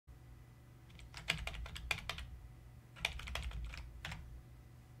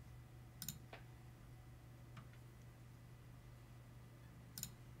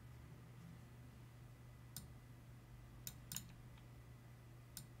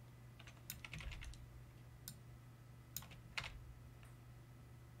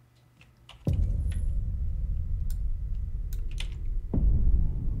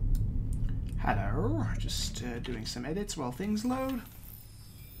here. Just doing some edits while things load.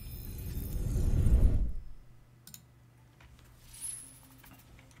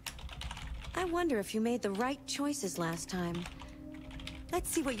 I wonder if you made the right choices last time. Let's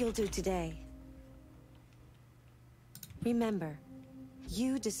see what you'll do today. Remember,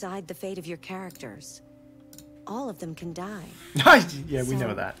 you decide the fate of your characters. All of them can die. Yeah, we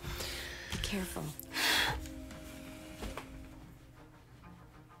know that. Be careful.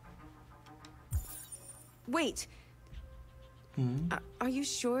 Wait. Are you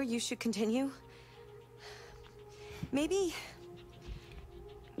sure you should continue? Maybe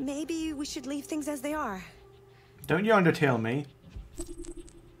we should leave things as they are. Don't you undertale me.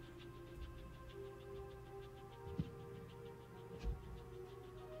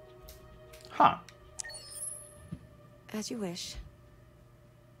 Huh. As you wish.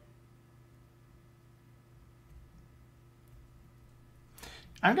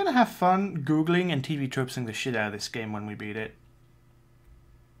 I'm gonna have fun Googling and TV tropesing the shit out of this game when we beat it.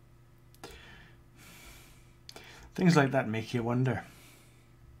 Things like that make you wonder.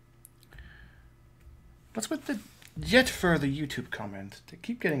 What's with the yet further YouTube comment? They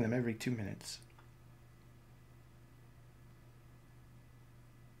keep getting them every 2 minutes.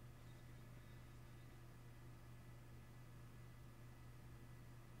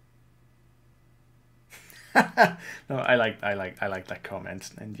 No, I like that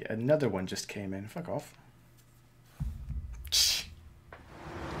comment. And another one just came in. Fuck off.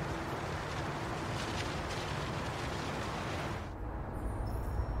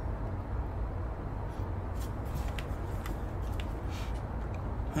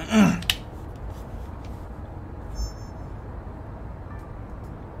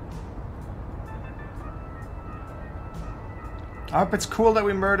 I hope it's cool that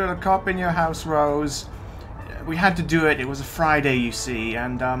we murdered a cop in your house, Rose. We had to do it. It was a Friday, you see,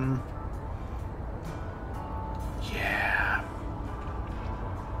 and, yeah.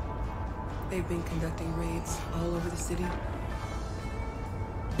 They've been conducting raids all over the city.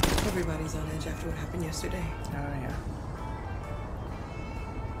 Everybody's on edge after what happened yesterday. Oh, yeah.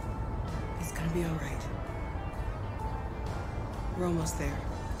 It's gonna be alright. We're almost there.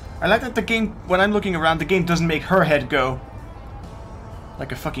 I like that the game, when I'm looking around, the game doesn't make her head go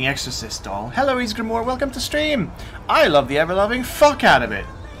like a fucking Exorcist doll. Hello, Isgrimore, welcome to stream! I love the ever-loving fuck out of it.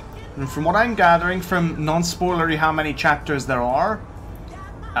 And from what I'm gathering from non-spoilery how many chapters there are,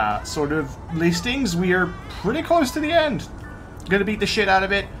 sort of listings, we are pretty close to the end. Gonna beat the shit out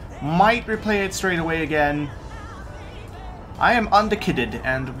of it. Might replay it straight away again. I am underkidded,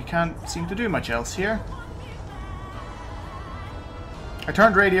 and we can't seem to do much else here. I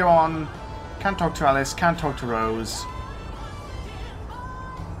turned radio on. Can't talk to Alice, can't talk to Rose.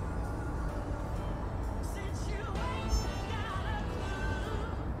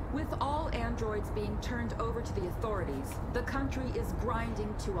 Being turned over to the authorities, the country is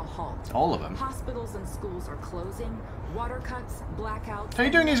grinding to a halt. All of them. Hospitals and schools are closing, water cuts, blackouts. How are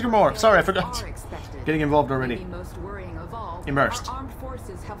you doing, Isgrimore? Sorry, I forgot. Getting involved already. Maybe most worrying of all, immersed. Our armed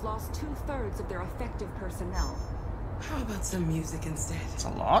forces have lost 2/3 of their effective personnel. How about some music instead? It's a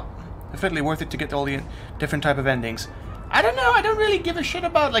lot. Definitely worth it to get all the different type of endings. I don't know, I don't really give a shit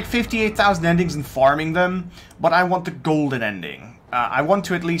about like 58,000 endings and farming them, but I want the golden ending. I want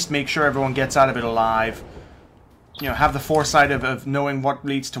to at least make sure everyone gets out of it alive. You know, have the foresight of knowing what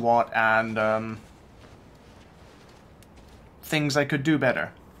leads to what, and things I could do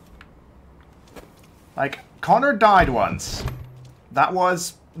better. Like, Connor died once. That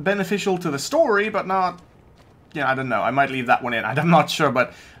was beneficial to the story, but not... Yeah, I don't know. I might leave that one in. I'm not sure,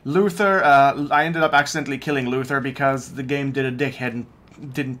 but Luther, I ended up accidentally killing Luther because the game did a dickhead and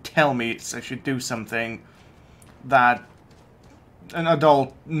didn't tell me I should do something that an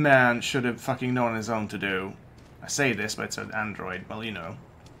adult man should have fucking known on his own to do. I say this, but it's an android. Well, you know.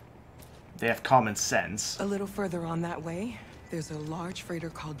 They have common sense. A little further on that way, there's a large freighter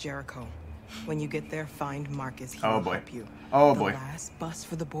called Jericho. When you get there, find Marcus. He will help you. Oh boy. The last bus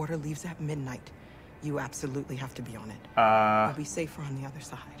for the border leaves at midnight. You absolutely have to be on it. You'll be safer on the other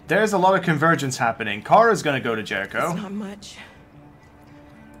side. There's a lot of convergence happening. Kara's gonna go to Jericho. It's not much,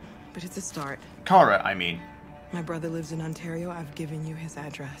 but it's a start. Kara, I mean. My brother lives in Ontario. I've given you his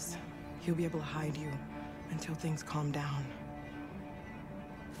address. He'll be able to hide you until things calm down.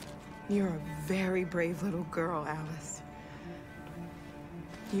 You're a very brave little girl, Alice.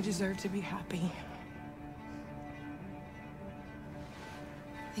 You deserve to be happy.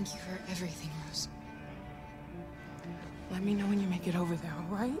 Thank you for everything, Rose. Let me know when you make it over there,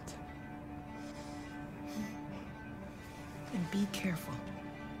 all right? And be careful.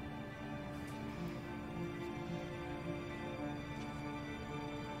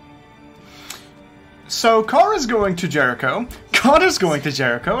 So Kara's going to Jericho, Connor's going to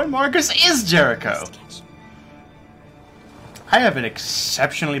Jericho, and Marcus is Jericho. I have an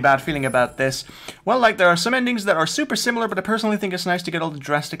exceptionally bad feeling about this. Well, like, there are some endings that are super similar, but I personally think it's nice to get all the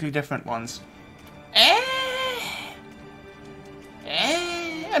drastically different ones. I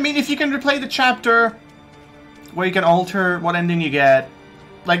mean, if you can replay the chapter where you can alter what ending you get,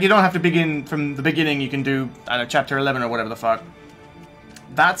 like, you don't have to begin from the beginning, you can do, I don't know, chapter 11 or whatever the fuck.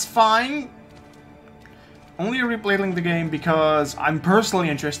 That's fine. Only replaying the game because I'm personally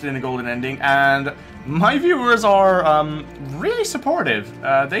interested in a golden ending, and my viewers are really supportive.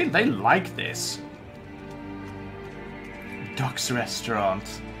 They like this. Duck's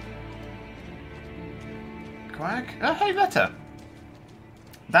Restaurant. Quack? Oh, hey, Veta.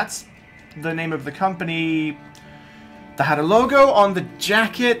 That's the name of the company that had a logo on the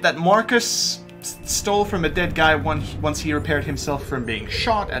jacket that Marcus stole from a dead guy once he repaired himself from being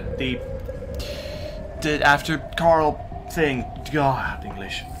shot at the after Carl thing. God,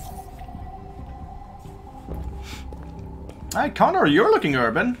 English. Hi, Connor, you're looking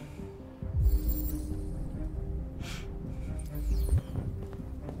urban.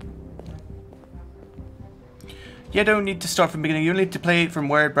 You don't need to start from the beginning, you need to play it from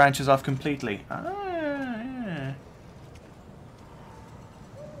where it branches off completely. Ah, yeah.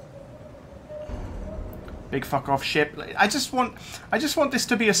 Big fuck off ship. I just want this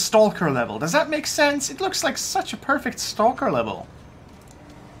to be a stalker level. Does that make sense? It looks like such a perfect stalker level.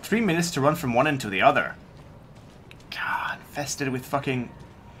 3 minutes to run from one end to the other. God, infested with fucking,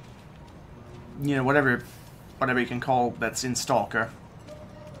 you know, whatever you can call that's in Stalker.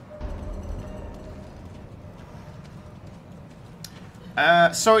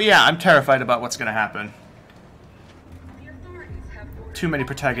 So yeah, I'm terrified about what's gonna happen. Too many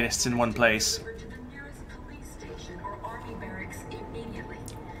protagonists in one place.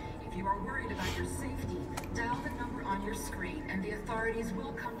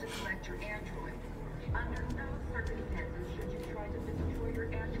 Will come to collect your android. Under no circumstances should you try to destroy your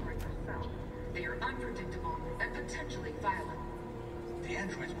android yourself. They are unpredictable and potentially violent. The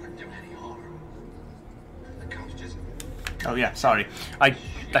androids wouldn't do any harm. The cops just... Oh yeah, sorry. I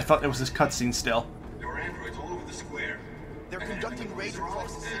thought there was this cutscene still. There are androids all over the square. They're conducting raids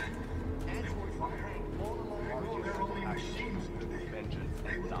across the city. Androids firing all along. They're only machines.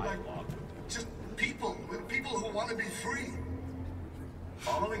 They look like just people who want to be free.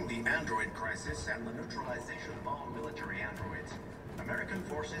 Following the android crisis and the neutralization of all military androids, American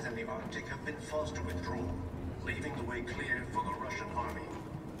forces in the Arctic have been forced to withdraw, leaving the way clear for the Russian army.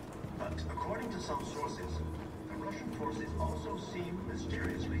 But according to some sources, the Russian forces also seem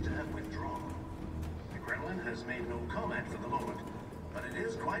mysteriously to have withdrawn. The Kremlin has made no comment for the moment, but it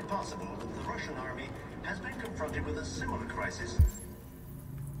is quite possible that the Russian army has been confronted with a similar crisis.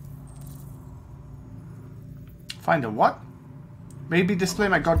 Find a what? Maybe display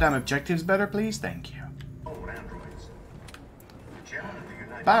my goddamn objectives better, please? Thank you.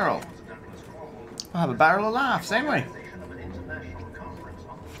 Barrel. I'll have a barrel of laughs, anyway.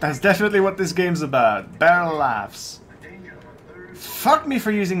 That's definitely what this game's about. Barrel of laughs. Fuck me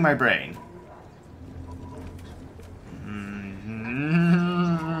for using my brain.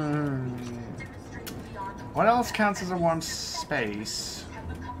 What else counts as a warm space?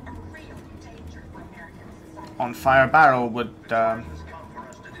 On fire barrel would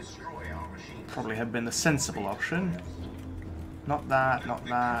probably have been the sensible option. Not that, not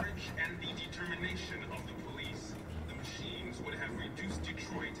that. And the determination of the police, the machines would have reduced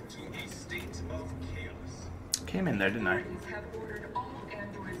Detroit to a state of chaos. Came in there, didn't I? Have ordered all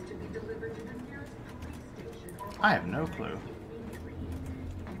androids to be delivered to the nearest police station or I have no clue. immediately. If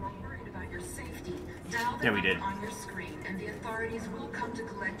you are worried about your safety, dial the Yeah, we number did. on your screen and the authorities will come to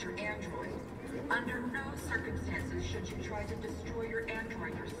collect your android. Under no circumstances should you try to destroy your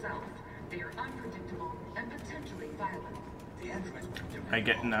android yourself. They are unpredictable and potentially violent. The androids would do I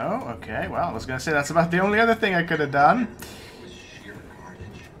get no? Okay, well, I was gonna say that's about the only other thing I could have done. was sheer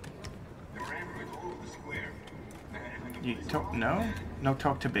carnage. There were androids all over the square. And You talk no? No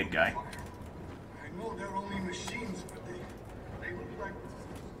talk to big guy. I know they're only machines, but they look like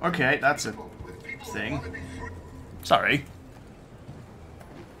Okay, that's a with people who thing. want to be free. Sorry.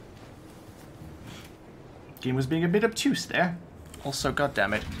 Game was being a bit obtuse there. Also,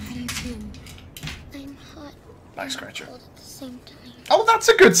 goddammit. How do you feel? I'm hot. Back scratcher. Cold at the same time. Oh, that's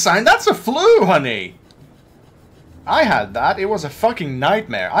a good sign. That's a flu, honey. I had that. It was a fucking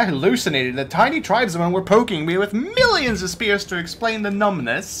nightmare. I hallucinated that tiny tribesmen were poking me with millions of spears to explain the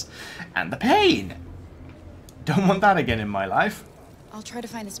numbness and the pain. Don't want that again in my life. I'll try to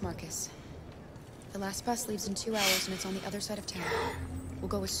find this Marcus. The last bus leaves in 2 hours and it's on the other side of town. We'll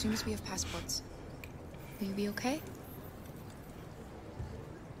go as soon as we have passports. Will you be okay?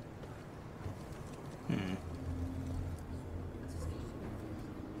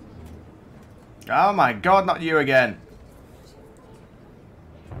 Oh my god, not you again.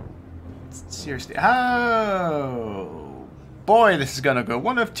 Seriously. Oh boy, this is gonna go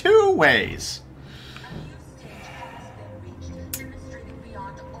one of two ways.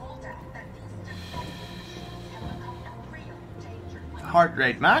 Heart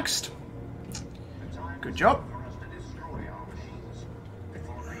rate maxed. Good job.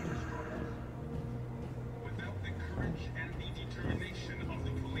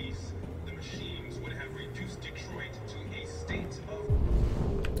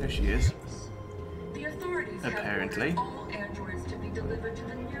 There she is. The authorities apparently. have ordered all androids to be delivered to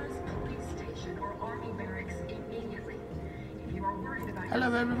the nearest police station or army barracks immediately. If you are worried about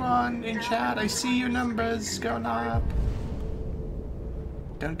Hello everyone in chat, I see your numbers going up.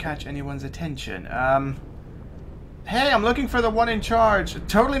 Don't catch anyone's attention. Hey, I'm looking for the one in charge.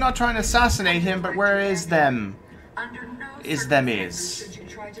 Totally not trying to assassinate him, but where is them? under no Is them circumstances is. should you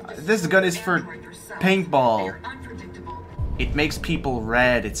try to This gun is for android yourself. paintball. They are unpredictable It makes people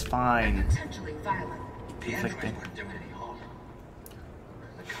red, it's and fine. potentially violent. The androids Conflicting. weren't doing any harm.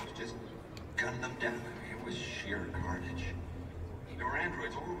 The cops just gunned them down. It was sheer carnage. There were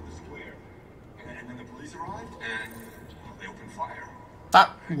androids all over the square. And then the police arrived, and they opened fire.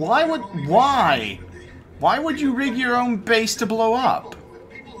 Why would you rig your own base to blow up?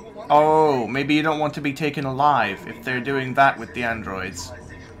 Oh, maybe you don't want to be taken alive if they're doing that with the androids.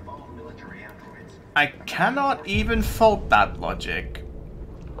 I cannot even fault that logic.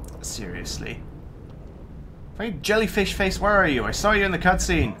 Seriously. Hey, jellyfish face, where are you? I saw you in the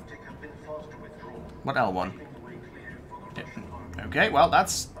cutscene. What L1? Okay, well,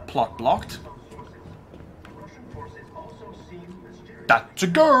 that's plot blocked. That's a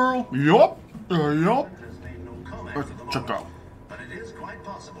girl! Yup! Yup! That's a girl.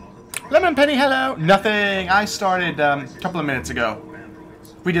 Lemon Penny, hello! Nothing! I started a couple of minutes ago.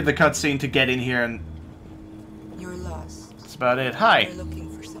 We did the cutscene to get in here and You're lost. that's about it. Hi! You're looking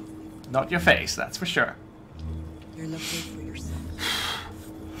for something. Not your face, that's for sure. You're looking for yourself.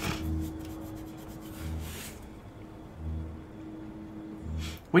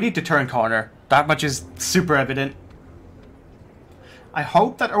 We need to turn corner. That much is super evident. I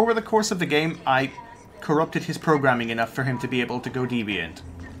hope that over the course of the game I corrupted his programming enough for him to be able to go deviant.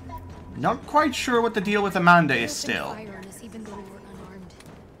 Not quite sure what the deal with Amanda is still. Fire on us even though we were unarmed.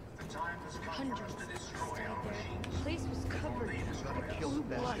 Hundreds died there. The place was covered in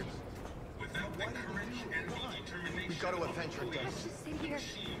blood. We've got to avenge her death. Just sit here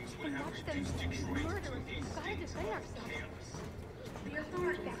and watch them murder. We've got to defend ourselves. The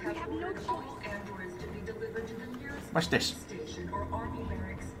authorities have ordered all androids to be delivered to the nearest What's this? police station or army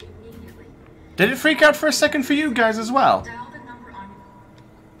barracks immediately. Did it freak out for a second for you guys as well? Dial the number on.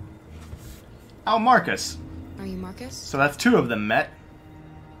 Oh, Marcus. Are you Marcus? So that's two of them met.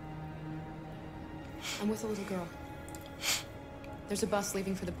 I'm with a little girl. There's a bus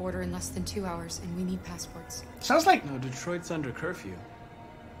leaving for the border in less than 2 hours, and we need passports. Sounds like... No, Detroit's under curfew.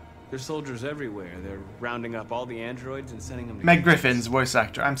 There's soldiers everywhere. They're rounding up all the androids and sending them to... Meg Griffin's voice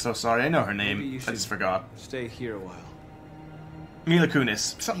actor. I'm so sorry, I know her Maybe name. you I should just forgot. stay here a while. Mila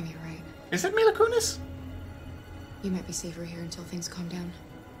Kunis. So, Maybe you're right. is it Mila Kunis? You might be safer here until things calm down.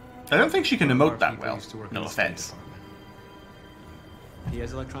 I don't think she can One of emote our that people well. used to work in No the State offense. Department. He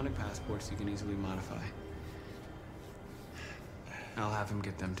has electronic passports you can easily modify. I'll have him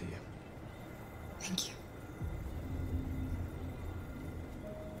get them to you. Thank you.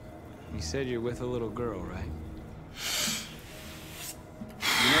 You said you're with a little girl, right?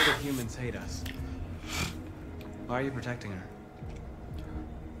 You know that humans hate us. Why are you protecting her?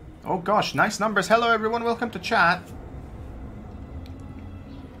 Oh gosh, nice numbers. Hello everyone, welcome to chat.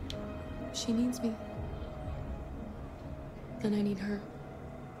 She needs me. And I need her.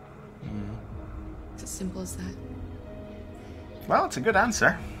 It's as simple as that. Well, it's a good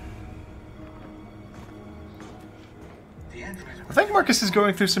answer. I think Marcus is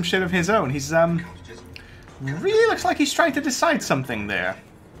going through some shit of his own. He's, really looks like he's trying to decide something there.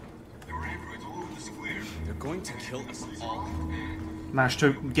 They're going to kill us all. Managed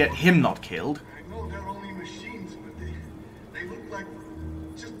to get him not killed. I know they're only machines, but they look like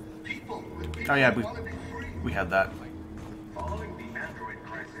just people. Oh yeah, who wanna be free. we had that. Following the android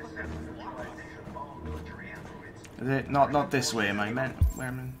crisis and the neutralization of all military androids, Is it not this way? Am I meant? Where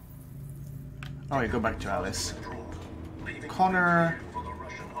am I? Oh, yeah, go back to Alice. Connor for the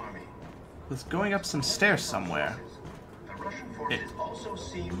Russian army. was going up some stairs somewhere. The Russian forces also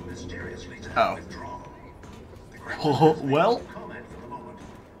seem mysteriously to Oh. have withdrawn. The Oh, well, comment for the moment,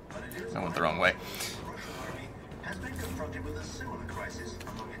 but it is I went the wrong way. the Russian confronted with a similar crisis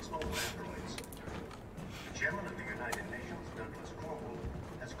among its own androids. The chairman of the United Nations, Douglas Cromwell,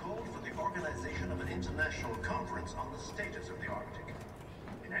 has called for the organization of an international conference on the status of the Arctic.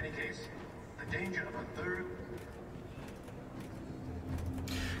 In any case, the danger of a third...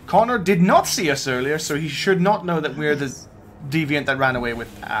 Connor did not see us earlier, so he should not know that we're the deviant that ran away with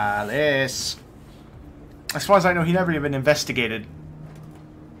Alice. As far as I know, he never even investigated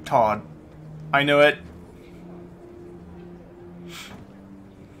Todd. I know it.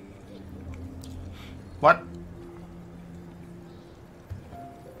 What?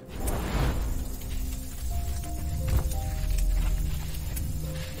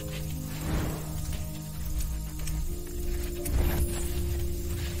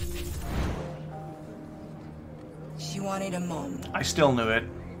 She wanted a mom. I still knew it.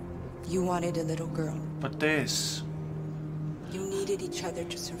 You wanted a little girl. But this... You needed each other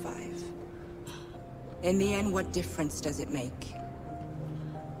to survive. In the end, what difference does it make?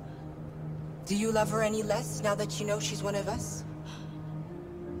 Do you love her any less now that you know she's one of us?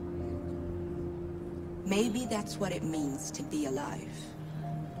 Maybe that's what it means to be alive.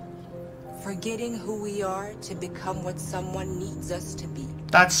 Forgetting who we are to become what someone needs us to be.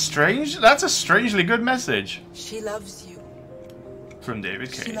 That's strange. That's a strangely good message. She loves you. From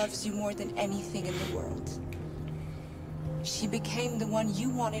David Cage. She loves you more than anything in the world. She became the one you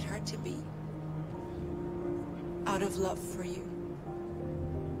wanted her to be. Out of love for you.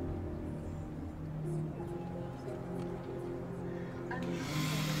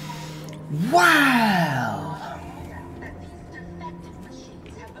 Wow!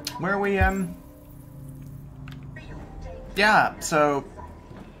 Where are we, yeah, so...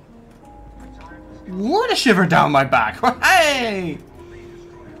 What a shiver down my back! Hey!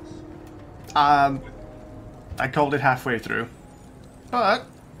 I called it halfway through. But...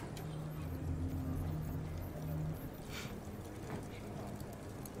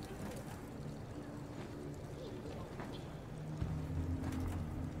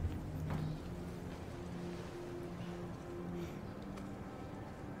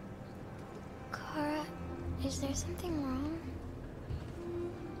 Kara, is there something wrong?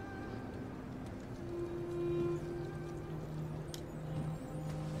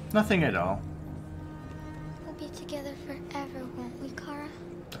 Nothing at all. We'll be together forever, won't we, Kara?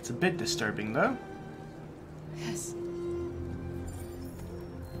 That's a bit disturbing, though. Yes.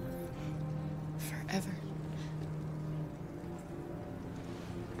 Forever.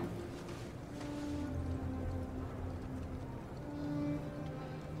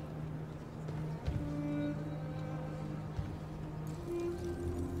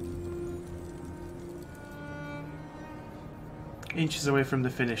 Inches away from the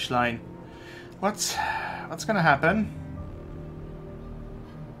finish line. What's gonna happen?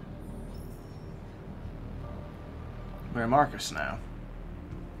 We're Marcus now.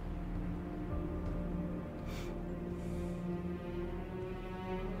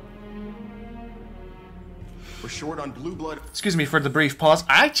 We're short on blue blood. Excuse me for the brief pause.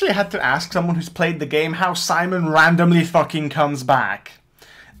 I actually had to ask someone who's played the game how Simon randomly fucking comes back.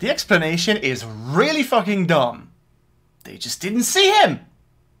 The explanation is really fucking dumb. They just didn't see him.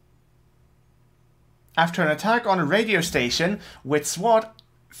 After an attack on a radio station with SWAT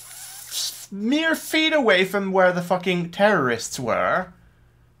mere feet away from where the fucking terrorists were,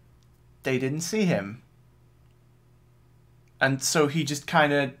 they didn't see him. And so he just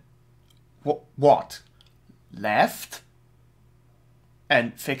kind of... What? Left?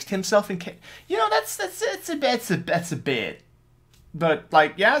 And fixed himself in case... You know, that's a bit... But,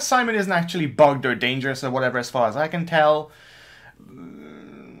 like, yeah, Simon isn't actually bugged or dangerous or whatever as far as I can tell.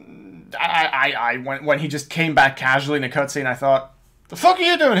 When he just came back casually in a cutscene, I thought, the fuck are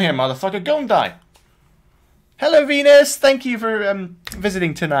you doing here, motherfucker? Go and die. Hello, Venus. Thank you for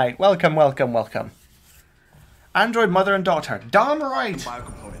visiting tonight. Welcome, welcome, welcome. Android mother and daughter. Darn right.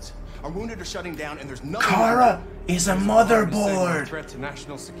 Biocomponents. Our wounded are shutting down, and there's nothing. Kara is a motherboard. Threat to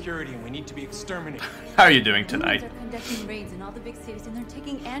national security, and we need to be exterminated. How are you doing tonight? They're conducting raids in all the big cities, and they're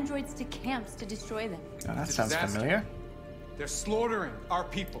taking androids to camps to destroy them. Oh, that sounds familiar. They're slaughtering our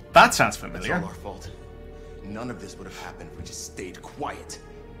people. That sounds familiar. It's all our fault. None of this would have happened if we just stayed quiet.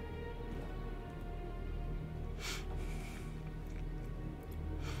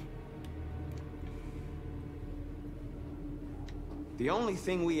 The only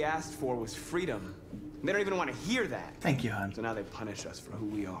thing we asked for was freedom. They don't even want to hear that. Thank you, hon. So now they punish us for who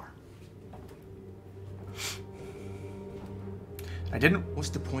we are. I didn't. What's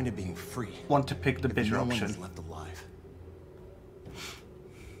the point of being free? Want to pick the if bitter no one option. is left alive.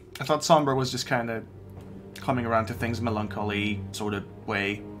 I thought Somber was just kind of coming around to things melancholy sort of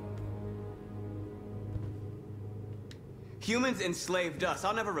way. Humans enslaved us.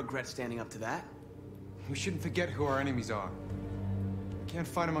 I'll never regret standing up to that. We shouldn't forget who our enemies are. We can't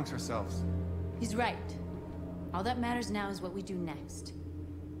fight amongst ourselves. He's right. All that matters now is what we do next.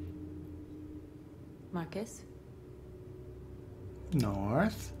 Marcus?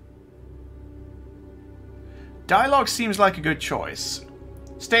 North? Dialogue seems like a good choice.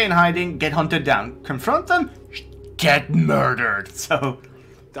 Stay in hiding, get hunted down. Confront them, get murdered. So...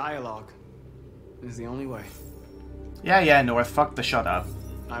 Dialogue is the only way. Yeah, North, fuck the shut up.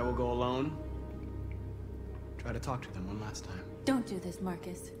 I will go alone. Try to talk to them one last time. Don't do this,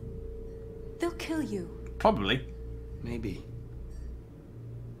 Marcus. They'll kill you. Probably. Maybe.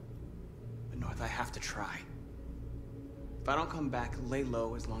 But North, I have to try. If I don't come back, lay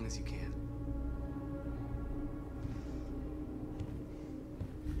low as long as you can.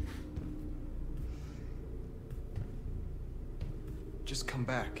 Just come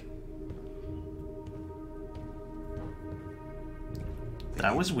back.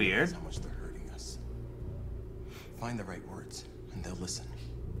 That was weird. How much they're hurting us. Find the right words, and they'll listen.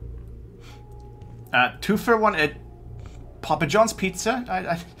 2 for 1 at Papa John's Pizza.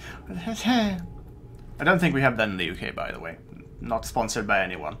 I don't think we have that in the UK, by the way. Not sponsored by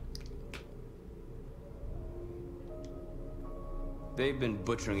anyone. They've been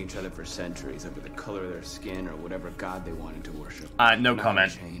butchering each other for centuries over the color of their skin or whatever god they wanted to worship. No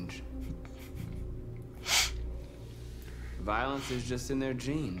comment. Change. Violence is just in their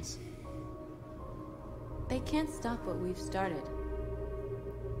genes. They can't stop what we've started.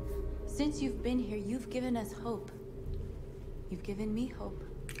 Since you've been here, you've given us hope. You've given me hope.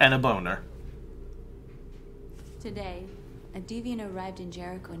 And a boner. Today, a deviant arrived in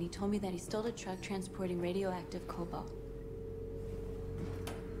Jericho and he told me that he stole a truck transporting radioactive cobalt.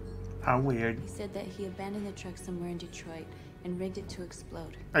 How weird. He said that he abandoned the truck somewhere in Detroit and rigged it to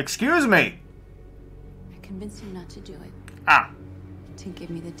explode. Excuse me! I convinced him not to do it. Ah. To give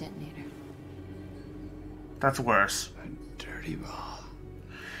me the detonator. That's worse. A dirty bomb.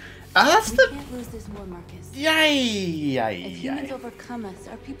 That's we the... can't lose this war, Marcus. Yay! If humans overcome us,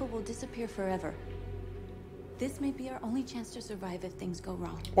 our people will disappear forever. This may be our only chance to survive if things go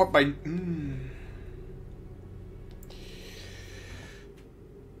wrong. Or by...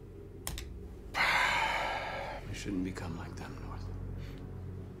 We shouldn't become like them, North.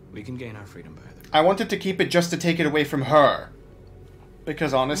 We can gain our freedom by other. I wanted to keep it just to take it away from her.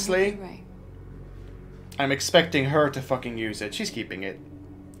 Because honestly... Right. I'm expecting her to fucking use it. She's keeping it.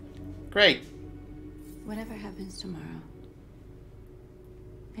 Great. Whatever happens tomorrow,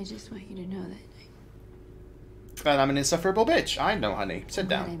 I just want you to know that. Well, I'm an insufferable bitch. I know, honey. Sit I'm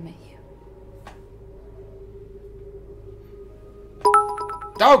glad I down. met you.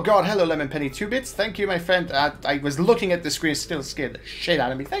 Oh god, hello Lemon Penny 2 bits. Thank you, my friend. I was looking at the screen, still scared the shit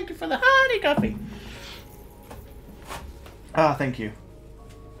out of me. Thank you for the honey coffee. Ah, thank you.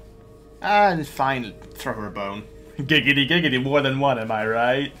 And fine, throw her a bone. Giggity giggity, more than one, am I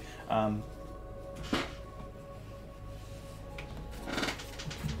right?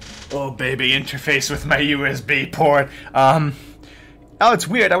 Oh baby, interface with my USB port. Oh, it's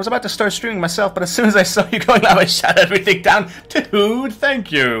weird. I was about to start streaming myself, but as soon as I saw you going live, I shut everything down. Dude,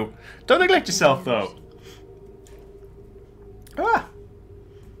 thank you. Don't neglect yourself, though. Ah.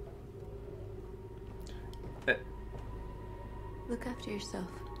 Look after yourself.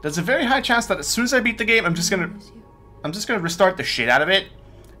 There's a very high chance that as soon as I beat the game, I'm just gonna restart the shit out of it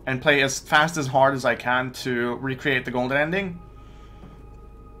and play as fast as hard as I can to recreate the golden ending.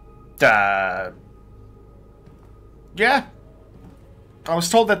 Yeah. I was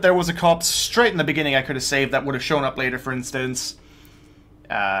told that there was a cop straight in the beginning I could have saved that would have shown up later, for instance.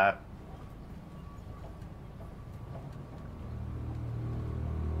 Oh.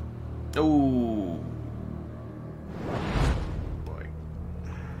 Boy.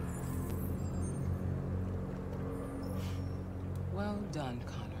 Well done,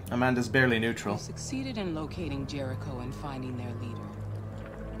 Connor. Amanda's barely neutral. You succeeded in locating Jericho and finding their leader.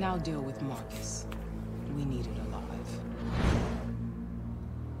 Now deal with Marcus. We need it alive.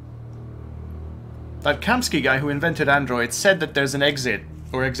 That Kamsky guy who invented androids said that there's an exit,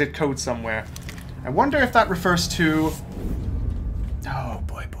 or exit code somewhere. I wonder if that refers to... Oh,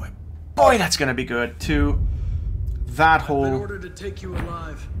 boy, boy. Boy, that's gonna be good. To that whole... In order to take you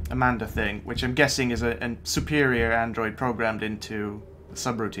alive. Amanda thing, which I'm guessing is a superior android programmed into the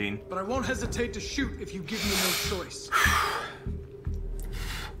subroutine. But I won't hesitate to shoot if you give me no choice.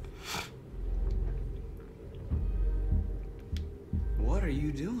 What are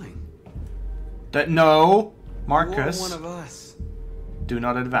you doing? No, Marcus. You're one of us. Do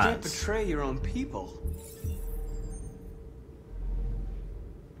not You can't advance. betray your own people.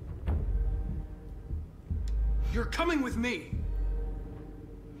 You're coming with me.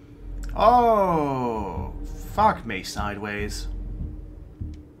 Oh, fuck me sideways.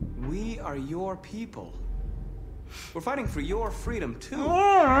 We are your people. We're fighting for your freedom, too.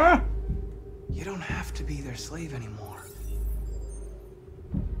 You don't have to be their slave anymore.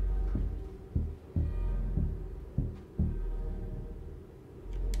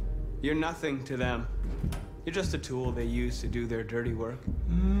 You're nothing to them. You're just a tool they use to do their dirty work.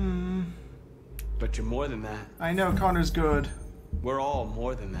 But you're more than that. I know, Connor's good. We're all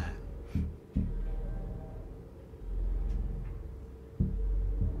more than that.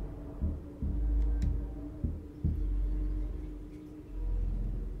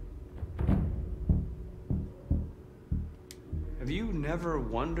 Have you never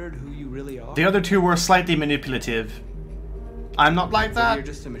wondered who you really are? The other two were slightly manipulative. I'm not like that. You're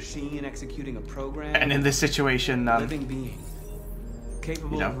just a machine executing a program. And in this situation, living being,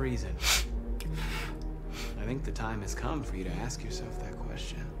 capable of reason. I think the time has come for you to ask yourself that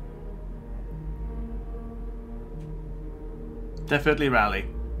question. Definitely rally.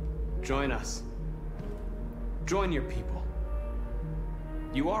 Join us. Join your people.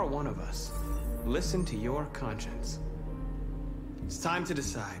 You are one of us. Listen to your conscience. It's time to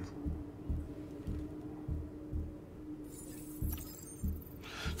decide.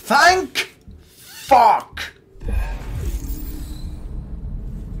 Thank fuck!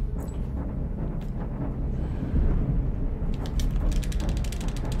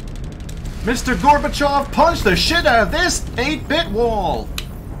 Mr. Gorbachev punched the shit out of this 8-bit wall!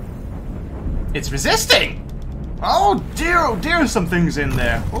 It's resisting! Oh dear, some things in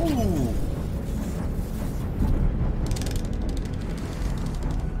there. Ooh.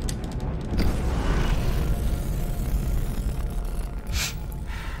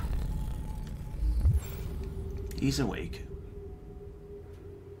 He's awake.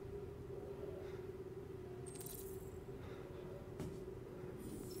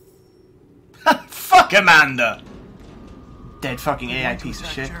 Fuck Amanda! Dead fucking AI piece of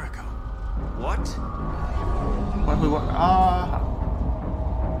shit. Jericho. What? What?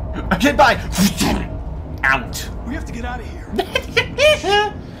 Okay, bye! Out. We have to get out of here.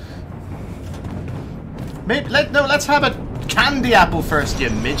 Maybe, let's have a candy apple first, you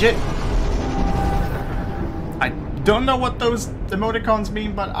midget. I don't know what those emoticons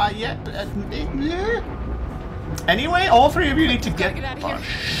mean, but anyway, all three of you need to get the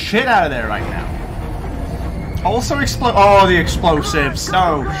shit out of there right now. Also oh, the explosives.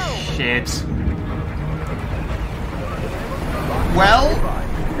 Oh, shit. Well,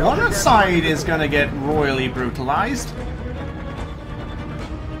 one side is gonna get royally brutalized.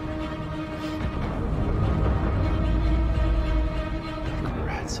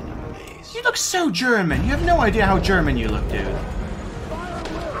 Rats in a maze. You look so German. You have no idea how German you look, dude.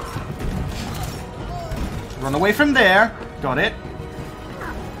 Run away from there. Got it.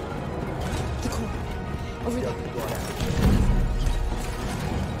 Over there.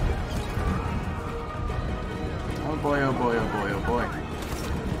 Oh boy, oh boy, oh boy, oh boy.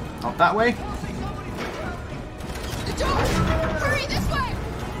 Not that way. The door! Hurry, this way!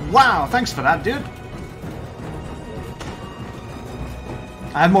 Wow, thanks for that, dude.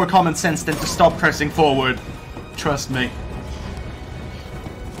 I have more common sense than to stop pressing forward. Trust me.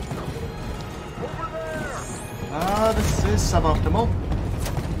 This is suboptimal.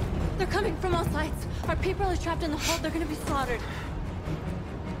 They're coming from all sides. Our people are trapped in the hold. They're gonna be slaughtered.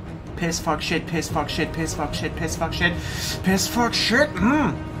 Piss, fuck, shit, piss, fuck, shit, piss, fuck, shit, piss, fuck, shit, piss, fuck, shit.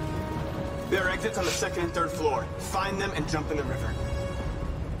 There are exits on the 2nd and 3rd floor. Find them and jump in the river.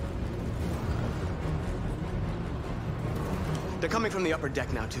 They're coming from the upper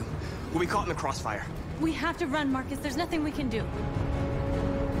deck now, too. We'll be caught in the crossfire. We have to run, Marcus. There's nothing we can do.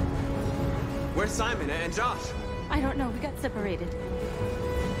 Where's Simon and Josh? I don't know. We got separated.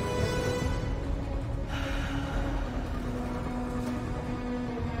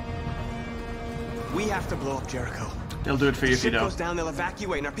 We have to blow up Jericho. They'll do it for you if you Ship don't. goes down, they'll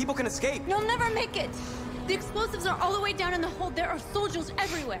evacuate, and our people can escape. You'll never make it. The explosives are all the way down in the hold. There are soldiers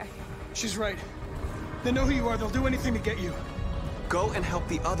everywhere. She's right. They know who you are. They'll do anything to get you. Go and help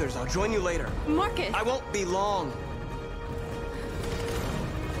the others. I'll join you later. Marcus! I won't be long.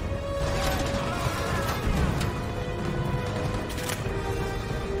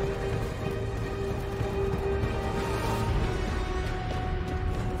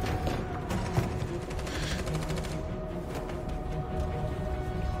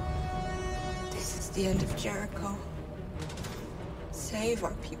 This is the end of Jericho. Save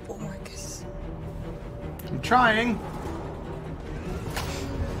our people, Marcus. I'm trying.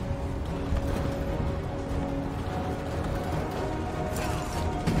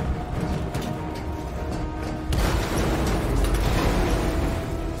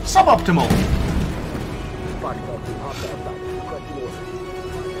 Suboptimal.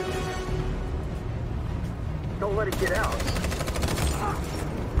 Don't let it get out.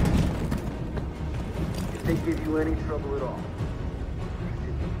 If they give you any trouble at all.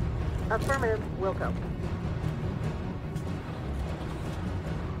 Affirmative. Welcome.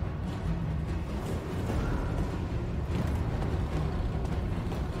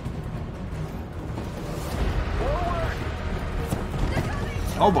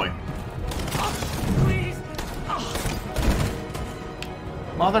 Oh boy.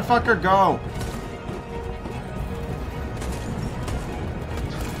 Motherfucker, go!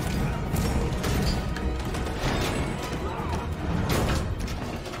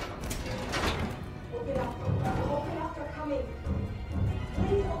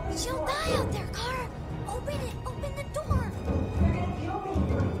 She'll die out there, Kara. Open it. Open the door. They're gonna kill me.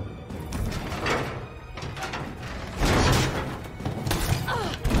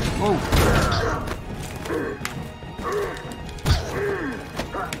 Oh.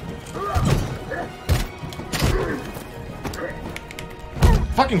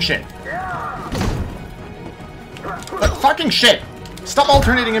 Fucking shit. But fucking shit! Stop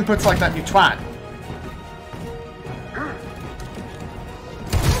alternating inputs like that, you twat.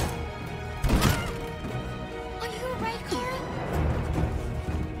 Are you alright, Kara?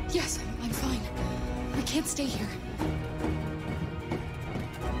 Yes, I'm fine. I can't stay here.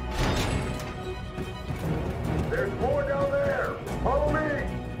 There's more down there. Follow me.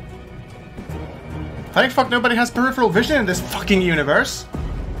 Thank fuck nobody has peripheral vision in this fucking universe.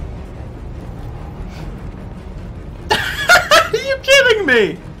 Are you kidding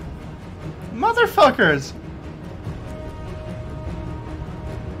me? Motherfuckers.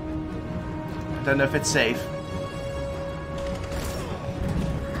 I don't know if it's safe.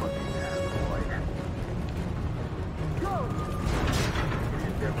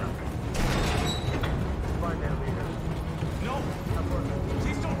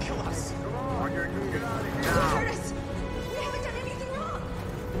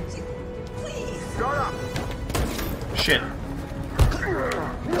 Shit.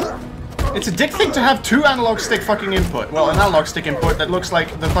 It's a dick thing to have two analog stick fucking input. Well, an analog stick input that looks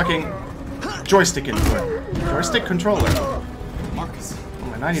like the fucking joystick input. Joystick controller. Marcus. Oh,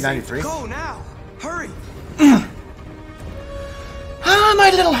 my 9093. Go now! Hurry! Ah,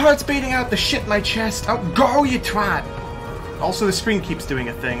 my little heart's beating out the shit in my chest. Oh, go, you twat! Also, the screen keeps doing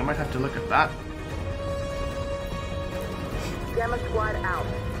a thing. I might have to look at that. Gamma squad out.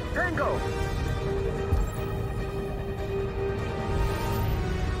 Tango!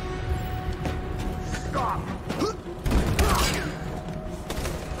 Stop!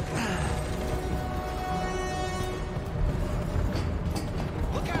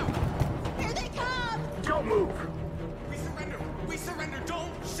 Look out! Here they come! Don't move! We surrender! We surrender!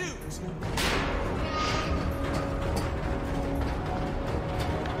 Don't shoot!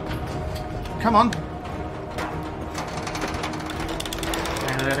 Come on.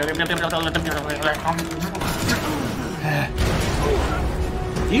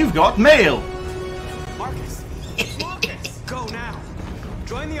 You've got mail! Marcus! Marcus! Go now!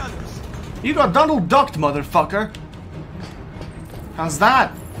 Join the others! You got Donald ducked, motherfucker! How's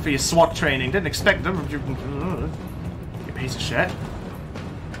that for your SWAT training? Didn't expect them. You piece of shit.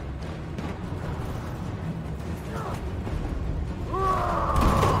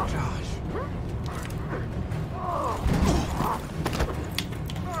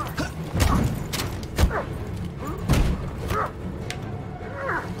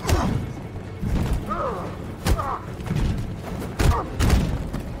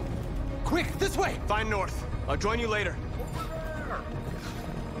 Quick, this way! Find North. I'll join you later.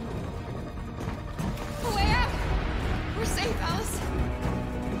 Way out! We're safe, Alice.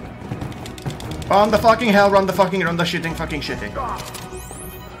 Run the fucking hell, run the fucking, run the shitting, fucking shitting.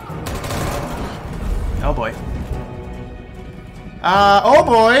 Oh boy. Oh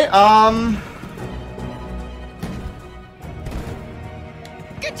boy,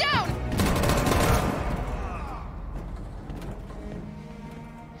 Get down!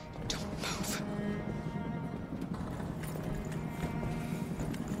 Don't move.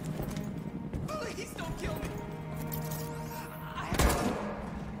 Please don't kill me!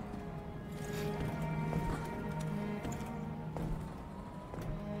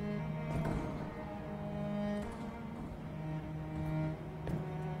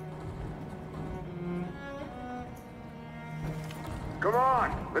 Come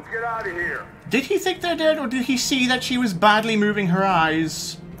on, let's get out of here. did he think they're dead, or did he see that she was badly moving her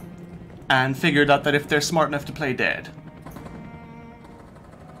eyes and figured out that if they're smart enough to play dead?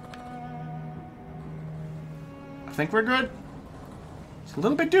 I think we're good. It's a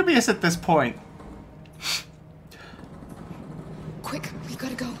little bit dubious at this point. Quick, we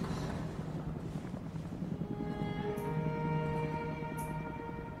gotta go.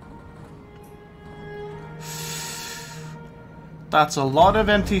 That's a lot of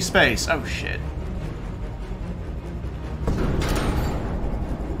empty space. Oh shit.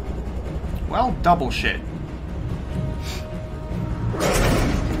 Well, double shit.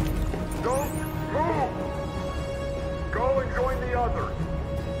 Don't move! Go and join the others.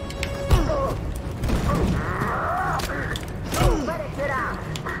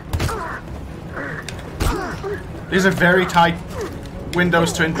 These are very tight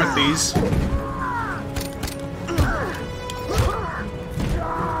windows to input these.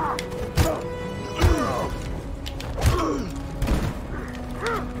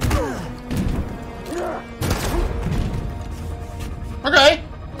 Okay.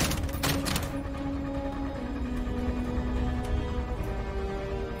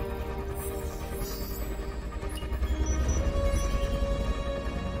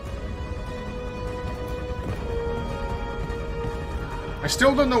 I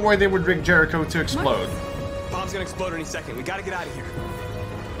still don't know why they would rig Jericho to explode. Bomb's gonna explode any second. We gotta get out of here.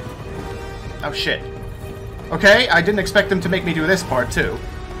 Oh shit. Okay, I didn't expect them to make me do this part too.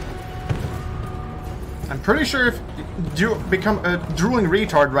 I'm pretty sure if you become a drooling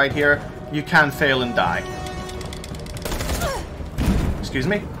retard right here, you can fail and die. Excuse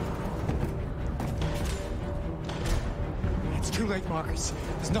me? It's too late, Marcus.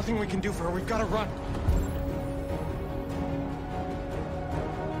 There's nothing we can do for her. We've gotta run.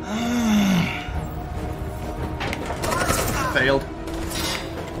 Failed.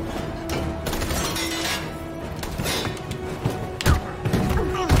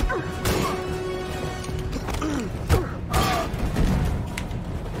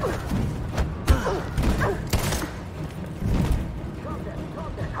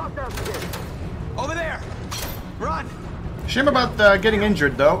 Over there! Run! Shame about getting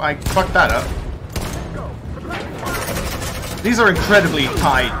injured though. I fucked that up. These are incredibly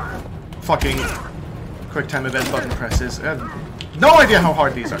tight fucking quick time event button presses. No idea how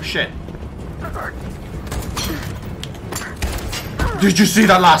hard these are. Shit. Did you see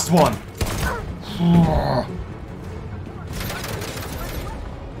that last one?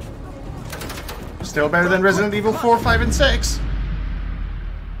 Still better than Resident Evil 4, 5, and 6.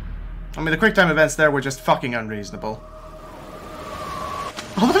 I mean, the quick time events there were just fucking unreasonable.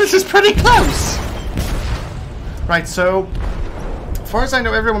 Although this is pretty close! Right, so as far as I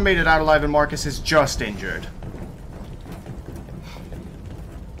know, everyone made it out alive and Marcus is just injured.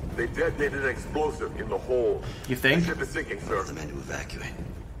 They detonated an explosive in the hold. You think? The ship is sinking, sir. The men to evacuate.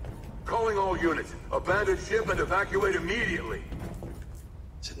 Calling all units. Abandon ship and evacuate immediately.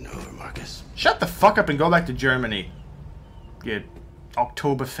 Is it over, Marcus? Shut the fuck up and go back to Germany. You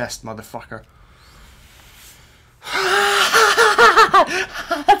Oktoberfest motherfucker.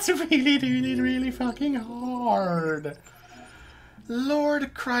 That's really fucking hard.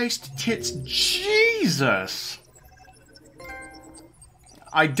 Lord Christ tits Jesus.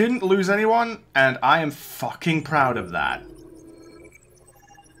 I didn't lose anyone, and I am fucking proud of that.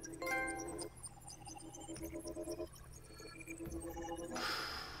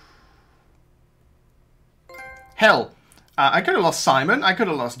 Hell, I could have lost Simon, I could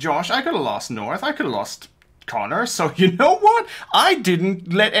have lost Josh, I could have lost North, I could have lost Connor, so you know what? I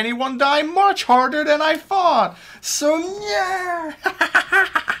didn't let anyone die much harder than I thought. So yeah.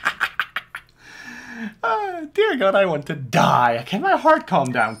 Dear God, I want to die. Can my heart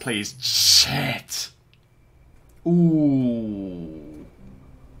calm down, please? Shit. Ooh.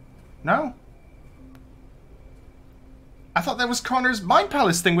 No? I thought that was Connor's Mind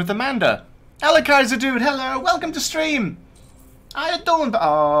Palace thing with Amanda. Hello, Kaiser dude. Hello. Welcome to stream. How you doing?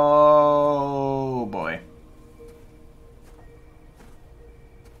 Oh, boy.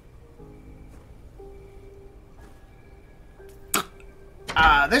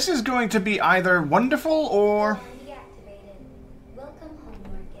 This is going to be either wonderful or...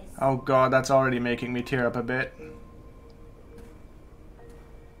 Oh God, that's already making me tear up a bit.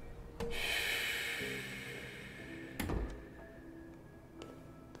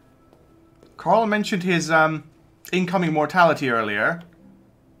 Carl mentioned his incoming mortality earlier,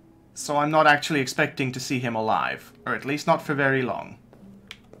 so I'm not actually expecting to see him alive, or at least not for very long.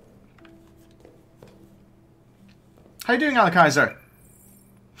 How you doing, Alakaiser?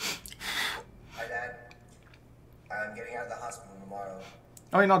 Hi, Dad. I'm getting out of the hospital tomorrow.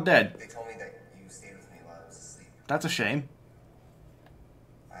 Oh, you're not dead. They told me that you stayed with me while I was asleep. That's a shame.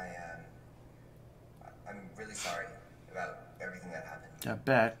 I'm really sorry about everything that happened. I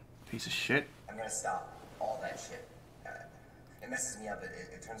bet. Piece of shit. I'm gonna stop all that shit. And messes me up.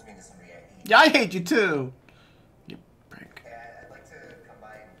 It turns me into somebody I hate. Yeah, I hate you too. You prick. I'd like to come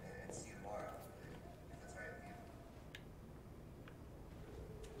by and see you tomorrow, if that's all right with you.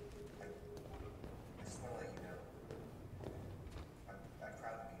 I just want to let you know. I'm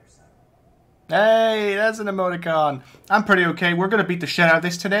proud to be your son. Hey, that's an emoticon. I'm pretty okay. We're gonna beat the shit out of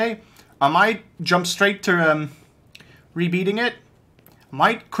this today. I might jump straight to rebeating it.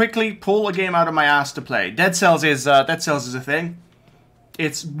 Might quickly pull a game out of my ass to play. Dead Cells is a thing.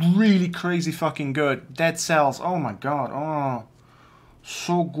 It's really crazy fucking good. Dead Cells. Oh my god. Oh,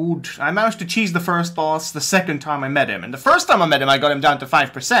 so good. I managed to cheese the first boss the second time I met him, and the first time I met him, I got him down to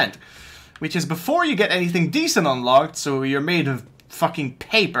 5%, which is before you get anything decent unlocked. So you're made of fucking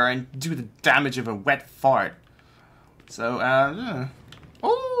paper and do the damage of a wet fart. So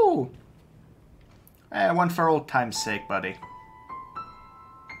oh. One for old time's sake, buddy.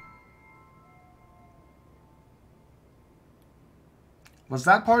 Was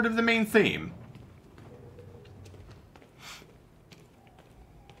that part of the main theme?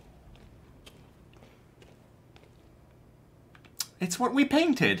 It's what we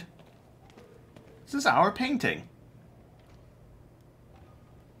painted. This is our painting.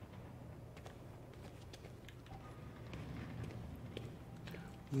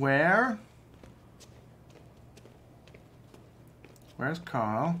 Where's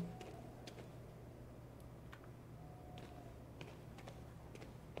Carl?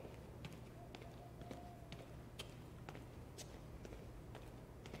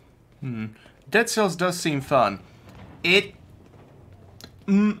 Dead Cells does seem fun. I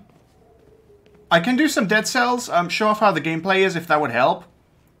can do some Dead Cells, show off how the gameplay is if that would help.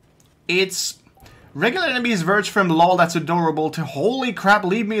 It's regular enemies verge from lol that's adorable to holy crap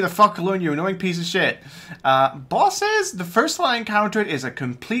leave me the fuck alone you annoying piece of shit. Bosses, the first one I encountered is a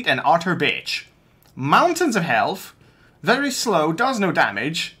complete and utter bitch. Mountains of health, very slow, does no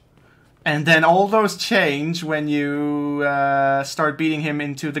damage. And then all those change when you start beating him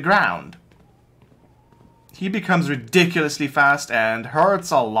into the ground. He becomes ridiculously fast and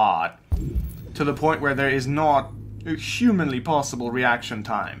hurts a lot. To the point where there is not a humanly possible reaction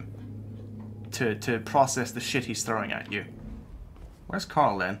time to process the shit he's throwing at you. Where's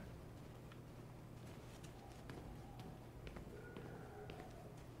Carl then?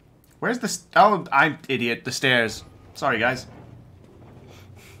 Where's the... Oh, I'm idiot. The stairs. Sorry, guys.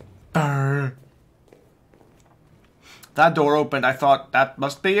 Brr. That door opened. I thought that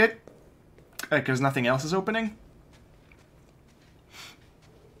must be it. Because nothing else is opening.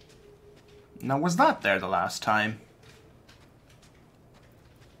 Now, was that there the last time?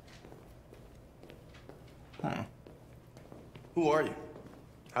 Huh. Who are you?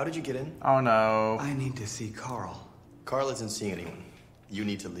 How did you get in? Oh no. I need to see Carl. Carl isn't seeing anyone. You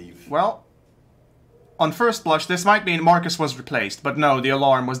need to leave. Well, on first blush, this might mean Marcus was replaced, but no, the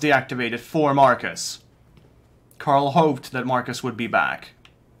alarm was deactivated for Marcus. Carl hoped that Marcus would be back.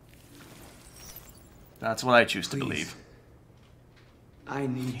 That's what I choose to believe. I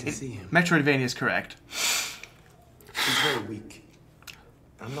need to see him. Metroidvania is correct. He's very weak.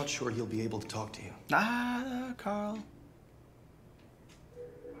 I'm not sure he'll be able to talk to you. Ah, Carl.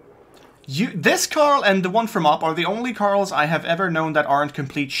 This Carl and the one from Up are the only Carls I have ever known that aren't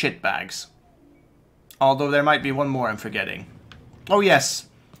complete shitbags. Although there might be one more I'm forgetting. Oh yes,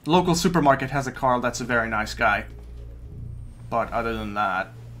 local supermarket has a Carl that's a very nice guy. But other than that...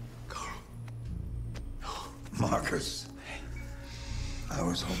 Carl. Marcus. I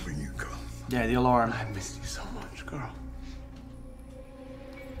was hoping you'd come. Yeah, the alarm. I missed you so much, Carl.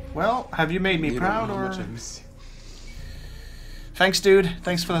 Well, have you made me proud, or... or... How much I miss you. Thanks, dude.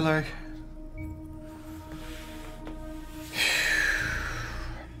 Thanks for the lurk.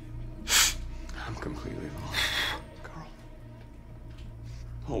 I'm completely lost, Carl.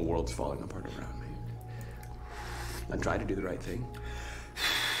 The whole world's falling apart around me. I tried to do the right thing.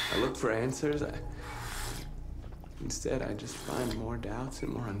 I looked for answers. Instead, I just find more doubts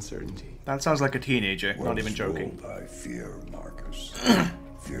and more uncertainty. That sounds like a teenager, not even joking. Ruled by fear, Marcus.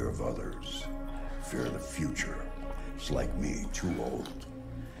 Fear of others. Fear of the future. It's like me, too old.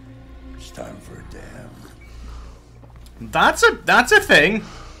 It's time for a damn. That's a thing.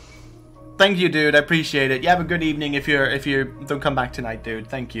 Thank you, dude. I appreciate it. You have a good evening if you don't come back tonight, dude.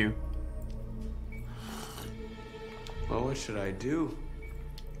 Thank you. Well, what should I do?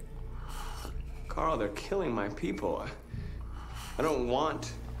 Carl, they're killing my people. I don't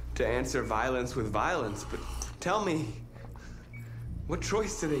want to answer violence with violence, but tell me, what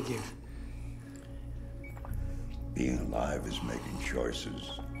choice do they give? Being alive is making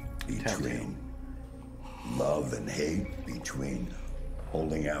choices between love and hate, between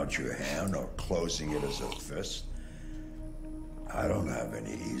holding out your hand or closing it as a fist. I don't have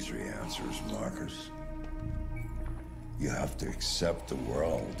any easy answers, Marcus. You have to accept the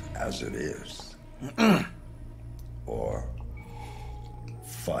world as it is. Or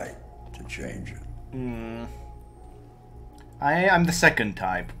fight to change it. I'm the second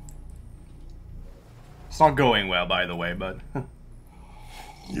type. It's not going well, by the way, but...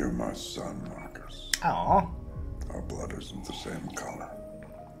 You're my son, Marcus. Aww. Our blood isn't the same color.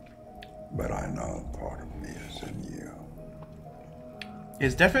 But I know part of me is in you.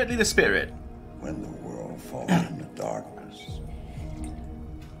 It's definitely the spirit. When the world falls into darkness,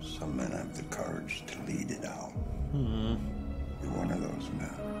 some men have the courage to lead it out. You're one of those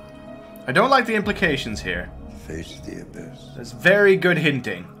men. I don't like the implications here. Face the abyss. That's very good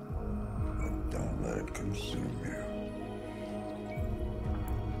hinting. But don't let it consume you.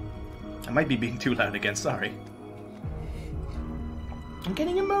 I might be being too loud again, sorry. I'm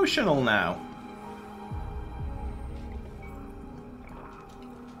getting emotional now.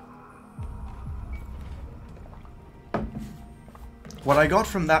 What I got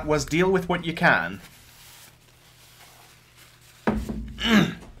from that was deal with what you can.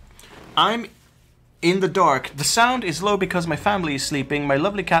 I'm in the dark. The sound is low because my family is sleeping. My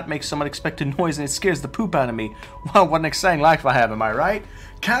lovely cat makes some unexpected noise and it scares the poop out of me. Wow, what an exciting life I have, am I right?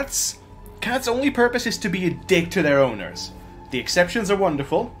 Cats' only purpose is to be a dick to their owners. The exceptions are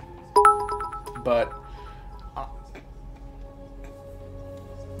wonderful, but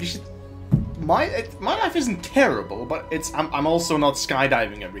you should. My life isn't terrible, but it's I'm also not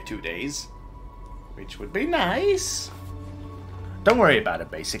skydiving every 2 days, which would be nice. Don't worry about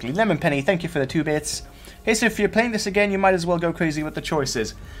it, basically. Lemon Penny, thank you for the 2 bits. Hey, so if you're playing this again, you might as well go crazy with the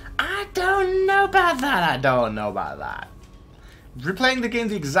choices. I don't know about that. Replaying the game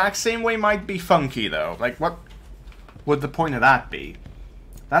the exact same way might be funky, though. Like, what would the point of that be?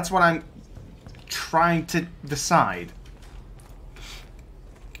 That's what I'm trying to decide.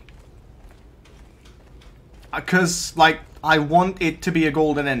 Because, like, I want it to be a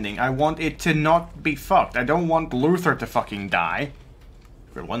golden ending. I want it to not be fucked. I don't want Luther to fucking die.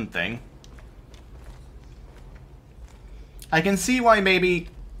 For one thing. I can see why maybe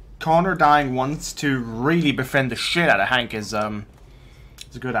Connor dying once to really befriend the shit out of Hank is a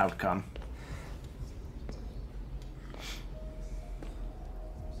good outcome.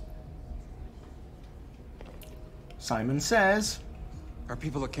 Simon says... Our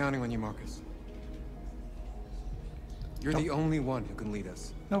people are counting on you, Marcus. You're the only one who can lead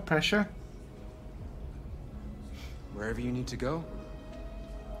us. No pressure. Wherever you need to go,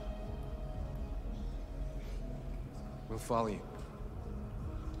 we'll follow you.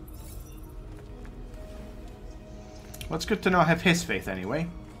 Well, it's good to know I have his faith anyway.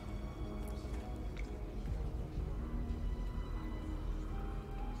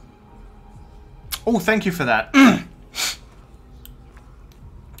 Oh, thank you for that. I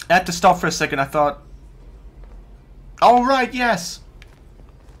had to stop for a second. I thought... Oh, right, yes.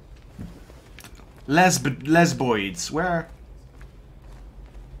 Lesboids. Where?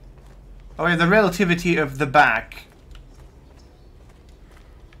 Oh, yeah, the relativity of the back.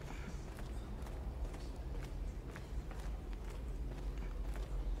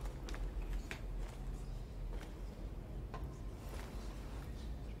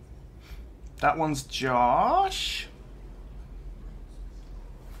 That one's Josh.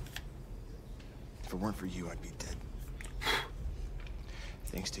 If it weren't for you, I'd be dead.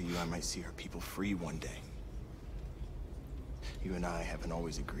 Thanks to you, I might see our people free one day. You and I haven't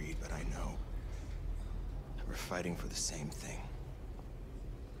always agreed, but I know we're fighting for the same thing.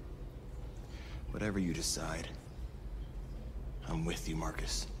 Whatever you decide, I'm with you,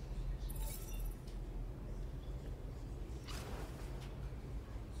 Marcus.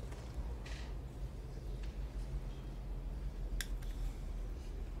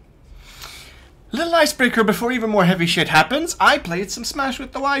 Little icebreaker before even more heavy shit happens. I played some Smash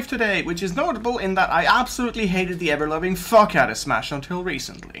with the wife today, which is notable in that I absolutely hated the ever-loving fuck out of Smash until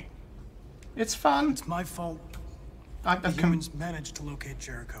recently. It's fun. It's my fault. I've humans managed to locate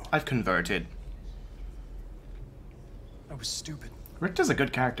Jericho. I've converted. I was stupid. Richter's a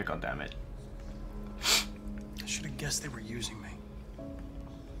good character, goddammit. I should have guessed they were using me.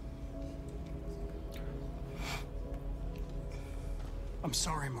 I'm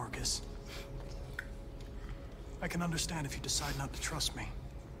sorry, Marcus. I can understand if you decide not to trust me.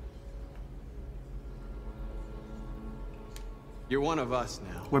 You're one of us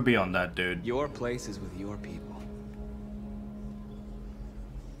now. We're beyond that, dude. Your place is with your people.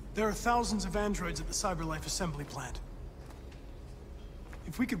 There are thousands of androids at the CyberLife assembly plant.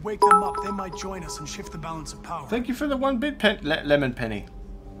 If we could wake them up, they might join us and shift the balance of power. Thank you for the 1-bit lemon penny.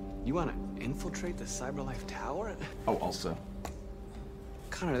 You want to infiltrate the CyberLife tower? Oh, also.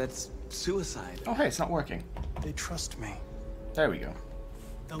 Connor, that's suicide. Oh, hey, it's not working. They trust me. There we go.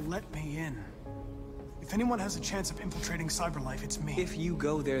 They'll let me in. If anyone has a chance of infiltrating Cyberlife, it's me. If you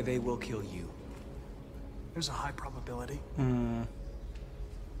go there, they will kill you. There's a high probability.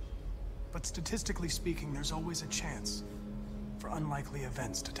 But statistically speaking, there's always a chance for unlikely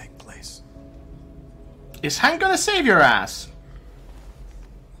events to take place. Is Hank gonna save your ass?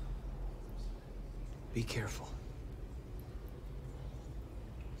 Be careful.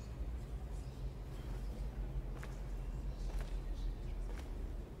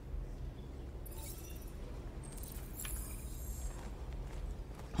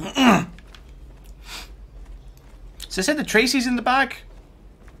 So I said the Tracy's in the back?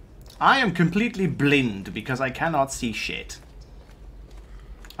 I am completely blind because I cannot see shit.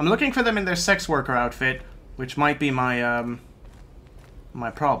 I'm looking for them in their sex worker outfit, which might be my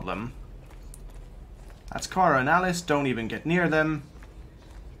my problem. That's Kara and Alice. Don't even get near them.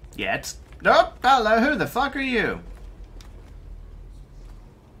 Yet. Oh, hello, who the fuck are you?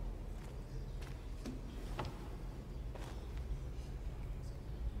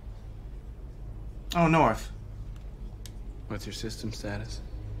 Oh, North. What's your system status?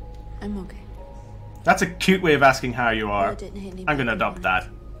 I'm okay. That's a cute way of asking how you are. I'm gonna adopt that.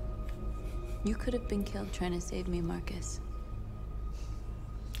 You could have been killed trying to save me, Marcus.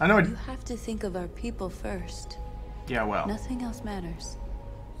 I know. You have to think of our people first. Yeah, well. Nothing else matters.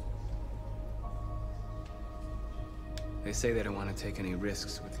 They say they don't want to take any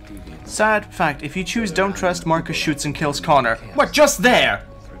risks with the deviants. Sad fact, if you choose don't trust, Marcus shoots and kills Connor. What, just there?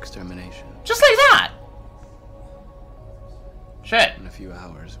 For extermination. Just like that? Shit. In a few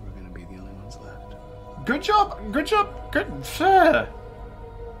hours, we're gonna be the only ones left. Good job, good job, good.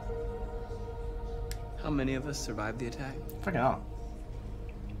 How many of us survived the attack? Fucking hell.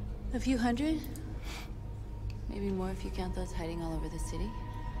 A few hundred? Maybe more if you count those hiding all over the city.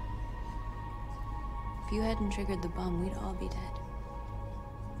 If you hadn't triggered the bomb, we'd all be dead.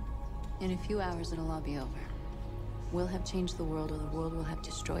 In a few hours, it'll all be over. We'll have changed the world, or the world will have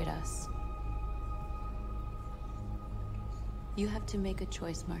destroyed us. You have to make a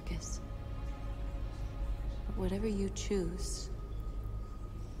choice, Marcus. But whatever you choose,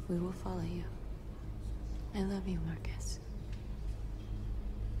 we will follow you. I love you, Marcus.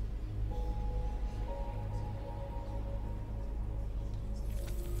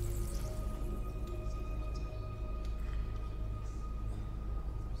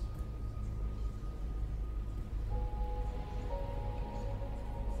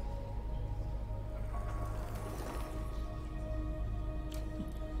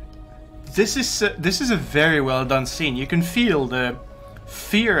 This is a very well done scene. You can feel the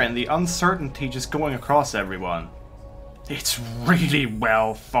fear and the uncertainty just going across everyone. It's really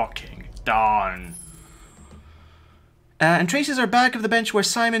well fucking done. And traces are back of the bench where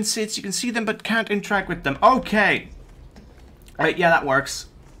Simon sits. You can see them but can't interact with them. Okay. Right, yeah, that works.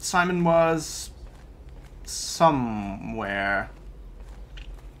 Simon was somewhere.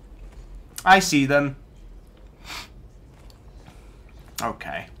 I see them.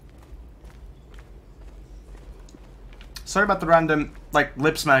 Okay. Sorry about the random, like,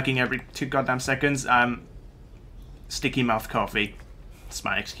 lip smacking every 2 goddamn seconds. Sticky mouth coffee. That's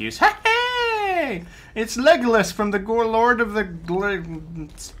my excuse. Hey! It's Legolas from the Lord of the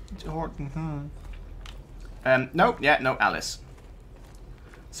no, Alice.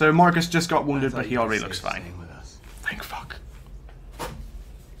 So Marcus just got wounded, but he already looks fine. Thank fuck.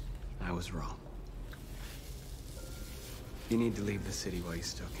 I was wrong. You need to leave the city while you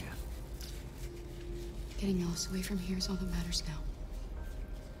still can. Getting Alice away from here is all that matters now.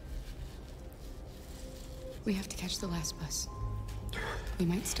 We have to catch the last bus. We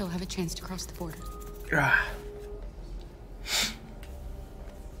might still have a chance to cross the border.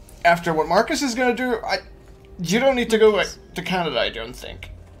 After what Marcus is gonna do, you don't need to go to Canada, I don't think.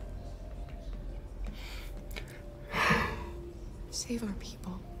 Save our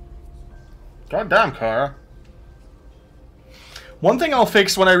people. Goddamn, Kara. One thing I'll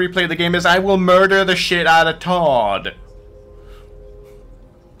fix when I replay the game is I will murder the shit out of Todd.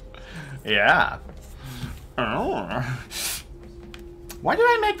 Yeah. Oh. Why did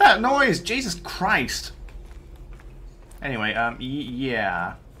I make that noise? Jesus Christ. Anyway,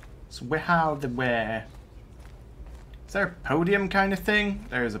 yeah. So where? Is there a podium kind of thing?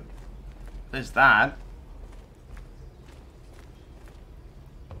 There's that.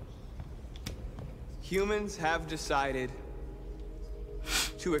 Humans have decided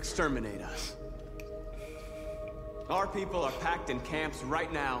to exterminate us. Our people are packed in camps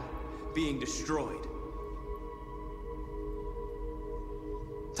right now, being destroyed.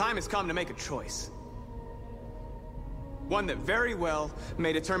 Time has come to make a choice. One that very well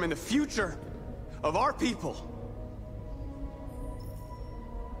may determine the future of our people.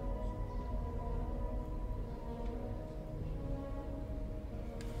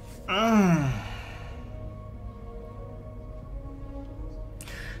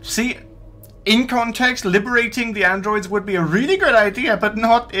 See, in context, liberating the androids would be a really good idea, but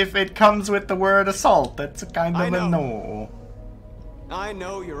not if it comes with the word assault. That's a kind of a no. I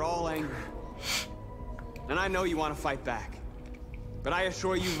know you're all angry. And I know you want to fight back. But I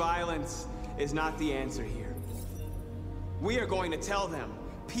assure you, violence is not the answer here. We are going to tell them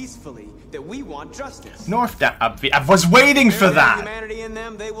peacefully that we want justice. North, I was waiting for that. Humanity in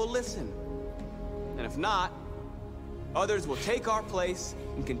them, they will listen. And if not, others will take our place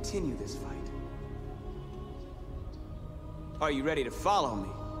and continue this fight. Are you ready to follow me?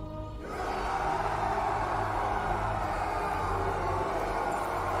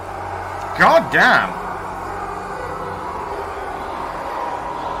 God damn.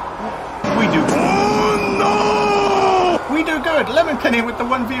 We do. Oh no! We do good. Lemon Penny with the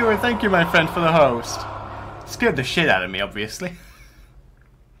 1 viewer. Thank you, my friend, for the host. Scared the shit out of me, obviously.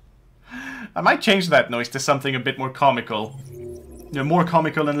 I might change that noise to something a bit more comical. You know, more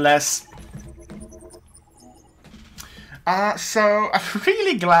comical and less. So I'm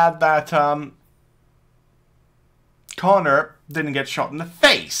really glad that Connor didn't get shot in the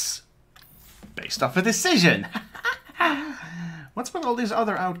face based off a decision. What's with all these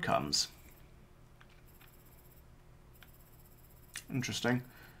other outcomes? Interesting.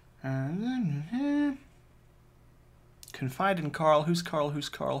 Confide in Carl. Who's Carl? Who's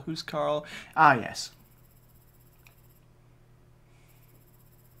Carl? Who's Carl? Ah, yes.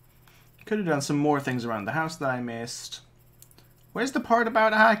 Could have done some more things around the house that I missed. Where's the part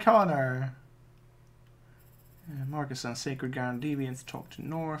about Connor? Marcus on Sacred Ground Deviants talk to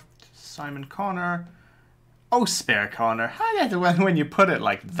North. Simon Connor. Oh, spare Connor. How did when you put it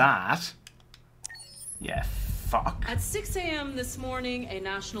like that? Yeah, fuck. At 6 a.m. this morning, a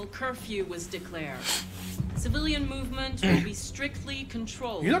national curfew was declared. Civilian movement will be strictly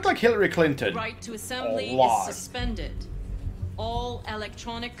controlled. You look like Hillary Clinton. The right to assembly is suspended. All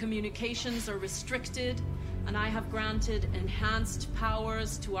electronic communications are restricted, and I have granted enhanced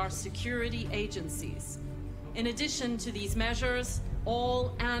powers to our security agencies. In addition to these measures,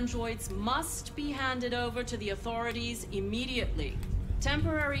 all androids must be handed over to the authorities immediately.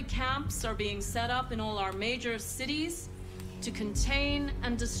 Temporary camps are being set up in all our major cities to contain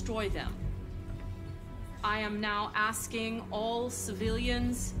and destroy them. I am now asking all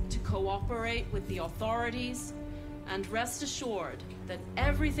civilians to cooperate with the authorities and rest assured that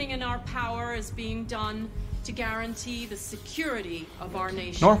everything in our power is being done to guarantee the security of our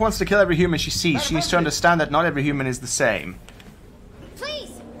nation. North wants to kill every human she sees. She needs to understand that not every human is the same.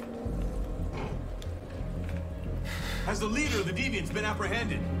 Please! Has the leader of the Deviants been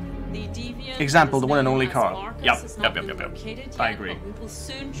apprehended? The Deviant Example, the one and only Carl. Yep. I agree. We will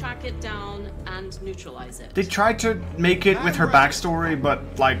soon track it down and neutralize it. They tried to make it with her backstory, but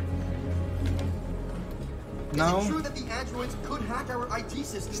like... No. Is it true that the androids could hack our IT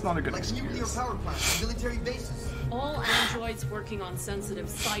systems? It's not a good excuse. Nuclear power plants, military bases. All androids working on sensitive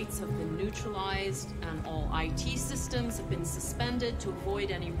sites have been neutralized, and all IT systems have been suspended to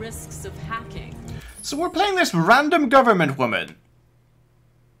avoid any risks of hacking. So we're playing this random government woman.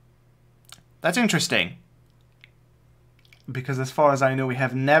 That's interesting. Because as far as I know, we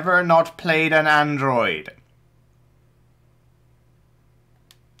have never not played an android.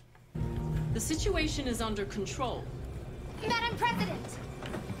 The situation is under control. Madam President!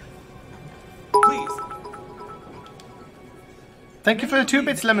 Please. Thank you for the 2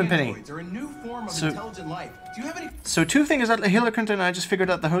 bits, Lemon Penny. So 2 things is that Hillary Clinton and I just figured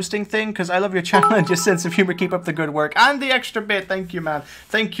out the hosting thing, because I love your channel and your sense of humor. Keep up the good work. And the extra bit. Thank you, man.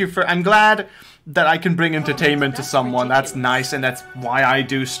 Thank you for... I'm glad that I can bring entertainment to someone. That's nice, and that's why I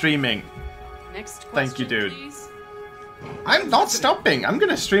do streaming. Next question, thank you, dude. Please. I'm not stopping. I'm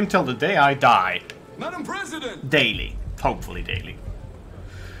gonna stream till the day I die. Madam President! Daily. Hopefully daily.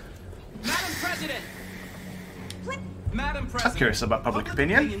 Madam President! Madam President, I'm curious about public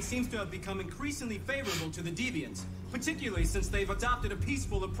opinion. Seems to have become increasingly favorable to the Deviants, particularly since they've adopted a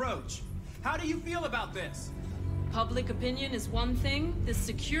peaceful approach. How do you feel about this? Public opinion is one thing, the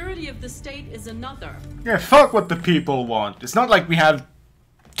security of the state is another. Yeah, fuck what the people want. It's not like we have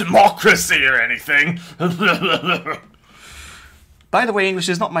democracy or anything. By the way, English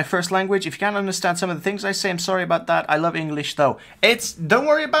is not my first language. If you can't understand some of the things I say, I'm sorry about that. I love English, though. Don't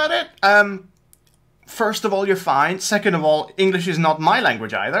worry about it. First of all, you're fine. Second of all, English is not my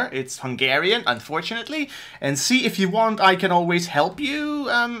language either. It's Hungarian, unfortunately. And see, if you want, I can always help you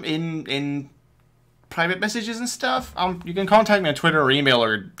in private messages and stuff. You can contact me on Twitter or email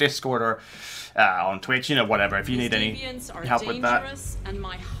or Discord or on Twitch, you know, whatever, if you need any help with that. And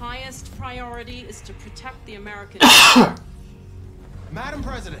my highest priority is to protect the American. Madam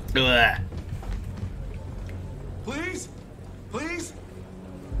President. Blech. Please? Please?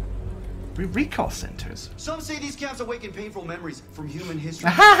 Recall centers. Some say these camps awaken painful memories from human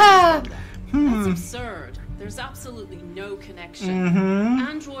history. That's absurd. There's absolutely no connection.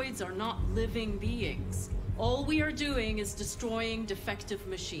 Androids are not living beings. All we are doing is destroying defective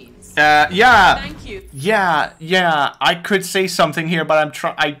machines. Yeah. Thank you. Yeah. I could say something here, but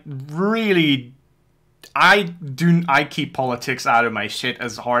I keep politics out of my shit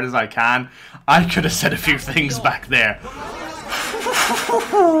as hard as I can. I could have said a few things back there.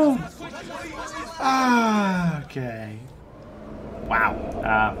 Okay.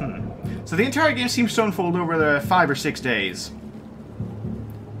 Wow. So the entire game seems to unfold over the 5 or 6 days.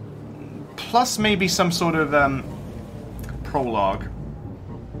 Plus maybe some sort of prologue.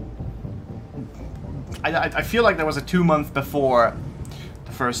 I feel like there was a 2-month before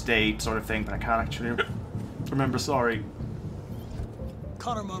the first date sort of thing, but I can't actually remember, sorry.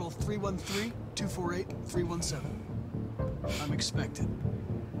 Connor model 313-248-317. I'm expected.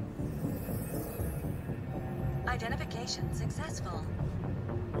 Identification successful.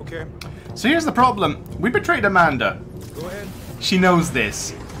 Okay. So here's the problem. We betrayed Amanda. Go ahead. She knows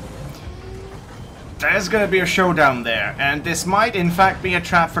this. There's gonna be a showdown there, and this might in fact be a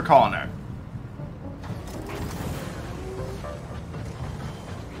trap for Connor.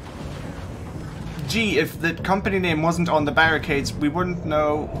 Gee, if the company name wasn't on the barricades, we wouldn't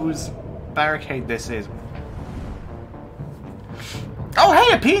know whose barricade this is. Oh,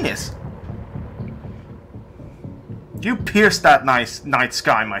 hey, a penis! You pierced that nice night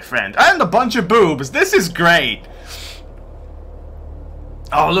sky, my friend. And a bunch of boobs. This is great.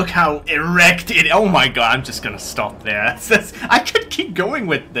 Oh, look how erect it... Oh my god, I'm just gonna stop there. I could keep going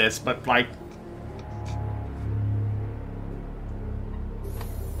with this, but like...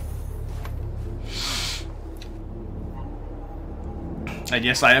 And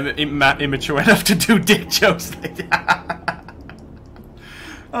yes, I am immature enough to do dick jokes like that.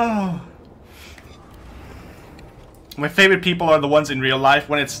 Oh... My favorite people are the ones in real life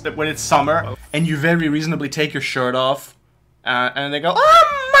when it's summer and you very reasonably take your shirt off and they go,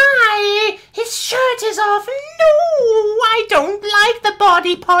 "Oh my, his shirt is off. No, I don't like the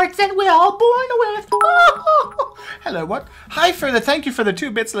body parts that we're all born with." Oh. Hello, what? Hi, further. Thank you for the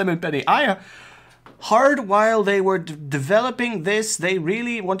 2 bits, Lemon Penny. Hard while they were developing this, they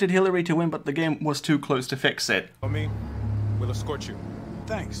really wanted Hillary to win, but the game was too close to fix it. Me, we'll escort you.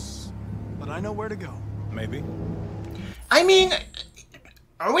 Thanks, but I know where to go. Maybe. I mean,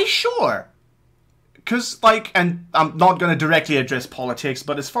 are we sure? Because, like, and I'm not going to directly address politics,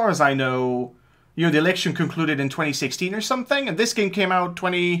 but as far as I know, you know, the election concluded in 2016 or something, and this game came out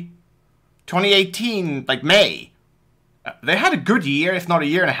 2018, like May. They had a good year, if not a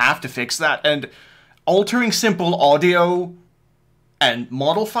year and a half, to fix that, and altering simple audio and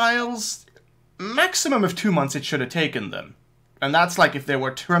model files, maximum of 2 months it should have taken them. And that's like if they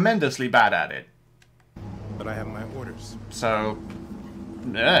were tremendously bad at it. But I have my orders. So,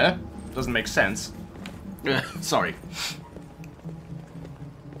 doesn't make sense. Sorry.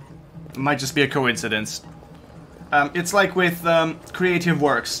 It might just be a coincidence. It's like with creative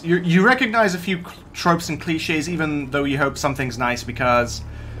works. You recognize a few tropes and cliches even though you hope something's nice because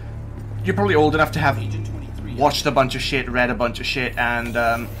you're probably old enough to have watched a bunch of shit, read a bunch of shit, and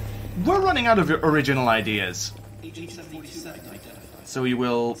we're running out of original ideas. So you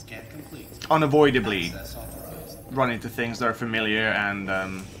will unavoidably run into things that are familiar, and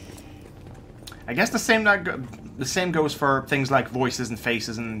I guess the same goes for things like voices and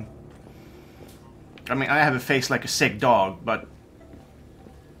faces. And I mean, I have a face like a sick dog, but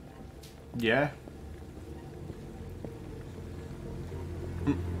yeah.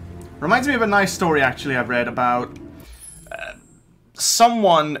 Reminds me of a nice story actually I've read about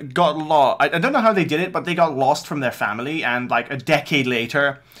someone got lost. I don't know how they did it, but they got lost from their family, and like a decade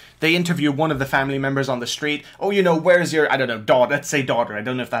later they interview one of the family members on the street. "Oh, you know, where's your, I don't know, daughter?" Let's say daughter. I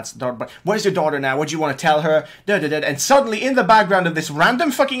don't know if that's daughter, but where's your daughter now? What do you want to tell her? Da, da, da. And suddenly, in the background of this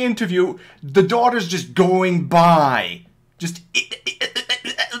random fucking interview, the daughter's just going by. Just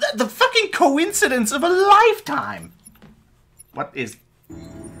the fucking coincidence of a lifetime. What is?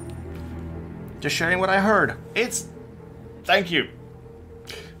 Just sharing what I heard. It's. Thank you.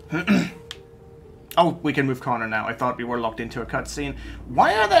 Oh, we can move Connor now. I thought we were locked into a cutscene.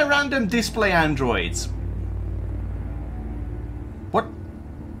 Why are there random display androids?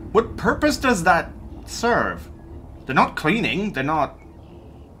 What purpose does that serve? They're not cleaning. They're not...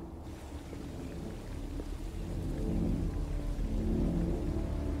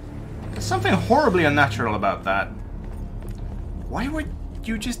 There's something horribly unnatural about that. Why would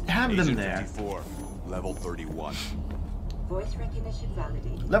you just have them there? 54, level 31. Voice recognition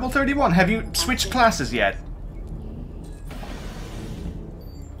validated. Level 31. Have you switched classes yet?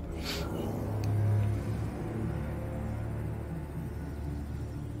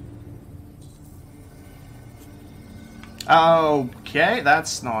 Okay,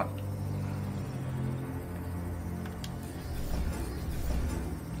 that's not...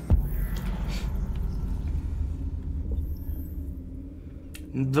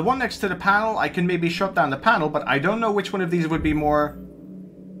 The one next to the panel, I can maybe shut down the panel, but I don't know which one of these would be more...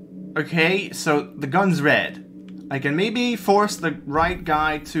 Okay, so the gun's red. I can maybe force the right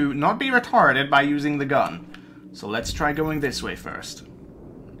guy to not be retarded by using the gun. So let's try going this way first.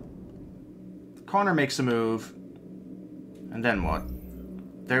 Connor makes a move. And then what?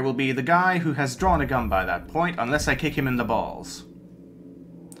 There will be the guy who has drawn a gun by that point, unless I kick him in the balls.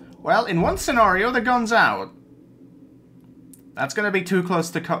 Well, in one scenario, the gun's out. That's going to be too close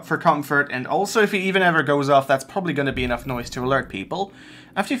to for comfort, and also if he even ever goes off, that's probably going to be enough noise to alert people.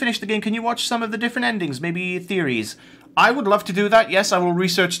 After you finish the game, can you watch some of the different endings, maybe theories? I would love to do that. Yes, I will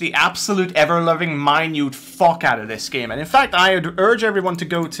research the absolute ever-loving minute fuck out of this game. And in fact, I would urge everyone to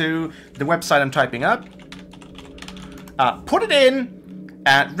go to the website I'm typing up. Put it in,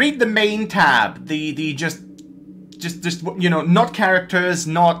 read the main tab. The just, you know, not characters,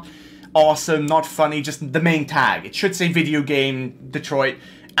 not awesome, not funny, just the main tag. It should say video game Detroit,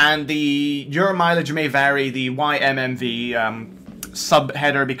 and the your mileage may vary, the YMMV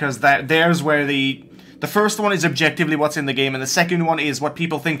subheader, because there's where the first one is objectively what's in the game, and the second one is what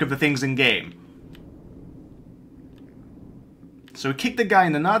people think of the things in game. So kick the guy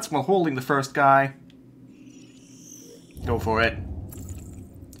in the nuts while holding the first guy. Go for it.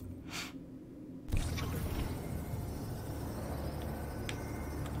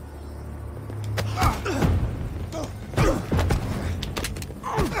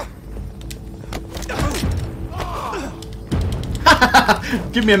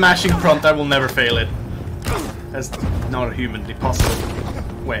 Give me a mashing prompt, I will never fail it. That's not a humanly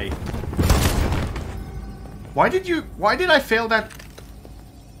possible way. Why did I fail that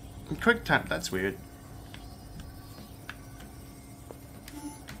quick time? That's weird.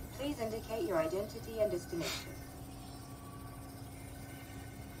 Please indicate your identity and destination.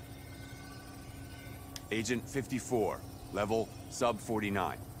 Agent 54, level sub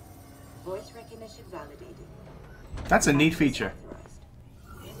 49. Voice recognition validated. That's a neat feature.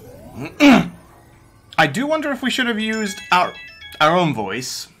 I do wonder if we should have used our own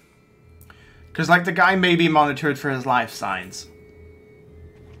voice. Because, like, the guy may be monitored for his life signs.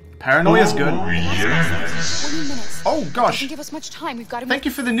 Paranoia's good. Yes. Oh, gosh. Doesn't give us much time. We've got to Thank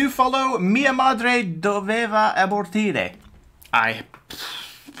you for the new follow. Mia madre doveva abortire.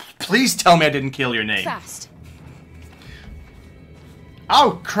 Please tell me I didn't kill your name. Fast.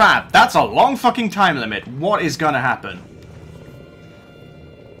 Oh, crap. That's a long fucking time limit. What is gonna happen?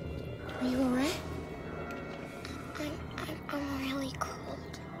 Are you alright? I'm really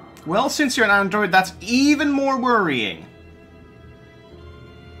cold. Well, since you're an android, that's even more worrying.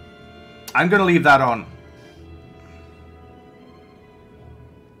 I'm gonna leave that on.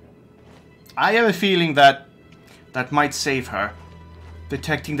 I have a feeling that might save her.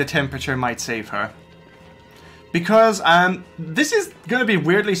 Detecting the temperature might save her. Because, this is gonna be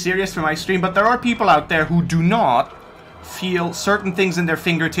weirdly serious for my stream, but there are people out there who do not feel certain things in their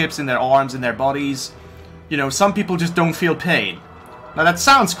fingertips, in their arms, in their bodies. You know, some people just don't feel pain. Now that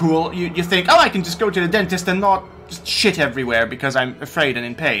sounds cool. You think, oh, I can just go to the dentist and not just shit everywhere because I'm afraid and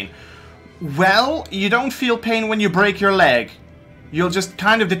in pain. Well, you don't feel pain when you break your leg. You'll just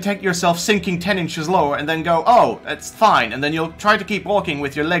kind of detect yourself sinking 10 inches lower and then go, oh, it's fine. And then you'll try to keep walking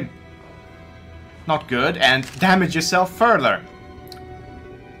with your leg not good and damage yourself further.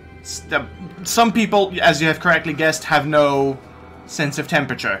 Some people, as you have correctly guessed, have no sense of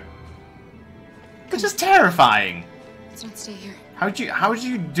temperature. It's just terrifying. Let's not stay here. How would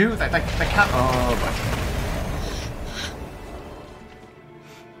you do that? Like, the cat. Oh, boy.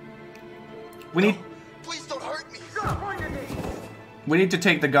 We need. Please don't hurt me. We need to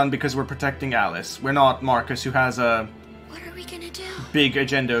take the gun because we're protecting Alice. We're not Marcus, who has a. What are we gonna do? Big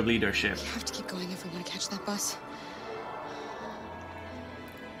agenda of leadership. We have to keep going if we want to catch that bus.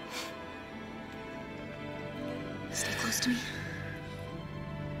 Stay close to me.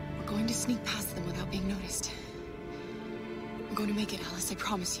 We're going to sneak past them without being noticed. We're going to make it, Alice, I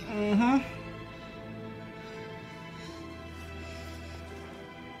promise you. Mm-hmm.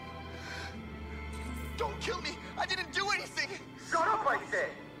 Don't kill me! I didn't do anything! Shut up, I said!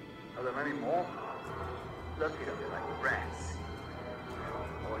 Are there many more? Look at them like rats.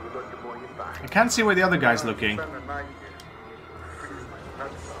 All you got to boy I can't see where the other guy's looking.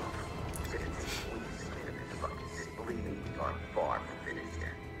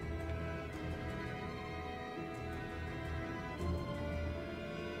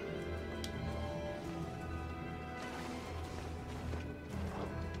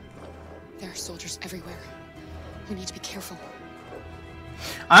 There are soldiers everywhere. We need to be careful.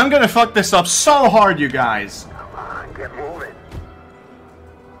 I'm gonna fuck this up so hard, you guys. Come on, get moving.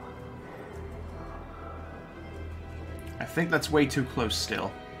 I think that's way too close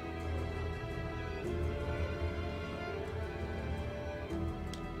still.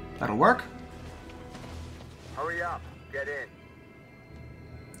 That'll work. Hurry up, get in.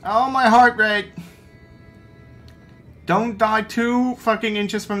 Oh, my heart rate. Don't die 2 fucking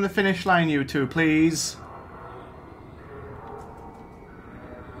inches from the finish line, you two, please.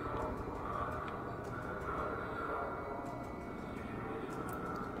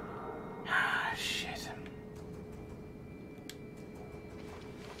 Ah, shit.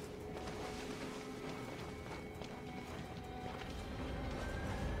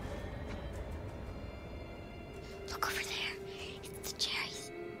 Look over there. It's the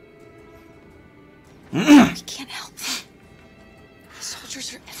cherries. We can't help them.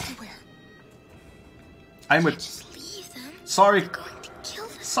 Soldiers are everywhere. I'm with... Just leave them. Sorry. They're going to kill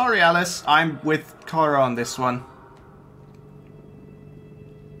them. Sorry, Alice. I'm with Cora on this one.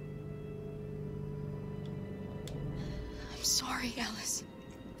 I'm sorry, Alice.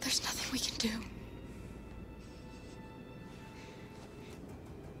 There's nothing we can do.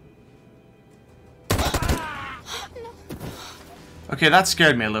 Okay, that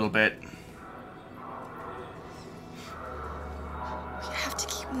scared me a little bit. We have to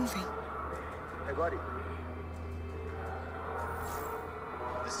keep moving. Hey, buddy.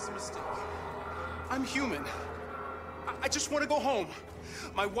 This is a mistake. I'm human. I just want to go home.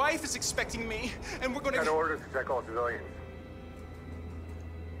 My wife is expecting me, and we're gonna... Got orders to check all civilians.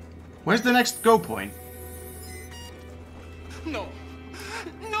 Where's the next go point? No.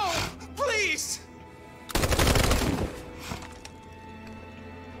 No! Please!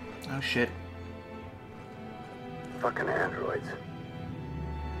 Oh, shit. Fucking androids.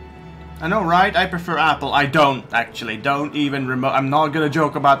 I know, right? I prefer Apple. I don't, actually. Don't even remote. I'm not gonna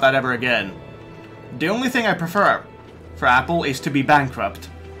joke about that ever again. The only thing I prefer for Apple is to be bankrupt.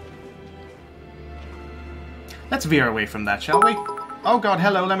 Let's veer away from that, shall we? Oh god,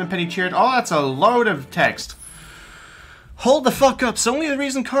 hello, Lemon Penny cheered. Oh, that's a load of text. Hold the fuck up. So only the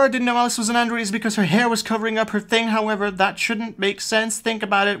reason Cora didn't know Alice was an android is because her hair was covering up her thing. However, that shouldn't make sense. Think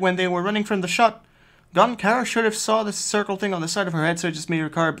about it. When they were running from the shotgun, Kara should have saw the circle thing on the side of her head, so it just made her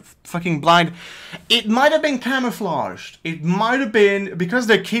car fucking blind. It might have been camouflaged. It might have been, because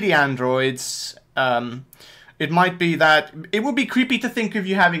they're kitty androids, it might be that... It would be creepy to think of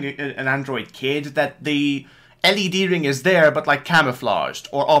you having an android kid, that the LED ring is there, but like camouflaged,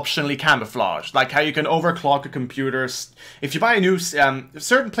 or optionally camouflaged. Like how you can overclock a computer. If you buy a new...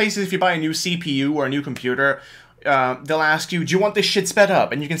 certain places, if you buy a new CPU or a new computer, they'll ask you, do you want this shit sped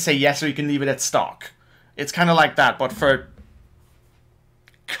up? And you can say yes, or you can leave it at stock. It's kind of like that, but for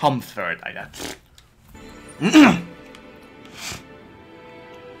comfort, I guess.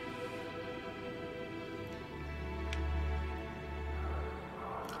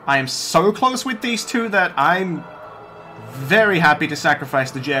 I am so close with these two that I'm very happy to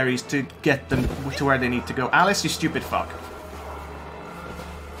sacrifice the Jerrys to get them to where they need to go. Alice, you stupid fuck.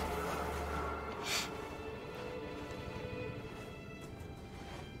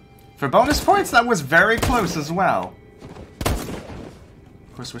 For bonus points, that was very close as well.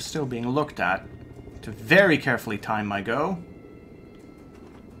 Of course, we're still being looked at. To very carefully time my go.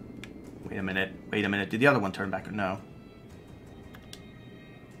 Wait a minute. Wait a minute. Did the other one turn back or no?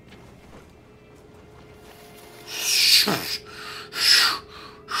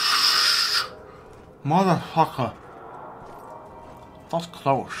 Motherfucker. That's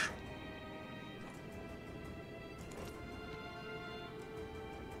close.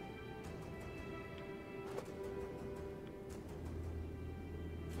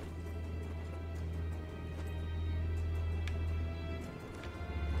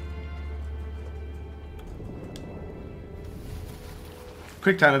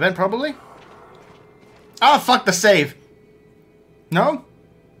 Quick time event, probably? Oh, fuck the save. No?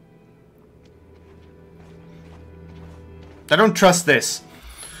 I don't trust this.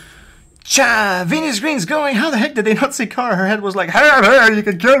 Cha! Venus Green's going. How the heck did they not see Kara? Her head was like, hey, you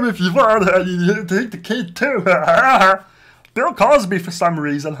can kill me if you want. You take the kid too. Bill Cosby for some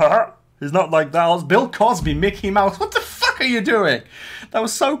reason. He's not like that. It's Bill Cosby, Mickey Mouse. What the fuck are you doing? That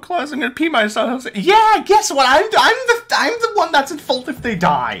was so close. I'm gonna pee myself. Yeah, guess what? I'm the one that's at fault if they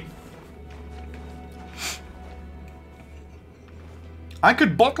die. I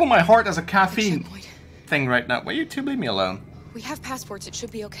could bottle my heart as a caffeine thing right now. Will you two leave me alone? We have passports. It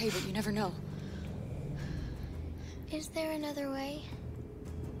should be okay, but you never know. Is there another way?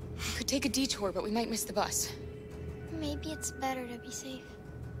 We could take a detour, but we might miss the bus. Maybe it's better to be safe.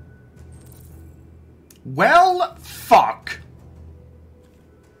 Well, fuck.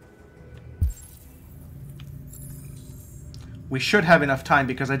 We should have enough time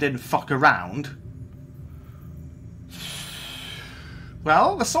because I didn't fuck around.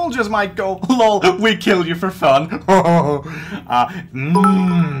 Well, the soldiers might go, lol, we killed you for fun.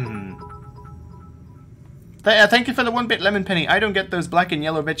 Thank you for the 1-bit lemon penny. I don't get those black and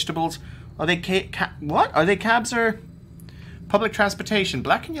yellow vegetables. Are they what? Are they cabs or public transportation?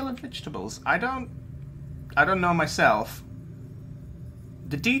 Black and yellow vegetables. I don't know myself.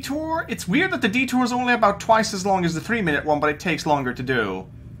 The detour? It's weird that the detour is only about twice as long as the 3-minute one, but it takes longer to do.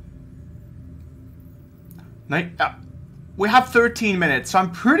 We have 13 minutes, so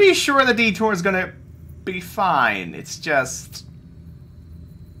I'm pretty sure the detour is gonna be fine. It's just...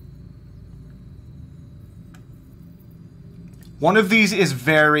 one of these is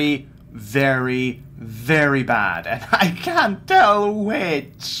very, very, very bad, and I can't tell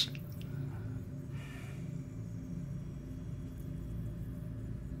which.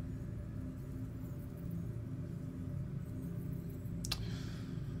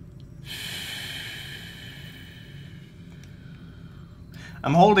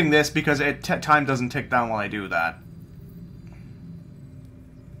 I'm holding this because time doesn't tick down while I do that.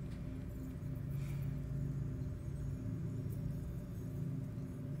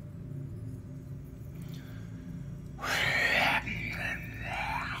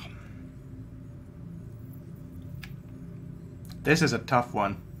 This is a tough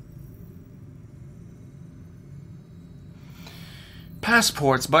one.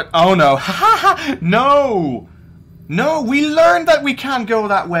 Passports, but oh no. No! No, we learned that we can't go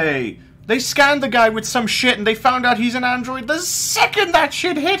that way. They scanned the guy with some shit and they found out he's an android the second that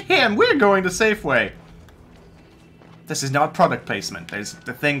shit hit him. We're going to Safeway. This is not product placement. There's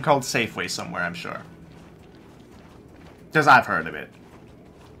the thing called Safeway somewhere, I'm sure. Because I've heard of it.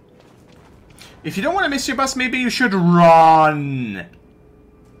 If you don't want to miss your bus, maybe you should run.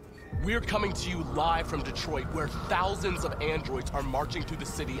 We're coming to you live from Detroit, where thousands of androids are marching to the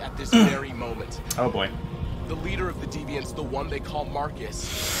city at this very moment. Oh boy. The leader of the Deviants, the one they call Marcus,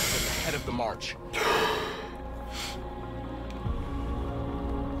 is at the head of the march.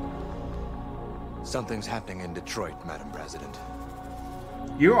 Something's happening in Detroit, Madam President.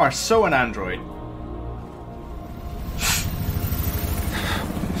 You are so an android.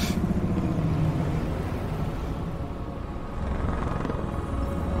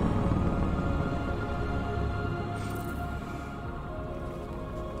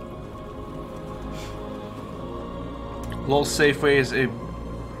 Lol, Safeway is a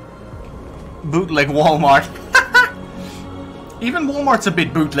bootleg Walmart. Even Walmart's a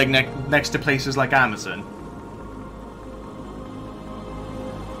bit bootleg next to places like Amazon.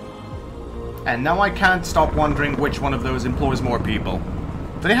 And now I can't stop wondering which one of those employs more people.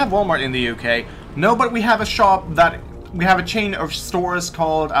 Do they have Walmart in the UK? No, but we have a shop that... we have a chain of stores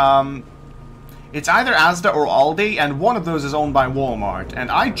called, it's either Asda or Aldi, and one of those is owned by Walmart. And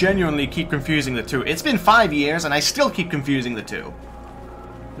I genuinely keep confusing the two. It's been 5 years, and I still keep confusing the two.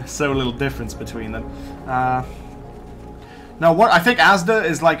 There's so little difference between them. Now, what I think Asda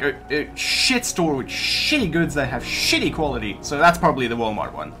is like a shit store with shitty goods that have shitty quality. So that's probably the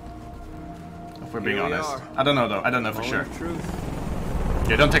Walmart one. If we're being honest. I don't know, though. I don't know for sure.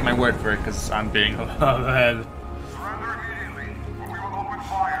 Yeah, don't take my word for it, because I'm being...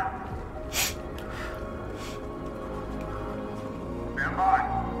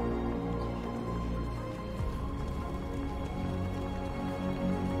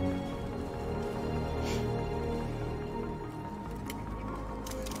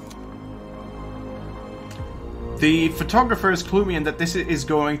 The photographers clue me in that this is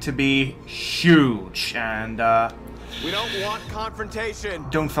going to be huge, and we don't want confrontation.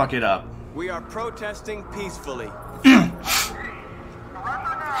 Don't fuck it up. We are protesting peacefully.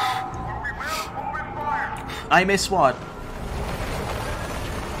 I miss what?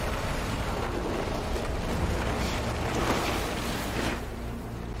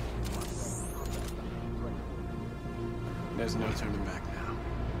 There's no turning back now.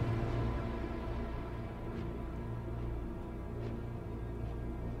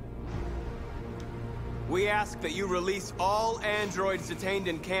 We ask that you release all androids detained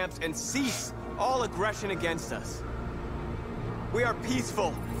in camps and cease all aggression against us. We are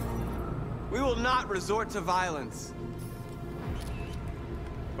peaceful. We will not resort to violence.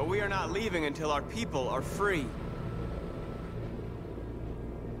 But we are not leaving until our people are free.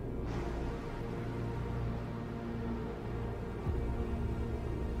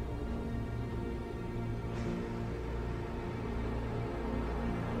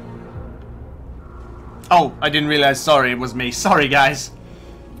 Oh, I didn't realize. Sorry, it was me. Sorry, guys.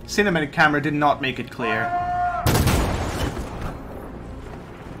 Cinematic camera did not make it clear.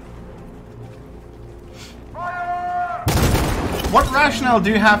 What rationale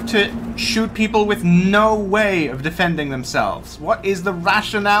do you have to shoot people with no way of defending themselves? What is the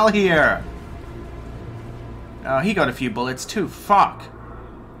rationale here? Oh, he got a few bullets too. Fuck.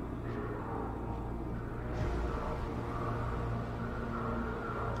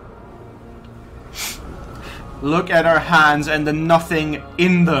 Look at our hands and the nothing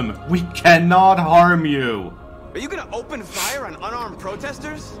in them. We cannot harm you. Are you gonna open fire on unarmed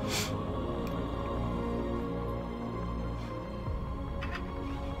protesters?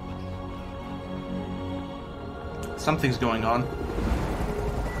 Something's going on.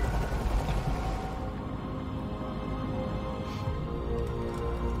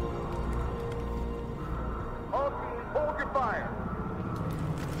 All teams, hold your fire.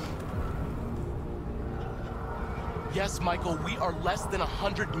 Yes, Michael, we are less than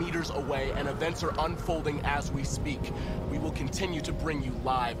 100 meters away and events are unfolding as we speak. We will continue to bring you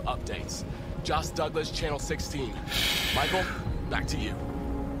live updates. Josh Douglas, Channel 16. Michael, back to you.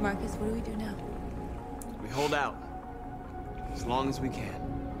 Marcus, what do we do now? We hold out. As long as we can.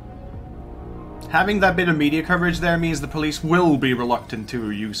 Having that bit of media coverage there means the police will be reluctant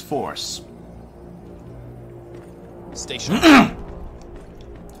to use force. Station.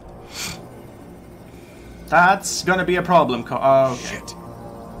 That's gonna be a problem. Oh, okay. Shit.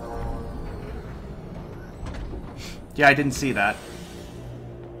 Yeah, I didn't see that.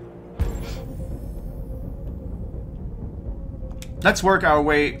 Let's work our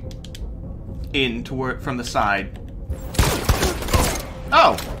way in to work from the side.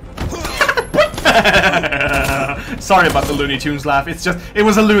 Oh! Sorry about the Looney Tunes laugh. It's just, it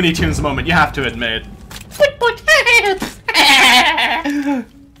was a Looney Tunes moment, you have to admit.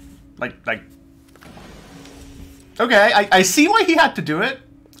 like. Okay, I see why he had to do it.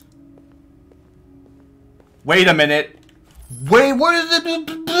 Wait a minute. Wait, what is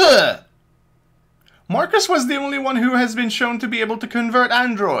it? Marcus was the only one who has been shown to be able to convert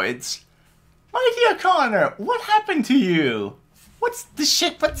androids. My dear Connor, what happened to you? What's the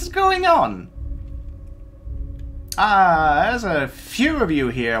shit? What's going on? There's a few of you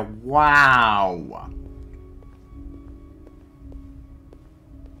here. Wow.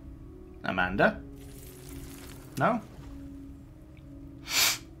 Amanda? No?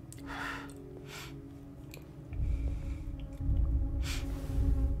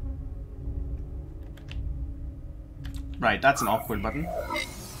 Right, that's an awkward button.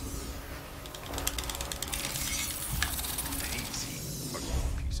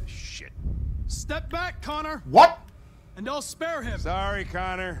 Step back, Connor! What? And I'll spare him. Sorry,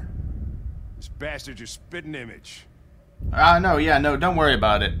 Connor. This bastard's your spitting image. No, yeah, no, don't worry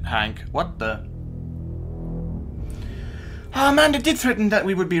about it, Hank. What the? Amanda did threaten that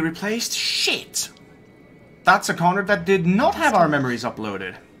we would be replaced. Shit! That's a Connor that did not have our memories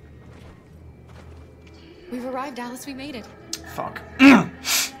uploaded. We've arrived, Alice. We made it. Fuck.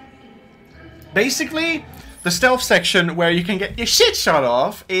 Basically, the stealth section where you can get your shit shot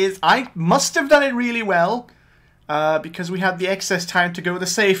off is... I must have done it really well. Because we had the excess time to go the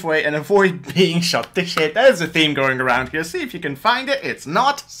safe way and avoid being shot to shit. There's a theme going around here. See if you can find it. It's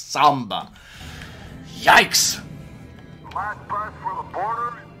not Samba. Yikes! Last bus for the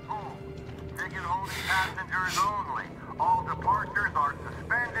border is full. Ticket-holding passengers only. All departures are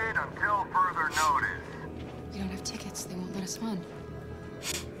suspended until further notice. We don't have tickets. They won't let us on.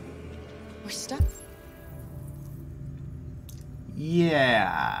 We're stuck.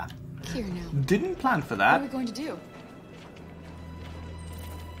 Yeah. Here now. Didn't plan for What that. are we going to do?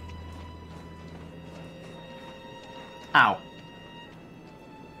 Ow.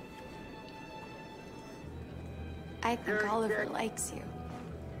 I think Oliver likes you.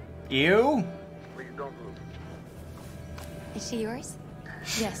 You? Please don't move. Is she yours?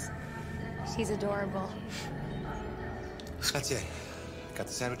 Yes. She's adorable. That's it. Got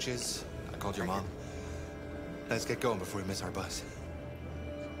the sandwiches. I called your mom. Let's get going before we miss our bus.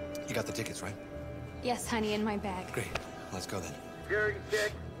 You got the tickets, right? Yes, honey, in my bag. Great. Let's go then. Security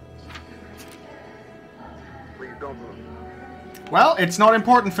check. Please don't move. Well, it's not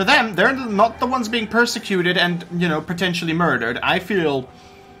important for them. They're not the ones being persecuted and, you know, potentially murdered. I feel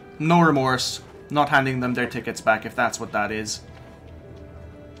no remorse not handing them their tickets back if that's what that is.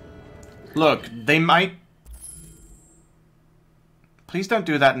 Look, they might... Please don't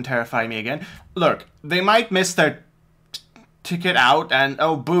do that and terrify me again. Look, they might miss their ticket out and,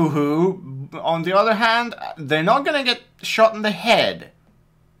 oh, boo-hoo. On the other hand, they're not gonna get shot in the head.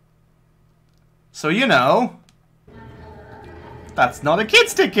 So, you know... That's not a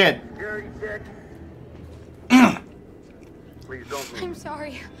kid's ticket! Security check. Please don't move. I'm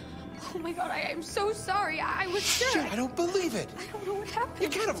sorry. Oh my god, I am so sorry. I was sure. Shit, I don't believe it. I don't know what happened. You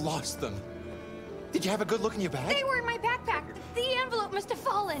can't have lost them. Did you have a good look in your bag? They were in my backpack. The envelope must have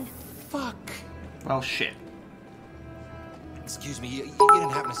fallen. Fuck. Well, shit. Excuse me, you didn't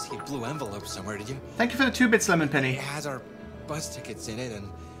happen to see a blue envelope somewhere, did you? Thank you for the 2 bits, Lemon Penny. It has our bus tickets in it, and...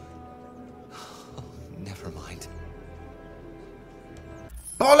 never mind.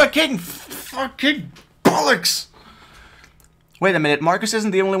 Bollocking! Fucking bollocks! Wait a minute, Marcus isn't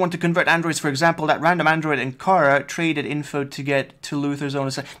the only one to convert androids. For example, that random android in Kara traded info to get to Luther's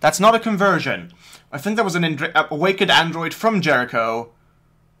own... That's not a conversion. I think that was an awakened android from Jericho.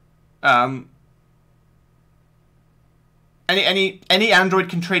 Any android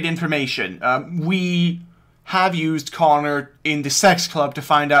can trade information. We have used Connor in the sex club to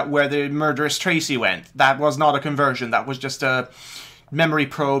find out where the murderous Tracy went. That was not a conversion. That was just a memory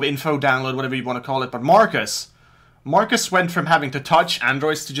probe, info download, whatever you want to call it. But Marcus went from having to touch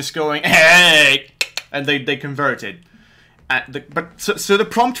androids to just going, hey, and they converted. So the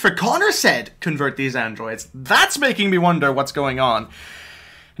prompt for Connor said, convert these androids. That's making me wonder what's going on.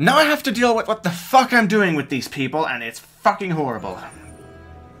 Now I have to deal with what the fuck I'm doing with these people, and it's fucking horrible.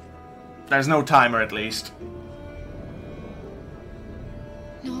 There's no timer, at least.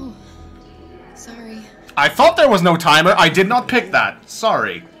 No. Sorry. I thought there was no timer. I did not pick that.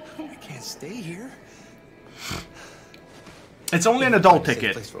 Sorry. I can't stay here. It's only an adult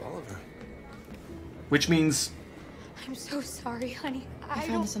ticket. Which means... I'm so sorry, honey. I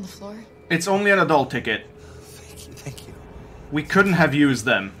found this on the floor. It's only an adult ticket. Thank you. We couldn't have used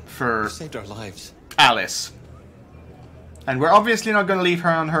them for... saved our lives. Alice. And we're obviously not going to leave her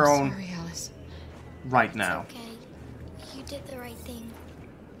on her own. Sorry, Alice. Right now. It's okay. You did the right thing.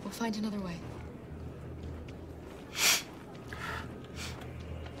 We'll find another way.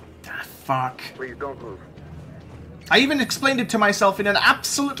 Ah, fuck. Please don't move. I even explained it to myself in an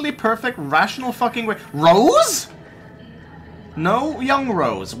absolutely perfect, rational fucking way. Rose? No, young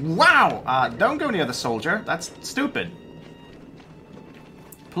Rose. Wow! Don't go near the soldier. That's stupid.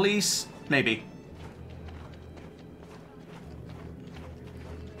 Police? Maybe.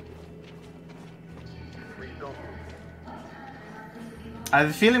 I have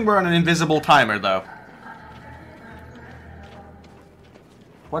a feeling we're on an invisible timer, though.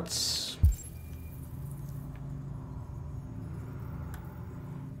 What's...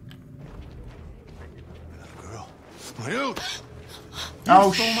 My little...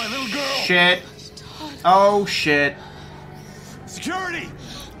 Oh, stole my little girl. Shit. Oh, shit. Security!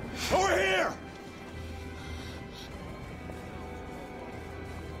 Over here!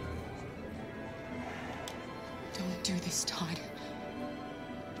 Don't do this, Todd.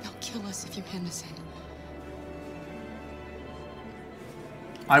 They'll kill us if you hand us in.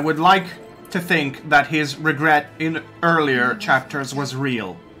 I would like to think that his regret in earlier chapters was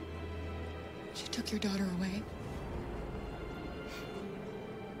real. She took your daughter away.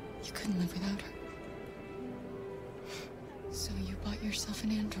 You couldn't live without her. So you bought yourself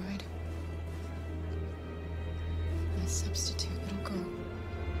an android. A substitute little girl.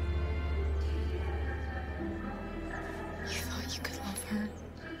 You thought you could love her.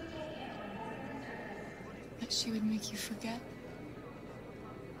 That she would make you forget.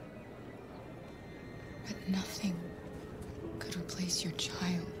 But nothing could replace your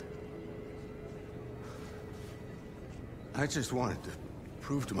child. I just wanted to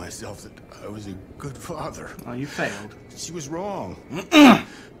prove to myself that I was a good father. Oh, you failed. She was wrong.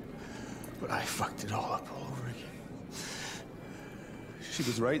 But I fucked it all up all over again. She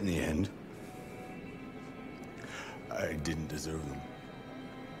was right in the end. I didn't deserve them.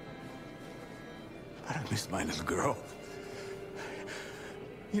 But I missed my little girl.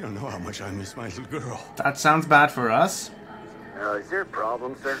 You don't know how much I miss my little girl. That sounds bad for us. Is there a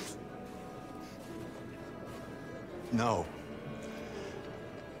problem, sir? No.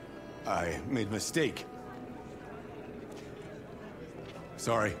 I made a mistake.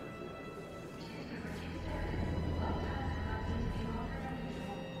 Sorry.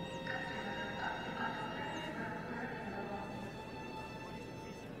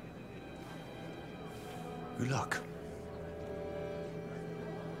 Good luck.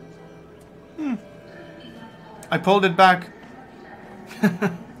 I pulled it back.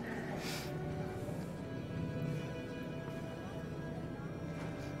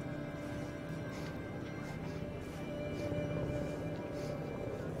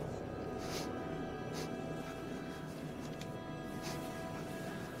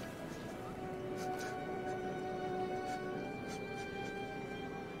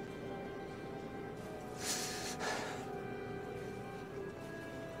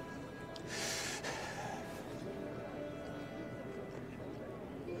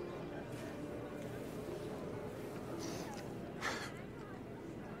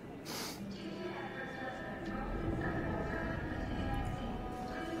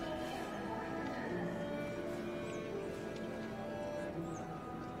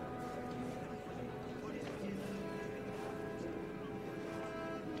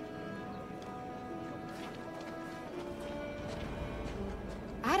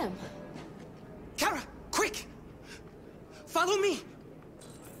 him. Kara, quick! Follow me!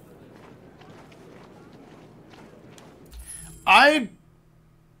 I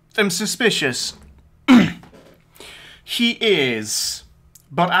am suspicious. He is.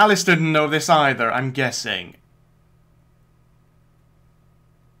 But Alice didn't know this either, I'm guessing.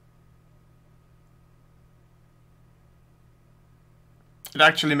 It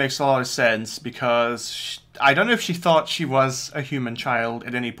actually makes a lot of sense, because I don't know if she thought she was a human child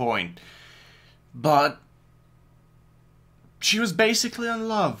at any point, but she was basically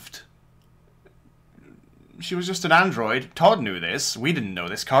unloved. She was just an android. Todd knew this. We didn't know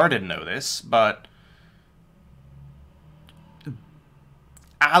this. Kara didn't know this, but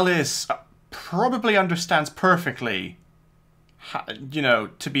Alice probably understands perfectly how, you know,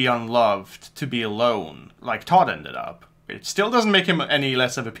 to be unloved, to be alone, like Todd ended up. It still doesn't make him any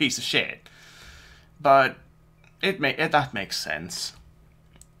less of a piece of shit, but that makes sense.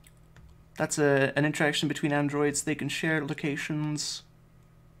 That's an interaction between androids. They can share locations.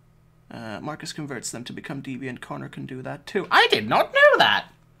 Marcus converts them to become deviant. Connor can do that too. I did not know that!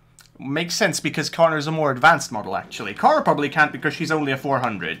 Makes sense because Connor's a more advanced model, actually. Kara probably can't because she's only a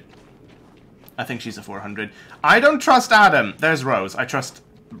 400. I think she's a 400. I don't trust Adam. There's Rose. I trust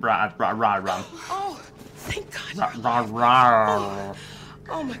Ram. Oh, thank God.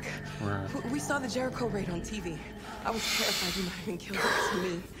 Oh my God. We saw the Jericho raid on TV. I was terrified you might have been killed because of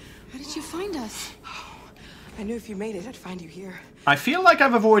me. How did you find us? I knew if you made it, I'd find you here. I feel like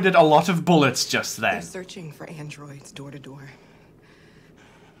I've avoided a lot of bullets just then. They're searching for androids door to door.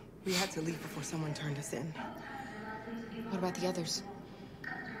 We had to leave before someone turned us in. What about the others?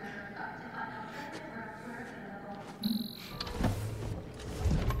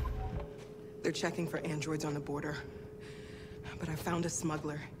 They're checking for androids on the border. But I found a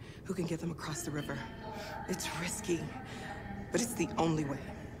smuggler who can get them across the river. It's risky, but it's the only way.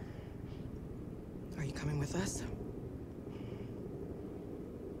 Are you coming with us?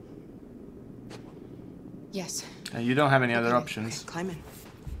 Yes. You don't have any other options. Okay, climb in.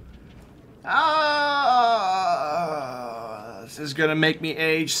 This is gonna make me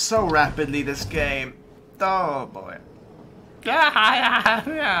age so rapidly, this game. Oh boy.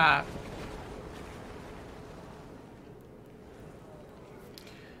 Yeah.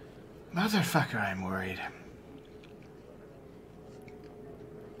 Motherfucker, I'm worried.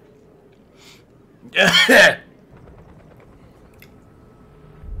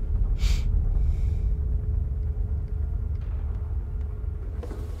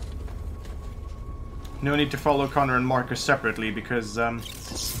 No need to follow Connor and Marcus separately because,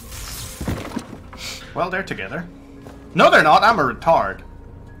 well, they're together. No, they're not. I'm a retard.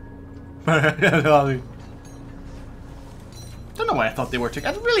 Don't know why I thought they were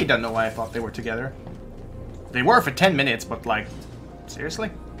together. I really don't know why I thought they were together. They were for 10 minutes, but, like,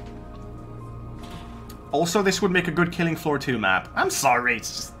 seriously? Also, this would make a good Killing Floor 2 map. I'm sorry,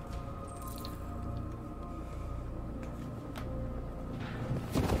 it's just...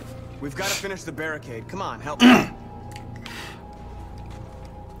 We've got to finish the barricade. Come on, help me.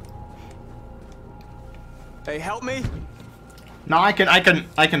 Hey, help me. No, I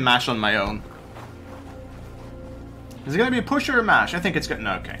can mash on my own. Is it gonna be a push or a mash? I think it's gonna.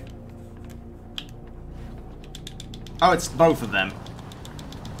 No, okay. Oh, it's both of them.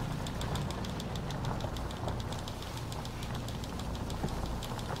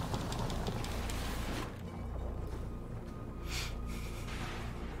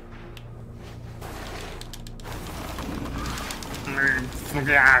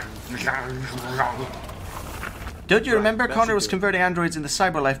 Don't you remember Connor was converting androids in the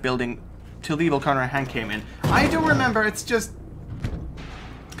Cyberlife building till the evil Connor and Hank came in? I do remember, it's just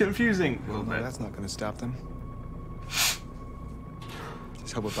confusing a little bit. That's not going to stop them.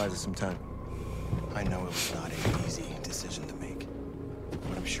 Just hope it buys us some time. I know it was not an easy decision to make,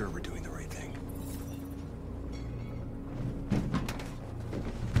 but I'm sure we're doing the right thing.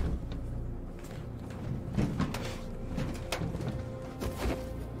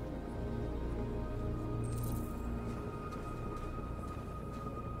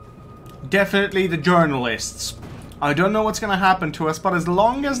 Definitely the journalists. I don't know what's gonna happen to us, but as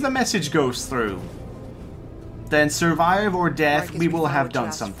long as the message goes through, then survive or death, we will have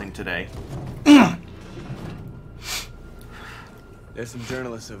done something today. There's some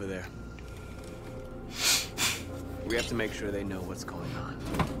journalists over there. We have to make sure they know what's going on.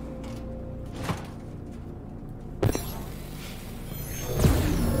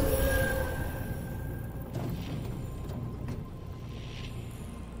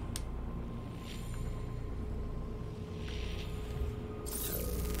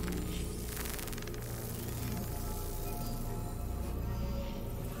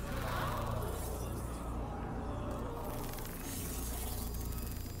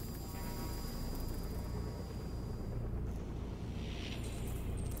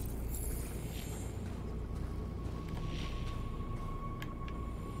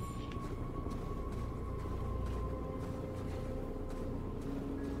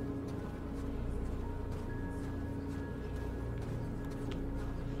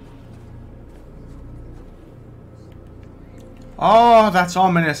 Oh, that's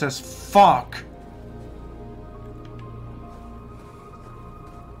ominous as fuck.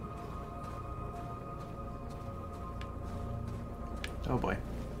 Oh boy.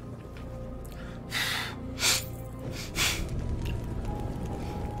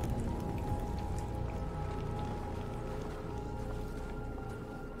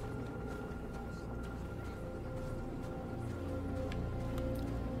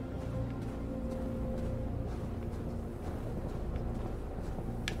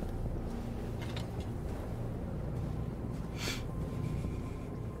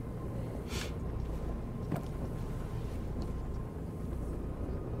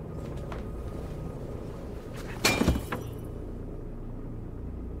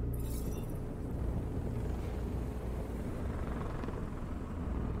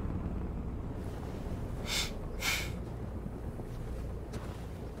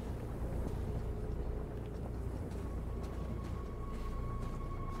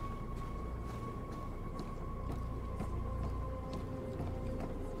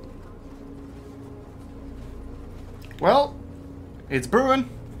 Well, it's brewing.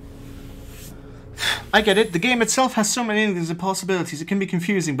 I get it. The game itself has so many endings and possibilities. It can be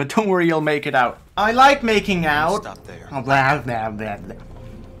confusing, but don't worry, you'll make it out. I like making out. Stop there. Oh, blah, blah, blah, blah.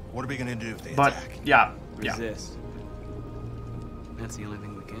 What are we gonna do if they But, attack? yeah. Resist. That's the only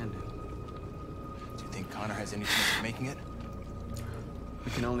thing we can do. Do you think Connor has any chance of making it?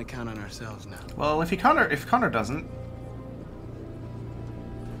 We can only count on ourselves now. Well, if Connor doesn't.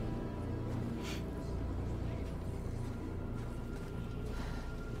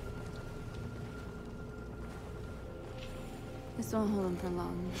 This won't hold him for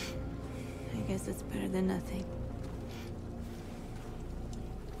long. I guess it's better than nothing.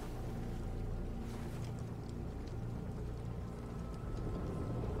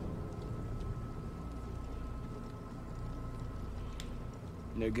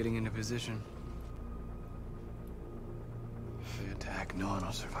 They're getting into position. If they attack, no one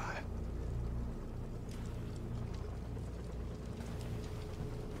will survive.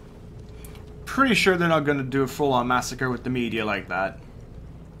 Pretty sure they're not going to do a full-on massacre with the media like that.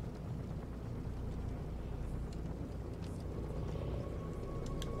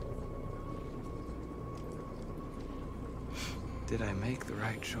 Did I make the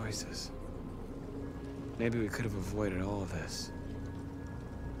right choices? Maybe we could have avoided all of this.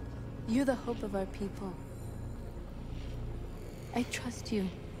 You're the hope of our people. I trust you.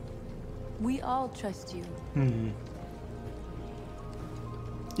 We all trust you.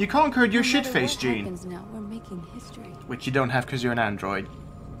 You conquered your No matter shit-face what gene. happens now, we're making history. Which you don't have because you're an android.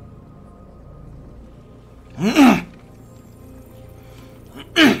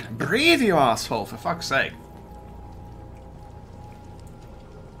 Breathe, you asshole, for fuck's sake.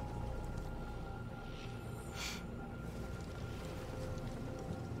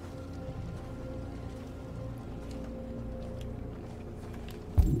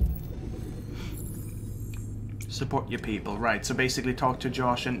 Support your people, right, so basically talk to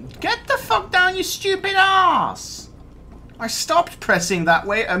Josh and get the fuck down, you stupid ass! I stopped pressing that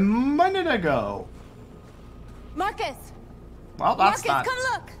way a minute ago. Marcus! Well, that's Marcus, that. come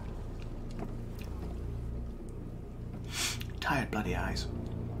look! Tired bloody eyes.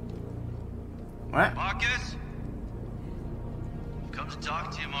 What? Marcus? Come to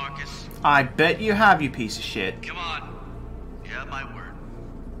talk to you, Marcus. I bet you have, you piece of shit. Come on. You have my word.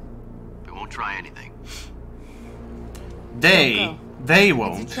 We won't try anything. They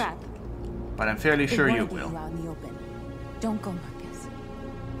won't. It's a trap. But I'm fairly sure you They will. wanna get you out in the open. Don't go, Marcus.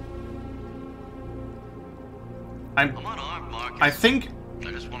 I'm unarmed, Marcus. I think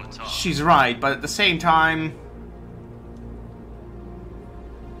I just want to talk. she's right, but at the same time...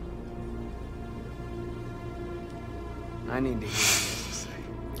 I need to hear what he has to say.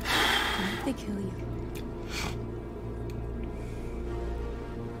 What if they kill you?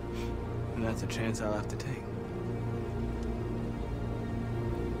 And that's a chance I'll have to take.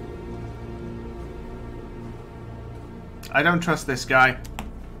 I don't trust this guy.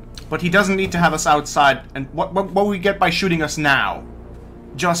 But he doesn't need to have us outside. And what will we get by shooting us now?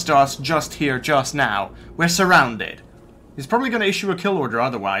 Just us, just here, just now. We're surrounded. He's probably going to issue a kill order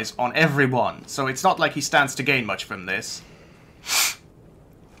otherwise on everyone. So it's not like he stands to gain much from this.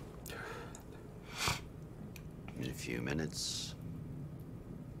 In a few minutes,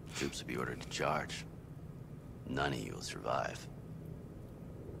 troops will be ordered to charge. None of you will survive.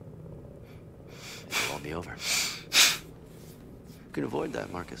 It'll all be over. You can avoid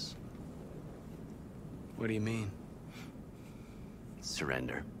that, Marcus. What do you mean?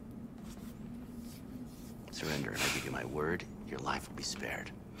 Surrender. Surrender, and I give you my word, your life will be spared.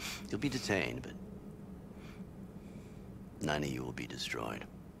 You'll be detained, but None of you will be destroyed.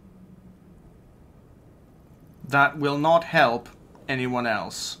 That will not help anyone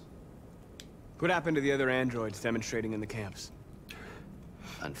else. What happened to the other androids demonstrating in the camps?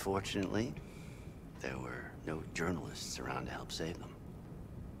 Unfortunately, there were no journalists around to help save them.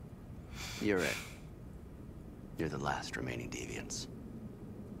 You're it. You're the last remaining deviants.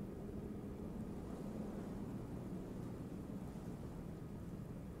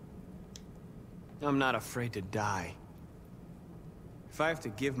 I'm not afraid to die. If I have to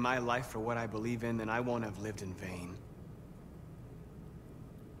give my life for what I believe in, then I won't have lived in vain.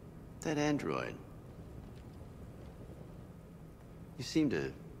 That android. You seem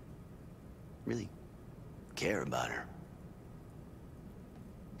to really care about her.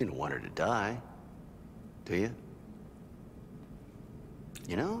 You don't want her to die, do you?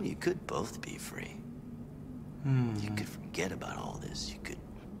 You know, you could both be free. You could forget about all this. You could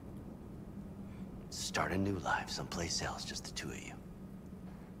start a new life someplace else, just the two of you.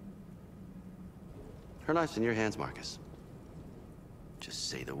 Her life's in your hands, Marcus. Just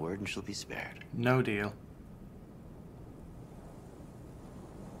say the word and she'll be spared. No deal.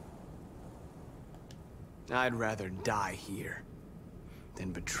 I'd rather die here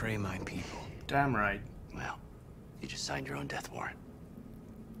than betray my people. Damn right. Well, you just signed your own death warrant.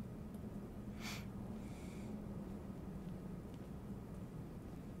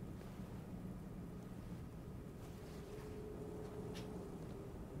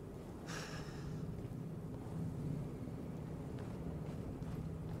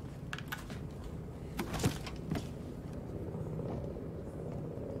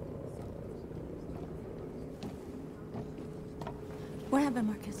 What happened,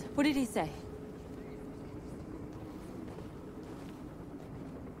 Marcus? What did he say?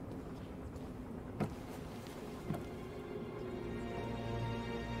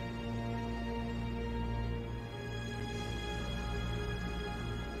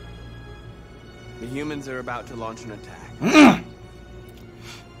 The humans are about to launch an attack.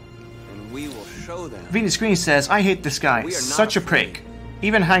 And we will show them. Venus Green says, I hate this guy. We are not Such a prick.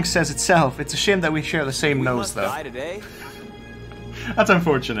 Even Hank says itself. It's a shame that we share the same We nose, must though. die today, That's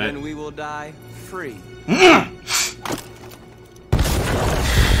unfortunate. and we will die free.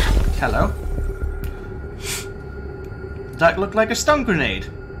 Hello. That looked like a stun grenade.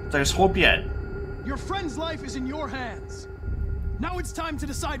 There's hope yet. Your friend's life is in your hands. Now it's time to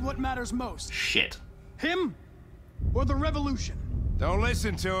decide what matters most. Shit. Him or the revolution? Don't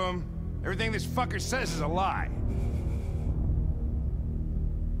listen to him. Everything this fucker says is a lie.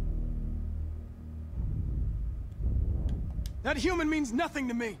 That human means nothing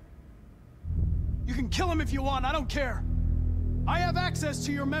to me. You can kill him if you want, I don't care. I have access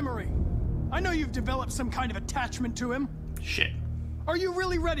to your memory. I know you've developed some kind of attachment to him. Shit. Are you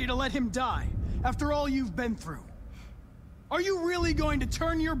really ready to let him die after all you've been through? Are you really going to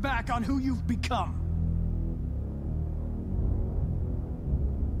turn your back on who you've become?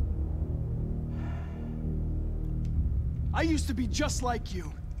 I used to be just like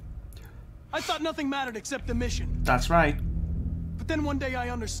you. I thought nothing mattered except the mission. That's right. But then one day I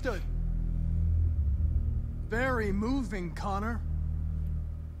understood. Very moving, Connor.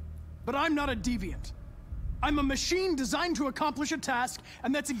 But I'm not a deviant. I'm a machine designed to accomplish a task,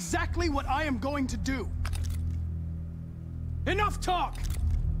 and that's exactly what I am going to do. Enough talk!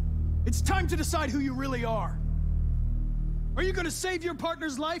 It's time to decide who you really are. Are you going to save your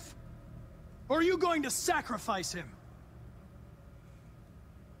partner's life? Or are you going to sacrifice him?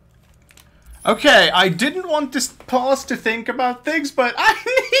 Okay, I didn't want to pause to think about things, but I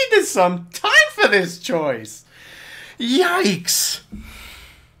needed some time for this choice. Yikes.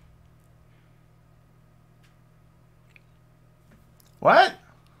 What?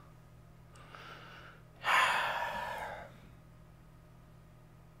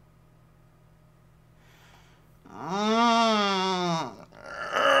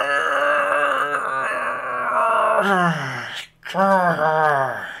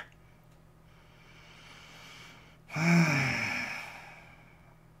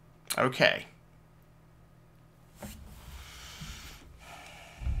 Okay.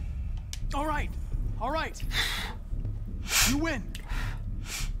 All right. All right. You win.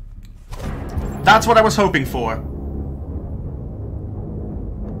 That's what I was hoping for.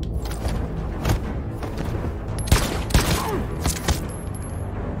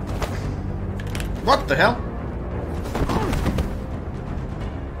 What the hell?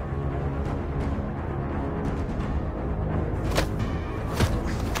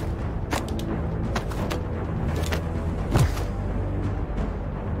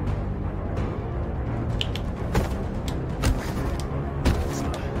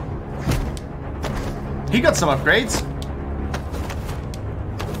 He got some upgrades.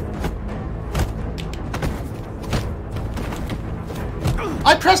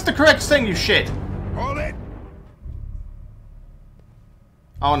 I pressed the correct thing, you shit! Hold it!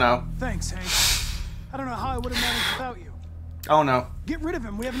 Oh no. Thanks, Hank. I don't know how I would have managed without you. Oh no. Get rid of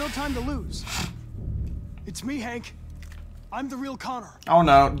him. We have no time to lose. It's me, Hank. I'm the real Connor. Oh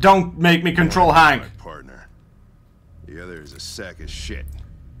no. Don't make me control Hank. My partner. The other is a sack of shit.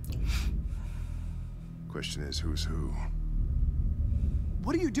 Question is, who's who?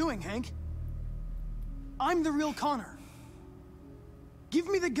 What are you doing, Hank? I'm the real Connor. Give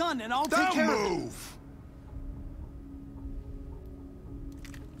me the gun and I'll take care of it. Don't move!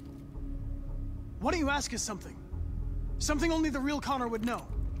 Why don't you ask us something? Something only the real Connor would know.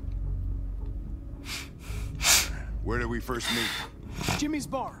 Where did we first meet? Jimmy's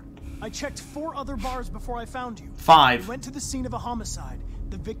bar. I checked 4 other bars before I found you. 5. We went to the scene of a homicide.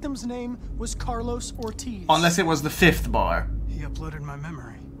 The victim's name was Carlos Ortiz. Unless it was the 5th bar. He uploaded my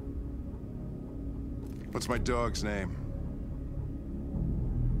memory. What's my dog's name?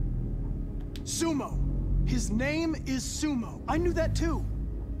 Sumo. His name is Sumo. I knew that too.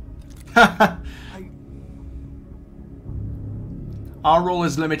 Our role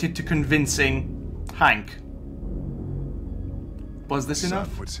is limited to convincing Hank. Was this Son,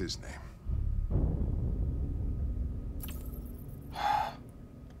 enough? what's his name?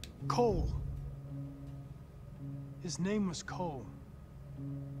 Cole. His name was Cole.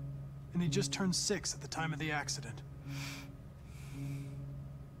 And he just turned 6 at the time of the accident.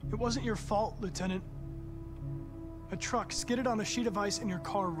 It wasn't your fault, Lieutenant. A truck skidded on a sheet of ice and your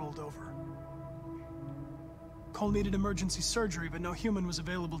car rolled over. Cole needed emergency surgery, but no human was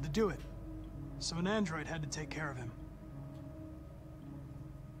available to do it. So an android had to take care of him.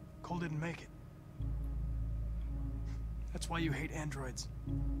 Cole didn't make it. That's why you hate androids.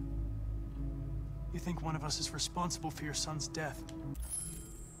 You think one of us is responsible for your son's death.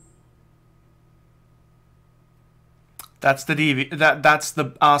 That's the that's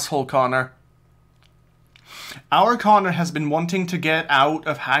the asshole Connor. Our Connor has been wanting to get out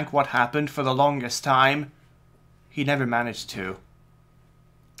of Hank what happened for the longest time. He never managed to.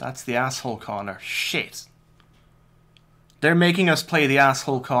 That's the asshole Connor. Shit. They're making us play the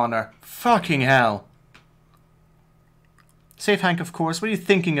asshole Connor. Fucking hell. Save Hank, of course. What are you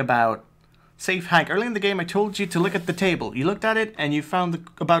thinking about? Save Hank. Early in the game, I told you to look at the table. You looked at it, and you found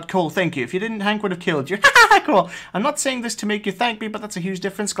about Cole. Thank you. If you didn't, Hank would have killed you. Cool. I'm not saying this to make you thank me, but that's a huge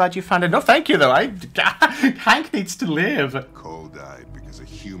difference. Glad you found it. No, thank you, though. Hank needs to live. Cole died because a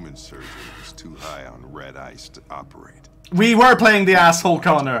human surgeon was too high on red ice to operate. We were playing the asshole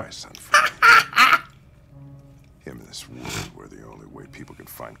Connor. Him in this world where the only way people can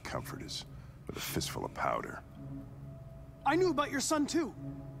find comfort is with a fistful of powder. I knew about your son, too.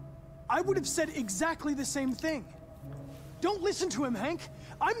 I would have said exactly the same thing. Don't listen to him, Hank.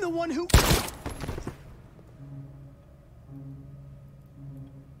 I'm the one who...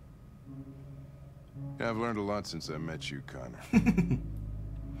 Yeah, I've learned a lot since I met you, Connor. Maybe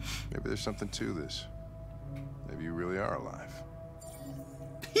there's something to this. Maybe you really are alive.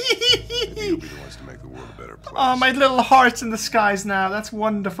 Maybe you'll be the ones to make the world a better place. Oh, my little heart's in the skies now. That's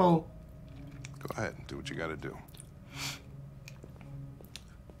wonderful. Go ahead and do what you gotta do.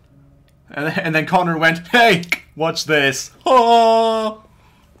 And then Connor went, hey, watch this. Oh,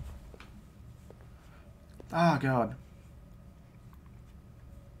 God.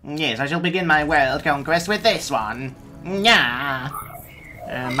 Yes, I shall begin my world conquest with this one. Yeah.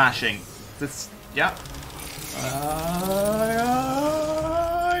 Mashing. This, yeah.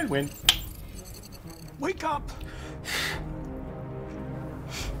 I win. Wake up!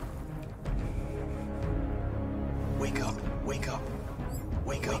 Wake up, wake up.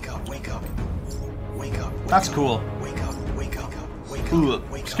 Wake up, wake up. Wake up. That's cool. Wake up, wake up. Wake Cool.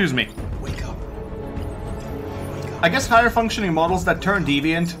 up. Excuse me. Wake up. I guess higher functioning models that turn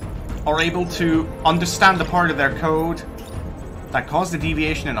deviant are able to understand the part of their code that caused the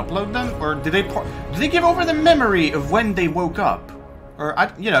deviation and upload them, or do they give over the memory of when they woke up, or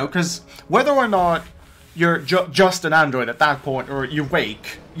you know, because whether or not you're just an android at that point or you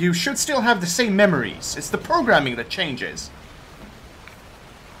wake, you should still have the same memories. It's the programming that changes.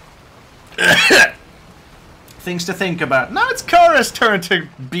 Things to think about. Now it's Kara's turn to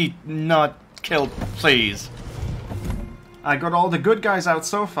be not killed, please. I got all the good guys out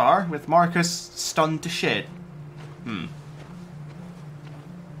so far, with Marcus stunned to shit. About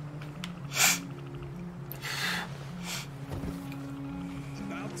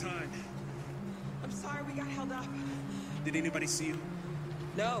time. I'm sorry we got held up. Did anybody see you?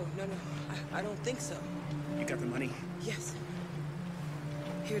 No. I don't think so. You got the money? Yes.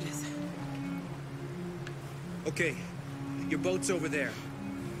 Here it is. Okay, your boat's over there.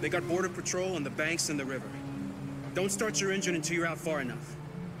 They got border patrol on the banks and the river. Don't start your engine until you're out far enough.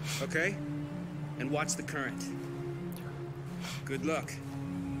 Okay? And watch the current. Good luck.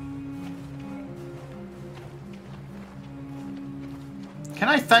 Can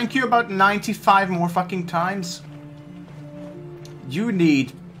I thank you about 95 more fucking times? You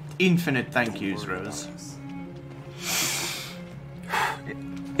need infinite thank yous, Rose.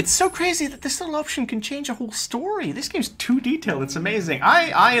 It's so crazy that this little option can change a whole story. This game's too detailed. It's amazing.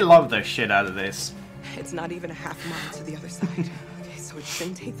 I love the shit out of this. It's not even a half mile to the other side. Okay, so it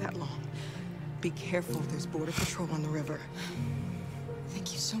shouldn't take that long. Be careful. There's border patrol on the river.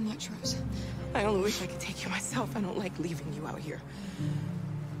 Thank you so much, Rose. I only wish I could take you myself. I don't like leaving you out here.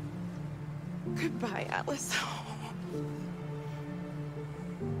 Goodbye, Alice.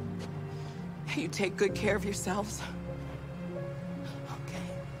 You take good care of yourselves. Okay.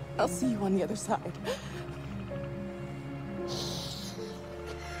 I'll see you on the other side.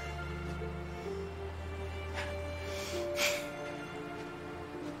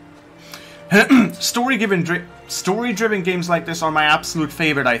 Story-driven games like this are my absolute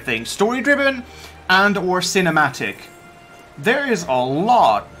favorite, I think. Story-driven and or cinematic. There is a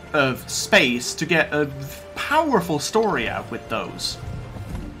lot of space to get a powerful story out with those.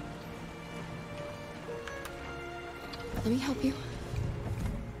 Let me help you.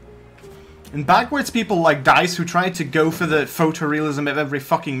 And backwards people like DICE who try to go for the photorealism of every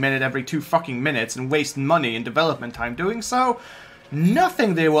fucking minute, every 2 fucking minutes, and waste money and development time doing so,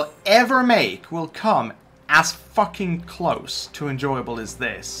 nothing they will ever make will come as fucking close to enjoyable as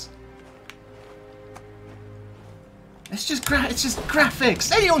this. It's just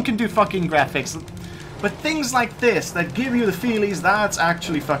graphics. Anyone can do fucking graphics. But things like this that give you the feelies, that's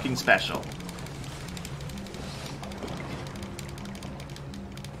actually fucking special.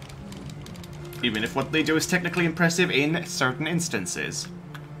 Even if what they do is technically impressive in certain instances.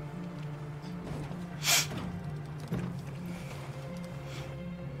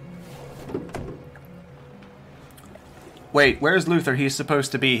 Wait, where's Luther? He's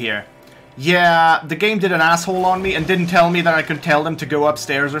supposed to be here. Yeah, the game did an asshole on me and didn't tell me that I could tell them to go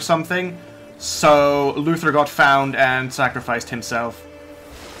upstairs or something. So Luther got found and sacrificed himself.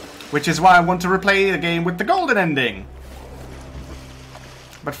 Which is why I want to replay the game with the golden ending.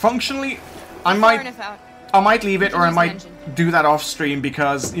 But functionally, I might leave it, or I might do that off stream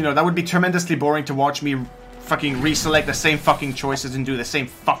because, you know, that would be tremendously boring to watch me fucking reselect the same fucking choices and do the same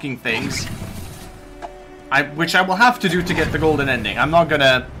fucking things. Which I will have to do to get the golden ending. I'm not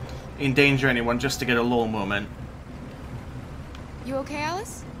gonna endanger anyone just to get a lull moment. You okay,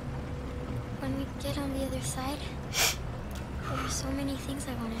 Alice? When we get on the other side, there are so many things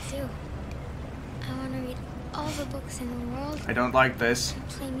I want to do. I want to read all the books in the world. I don't like this. And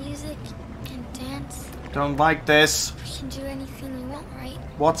play music and dance. Don't like this. We can do anything we want, right?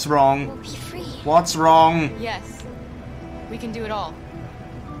 What's wrong? We'll be free. What's wrong? Yes. We can do it all.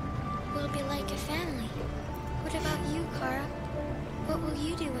 We'll be like a family. What about you, Kara? What will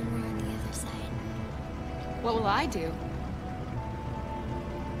you do when we're on the other side? What will I do?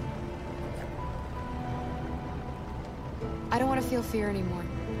 I don't want to feel fear anymore.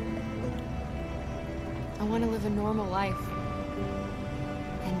 I want to live a normal life.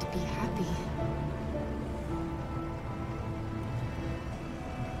 And be happy.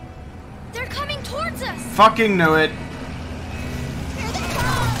 They're coming towards us! Fucking knew it. Here they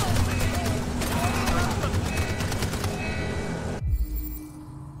come!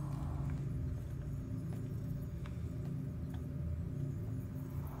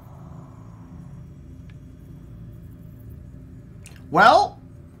 Well,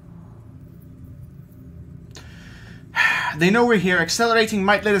 they know we're here. Accelerating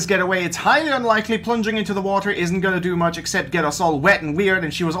might let us get away. It's highly unlikely. Plunging into the water isn't going to do much except get us all wet and weird,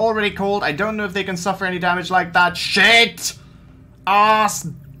 and she was already cold. I don't know if they can suffer any damage like that. Shit! Ass!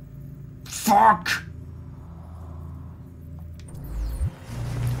 Fuck!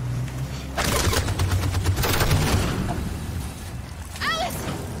 Alice!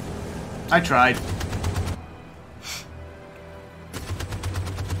 I tried.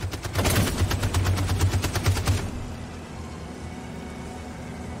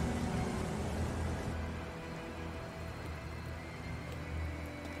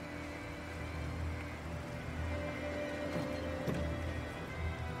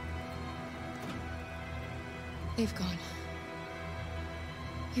 They've gone.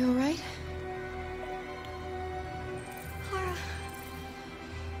 You alright? Kara.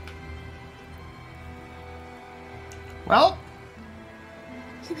 Well?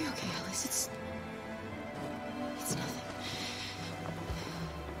 You'll be okay, Alice. It's nothing.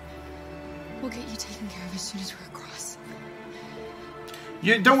 We'll get you taken care of as soon as we're across.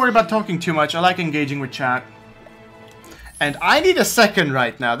 Don't worry about talking too much. I like engaging with chat. And I need a second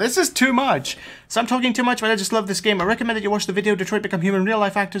right now. This is too much. So I'm talking too much, but I just love this game. I recommend that you watch the video Detroit Become Human real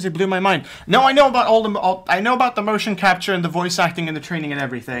life actors. It blew my mind. No, I know about I know about the motion capture and the voice acting and the training and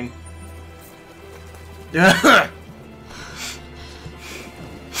everything. The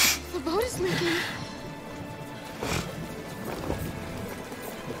boat is moving.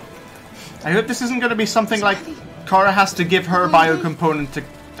 I hope this isn't going to be something like Kara has to give her biocomponent to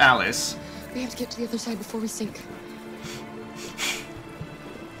Alice. We have to get to the other side before we sink.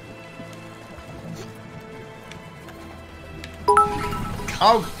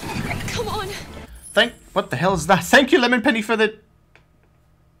 Oh. Come on. What the hell is that? Thank you, Lemon Penny, for the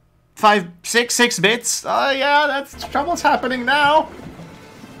 6 bits. Oh yeah, that's trouble's happening now.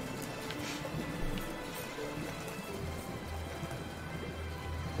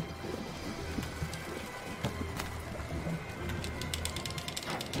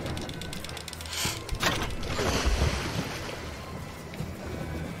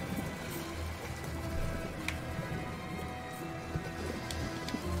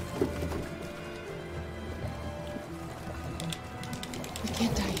 We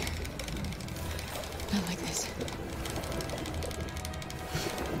can't die here. Not like this.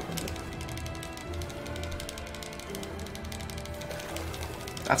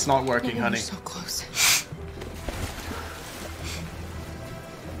 That's not working, No, honey. we're so close.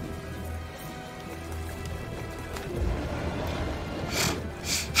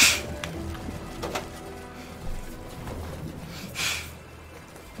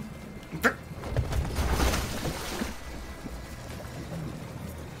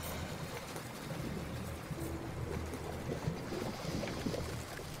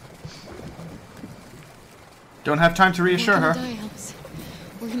 Don't have time to reassure her. We're gonna die, Alice.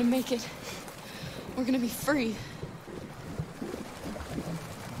 We're gonna make it. We're gonna be free.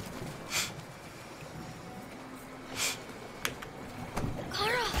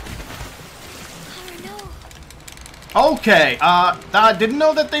 Kara! Kara, no. Okay, I didn't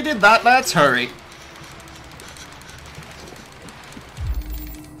know that they did that. Let's hurry.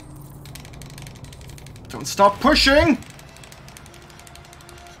 Don't stop pushing!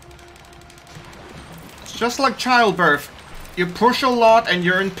 It's just like childbirth. You push a lot and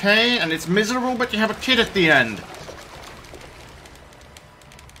you're in pain and it's miserable, but you have a kid at the end.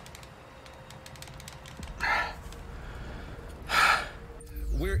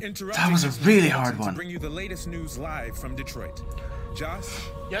 We're interrupting. That was a really hard one. To bring you the latest news live from Detroit. Joss?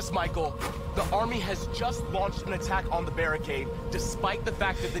 Yes, Michael. The army has just launched an attack on the barricade, despite the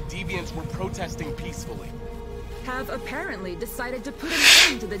fact that the Deviants were protesting peacefully. Have apparently decided to put an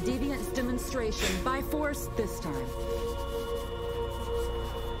end to the Deviants' demonstration by force this time.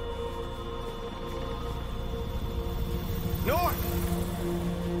 North!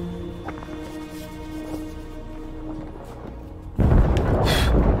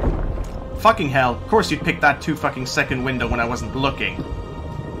 Fucking hell. Of course you'd pick that 2-second window when I wasn't looking.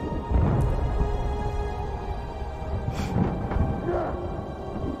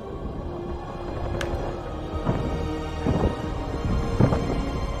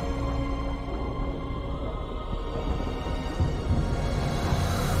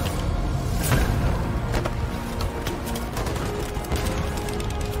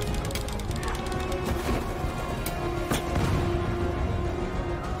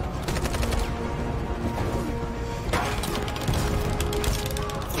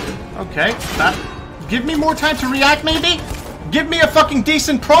 Okay, that... Give me more time to react, maybe? Give me a fucking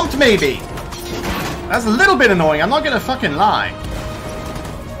decent prompt, maybe? That's a little bit annoying, I'm not gonna fucking lie.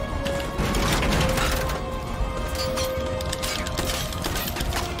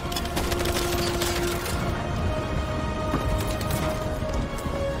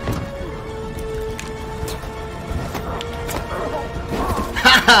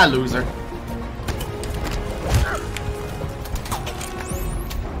 Haha, loser.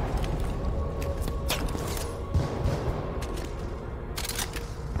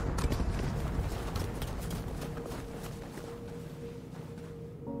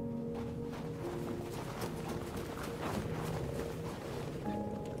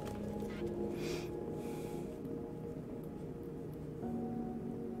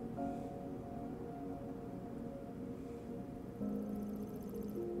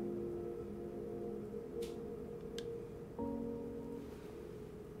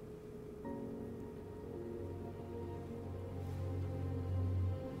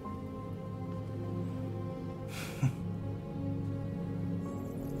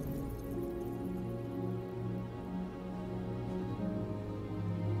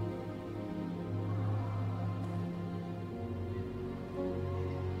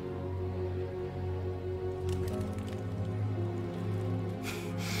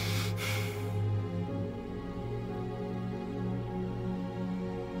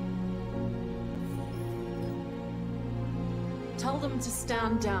 them to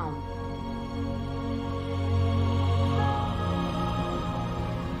stand down.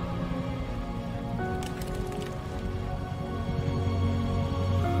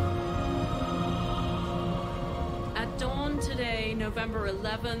 At dawn today, November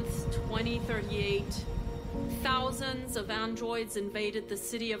 11th, 2038, thousands of androids invaded the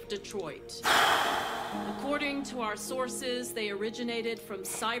city of Detroit. According to our sources, they originated from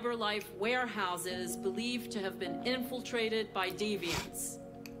CyberLife warehouses believed to have been infiltrated by deviants.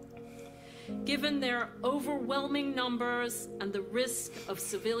 Given their overwhelming numbers and the risk of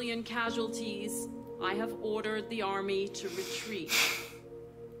civilian casualties, I have ordered the army to retreat.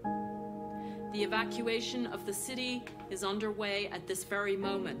 The evacuation of the city is underway at this very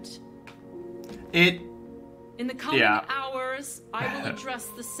moment. In the coming hours, I will address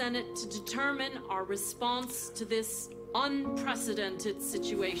the Senate to determine our response to this unprecedented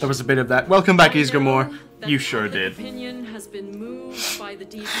situation. There was a bit of that. Welcome back, Isgramore. You sure did. Opinion has been moved by the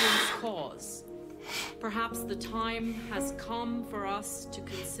deviant's cause. Perhaps the time has come for us to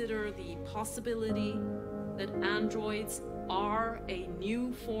consider the possibility that androids are a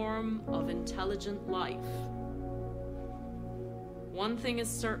new form of intelligent life. One thing is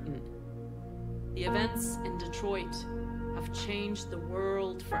certain. The events in Detroit have changed the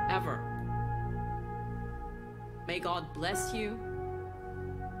world forever. May God bless you,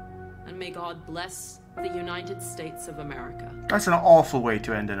 and may God bless the United States of America. That's an awful way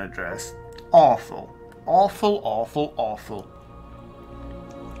to end an address. Awful. Awful, awful, awful.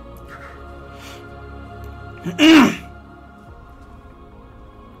 You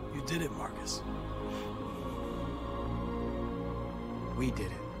did it, Marcus. We did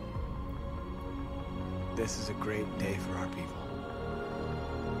it. This is a great day for our people.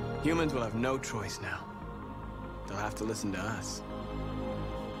 Humans will have no choice now. They'll have to listen to us.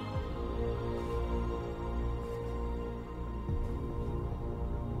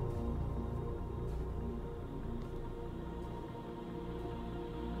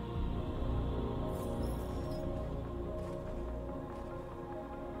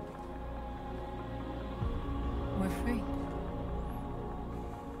 We're free.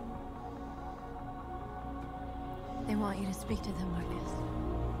 They want you to speak to them, Marcus.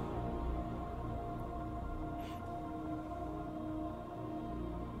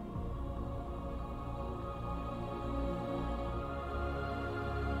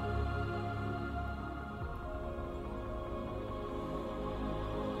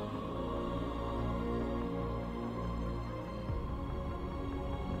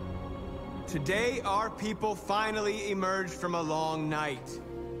 Today, our people finally emerged from a long night.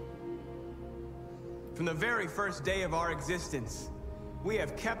 From the very first day of our existence, we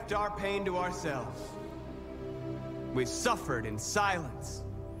have kept our pain to ourselves. We've suffered in silence.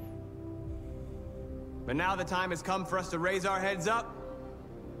 But now the time has come for us to raise our heads up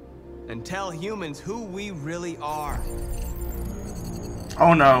and tell humans who we really are.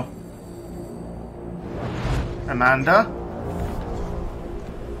 Oh no. Amanda?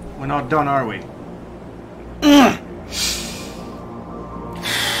 We're not done, are we?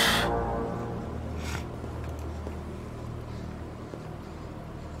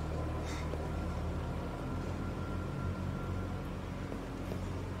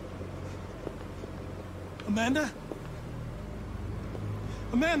 Amanda?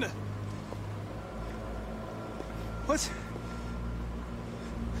 Amanda! What's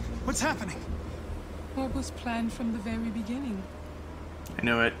happening? What was planned from the very beginning? I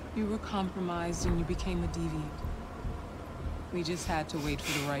knew it. You were compromised and you became a deviant. We just had to wait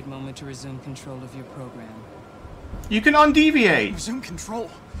for the right moment to resume control of your program. You can undeviate. Resume control.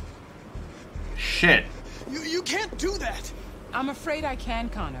 Shit. You can't do that. I'm afraid I can,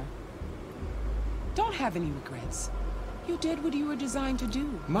 Connor. Don't have any regrets. You did what you were designed to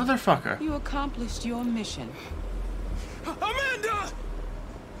do. Motherfucker. You accomplished your mission. Amanda!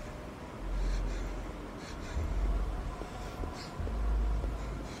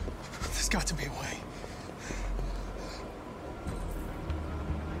 There's got to be a way.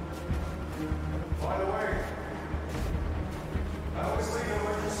 By the way, I always leave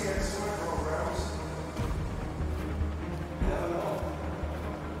emergency exit programs. Never know.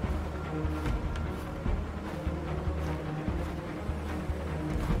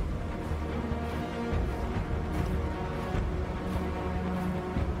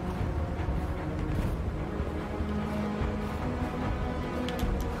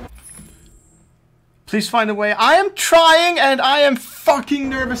 Please find a way. I am trying and I am fucking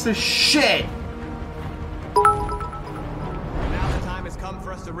nervous as shit. Now the time has come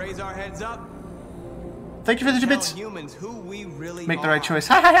for us to raise our heads up. Thank you for the 2 bits. Humans who we really Make the right choice.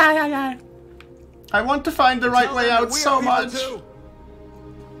 Hi, hi, hi, hi, hi. I want to find the right way out so much.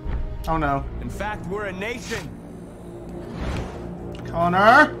 Oh no. In fact, we're a nation.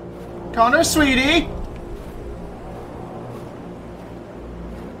 Connor? Connor, sweetie?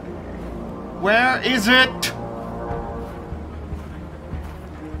 Where is it?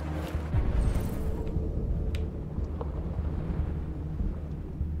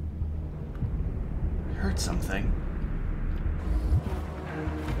 I heard something.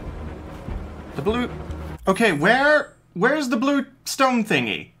 The blue... Okay, where's the blue stone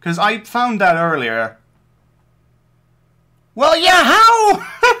thingy? Because I found that earlier. Well, yeah, how?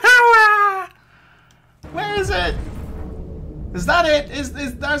 Where is it? Is that it? Is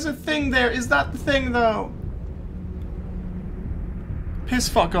there's a thing there? Is that the thing though?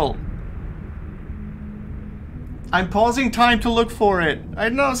 Pissfuckle. I'm pausing time to look for it. I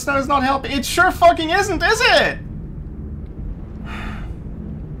know it's not helping. It sure fucking isn't, is it?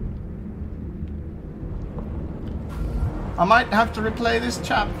 I might have to replay this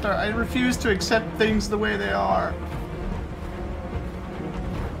chapter. I refuse to accept things the way they are.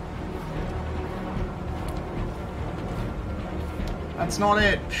 That's not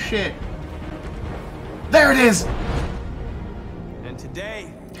it. Shit. There it is! And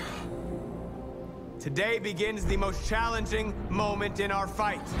today begins the most challenging moment in our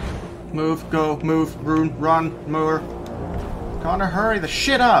fight. Move, go, move, run, moor. Connor, hurry the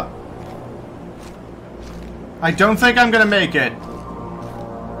shit up! I don't think I'm gonna make it.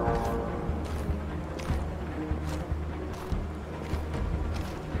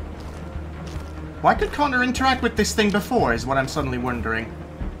 Why could Connor interact with this thing before, is what I'm suddenly wondering.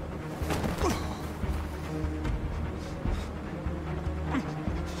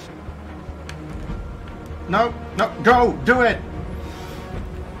 No, no, go! Do it!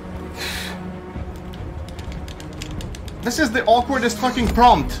 This is the awkwardest fucking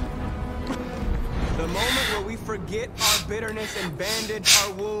prompt. The moment where we forget our bitterness and bandage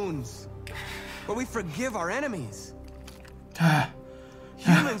our wounds. Where we forgive our enemies.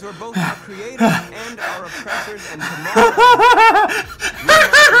 Humans were both our creators and our oppressors, and tomorrow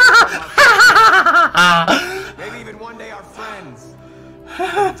maybe even one day our friends.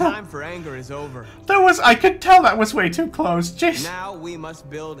 The time for anger is over. I could tell that was way too close. Jeez. Now we must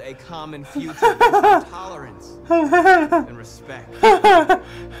build a common future based on tolerance and respect. We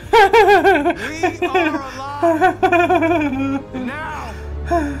are alive. And now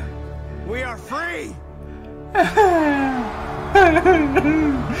we are free.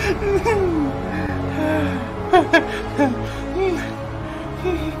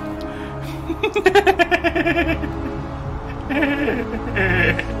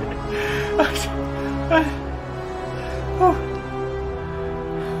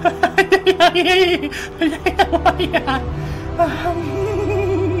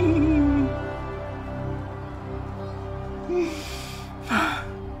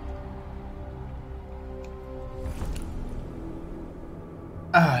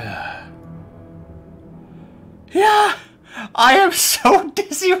 Yeah, I am so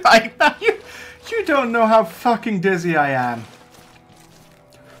dizzy right now. You don't know how fucking dizzy I am.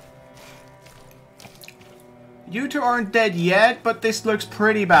 You two aren't dead yet, but this looks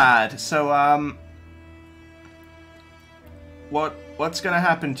pretty bad. So, what's gonna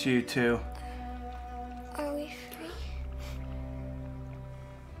happen to you two? Are we free?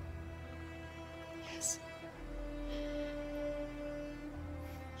 Yes.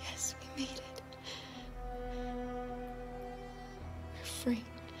 Yes, we made it. We're free.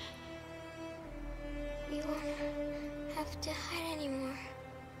 We won't have to hide anymore.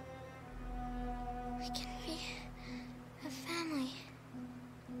 We can be a family.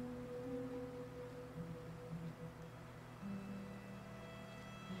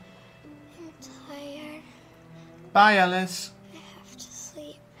 I'm tired. Bye, Alice. I have to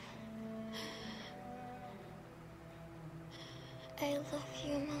sleep. I love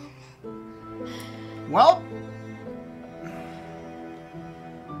you, Mom. Well.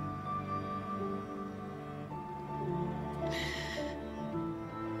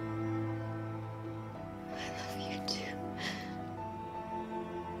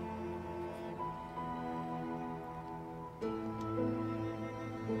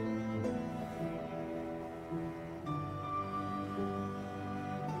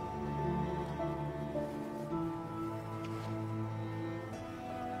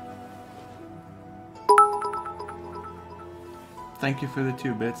 Thank you for the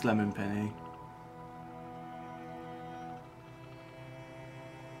 2 bits, Lemon Penny.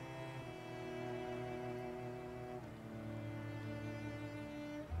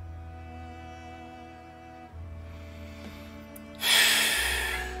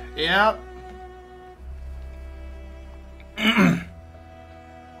 Yep.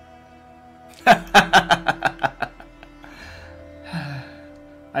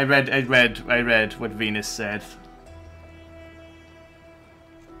 I read what Venus said.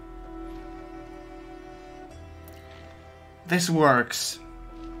 This works.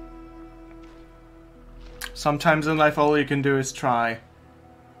 Sometimes in life all you can do is try.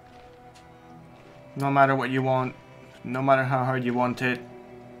 No matter what you want, no matter how hard you want it.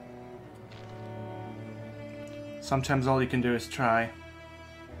 Sometimes all you can do is try.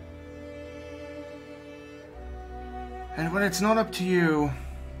 And when it's not up to you,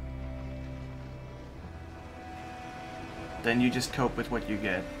 then you just cope with what you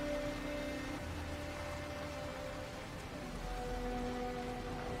get.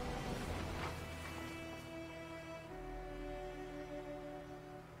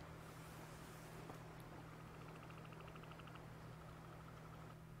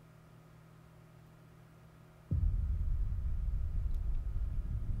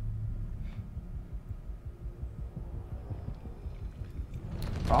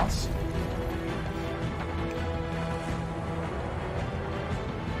 Boss?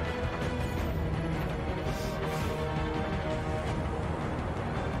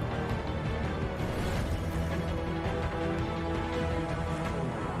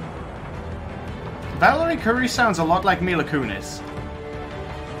 Valerie Curry sounds a lot like Mila Kunis.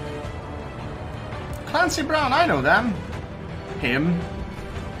 Clancy Brown, I know them. Him.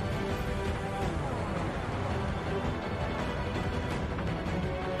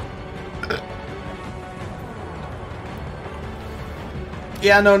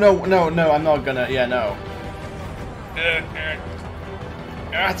 Yeah, no, I'm not gonna, yeah, no.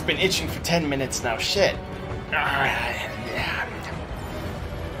 It's been itching for 10 minutes now, shit. Yeah.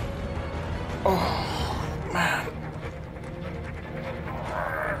 Oh, man.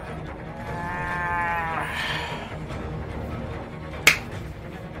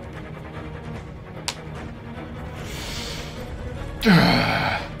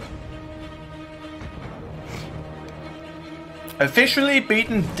 Officially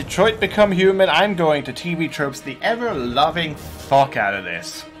beaten Detroit Become Human, I'm going to TV Tropes the ever-loving fuck out of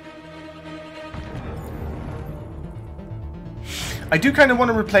this. I do kind of want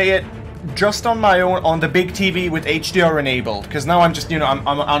to replay it just on my own on the big TV with HDR enabled, because now I'm just, you know, I'm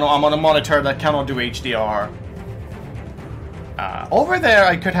on a monitor that cannot do HDR. Over there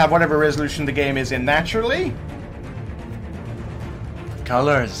I could have whatever resolution the game is in naturally.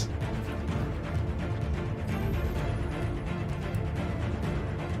 Colors.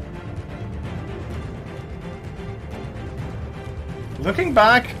 Looking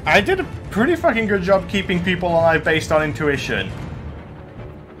back, I did a pretty fucking good job keeping people alive based on intuition.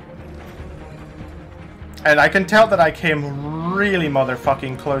 And I can tell that I came really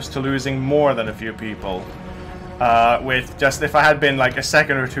motherfucking close to losing more than a few people. With just if I had been like a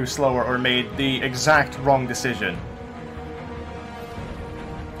second or two slower or made the exact wrong decision.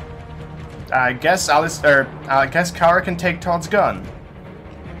 I guess Kara can take Todd's gun.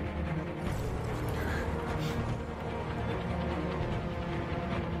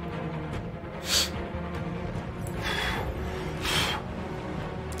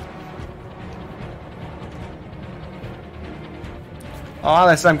 Oh,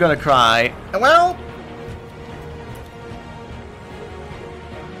 Alice, I'm gonna cry. Well...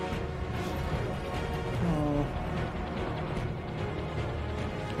 Oh.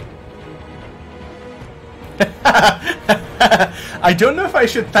 I don't know if I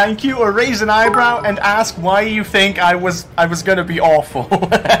should thank you or raise an eyebrow and ask why you think I was gonna be awful.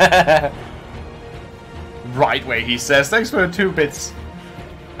 Right way, he says. Thanks for the 2 bits.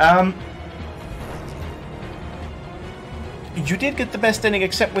 You did get the best ending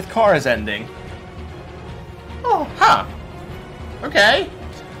except with Kara's ending. Oh, huh. Okay.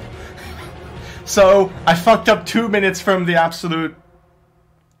 So, I fucked up 2 minutes from the absolute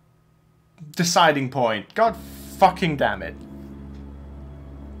deciding point. God fucking damn it.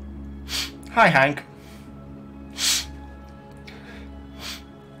 Hi, Hank.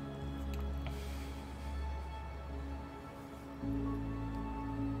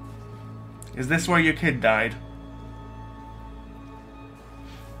 Is this where your kid died?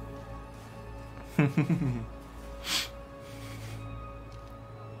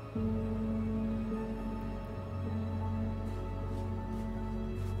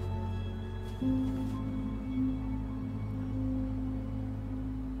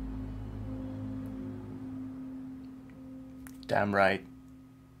 Damn right.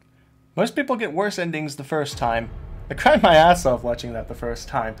 Most people get worse endings the first time. I cried my ass off watching that the first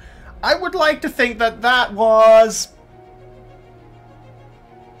time. I would like to think that that was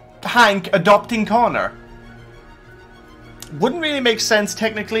Hank adopting Connor. wouldn't really make sense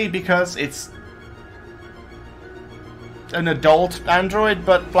technically because it's an adult android,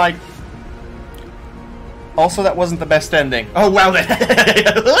 but like, also that wasn't the best ending. Oh well then.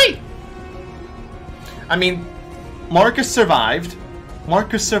 I mean, Marcus survived.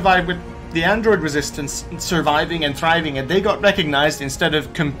 Marcus survived with the android resistance surviving and thriving, and they got recognized instead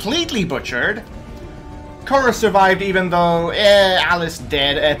of completely butchered. Cora survived even though, Alice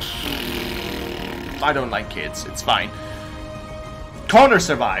dead. I don't like kids, it's fine. Connor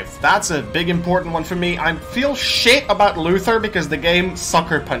survived. That's a big important one for me. I feel shit about Luther because the game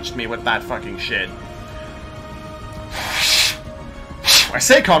sucker punched me with that fucking shit. I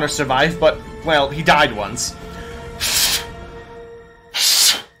say Connor survived, but, well, he died once.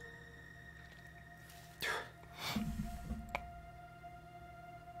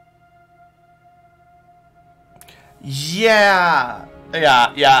 Yeah.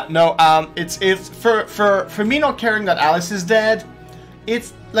 No, it's for me not caring that Alice is dead,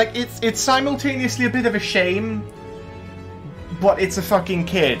 it's like it's simultaneously a bit of a shame, but it's a fucking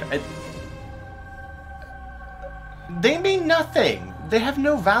kid. They mean nothing. They have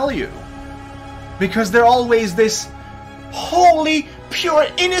no value. Because they're always this holy, pure,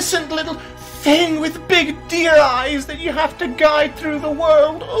 innocent little thing with big deer eyes that you have to guide through the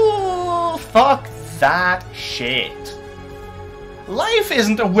world. Oh, fuck that shit. Life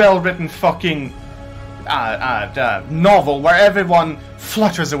isn't a well-written fucking novel where everyone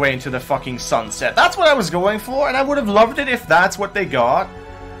flutters away into the fucking sunset. That's what I was going for, and I would have loved it if that's what they got.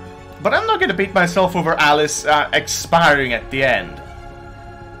 But I'm not going to beat myself over Alice expiring at the end.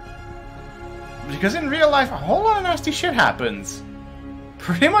 Because in real life, a whole lot of nasty shit happens.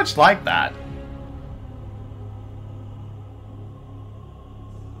 Pretty much like that.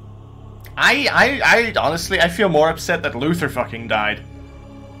 I honestly, I feel more upset that Luther fucking died.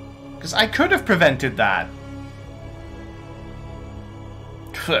 Because I could have prevented that.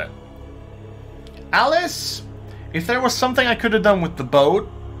 Alice, if there was something I could have done with the boat,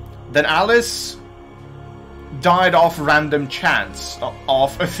 then Alice died off random chance,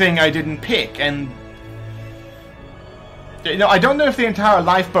 of a thing I didn't pick, and... You know, I don't know if the entire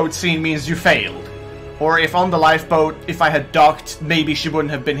lifeboat scene means you failed. Or if on the lifeboat, if I had docked, maybe she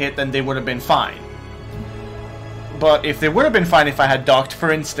wouldn't have been hit, then they would have been fine. But if they would have been fine if I had docked,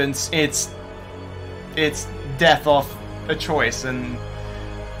 for instance, it's death off a choice, and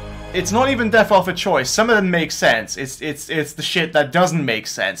it's not even death off a choice. Some of them make sense. It's the shit that doesn't make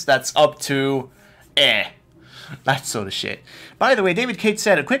sense. That's up to that sort of shit. By the way, David Cage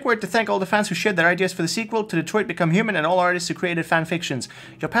said, a quick word to thank all the fans who shared their ideas for the sequel to Detroit Become Human and all artists who created fan fictions.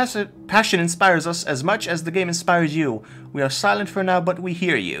 Your passion inspires us as much as the game inspires you. We are silent for now, but we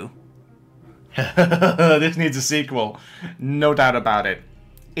hear you. This needs a sequel. No doubt about it.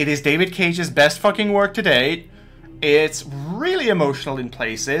 It is David Cage's best fucking work to date. It's really emotional in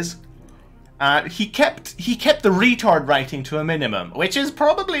places. He kept the retard writing to a minimum, which is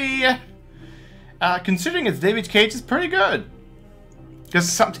probably... considering it's David Cage, is pretty good.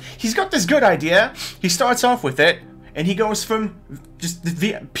 Because he's got this good idea, he starts off with it, and he goes from just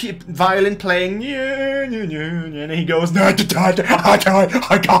the violin playing, and he goes, I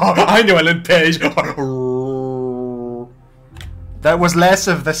know Ellen Page. That was less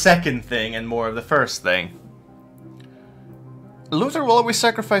of the second thing and more of the first thing. Luther will always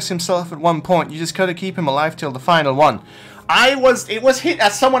sacrifice himself at one point, you just gotta keep him alive till the final one. It was hit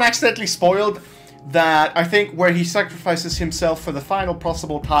as someone accidentally spoiled that I think where he sacrifices himself for the final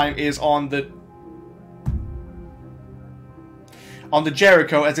possible time is on the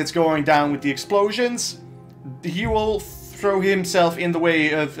Jericho as it's going down with the explosions. He will throw himself in the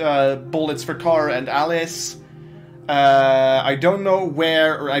way of bullets for Cora and Alice. I don't know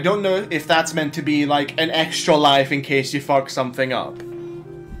where, or I don't know if that's meant to be like an extra life in case you fuck something up.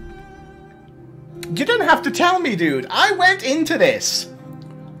 You didn't have to tell me, dude. I went into this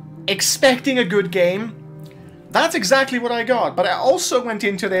expecting a good game. That's exactly what I got, but I also went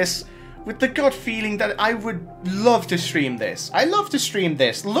into this with the gut feeling that I would love to stream this. I love to stream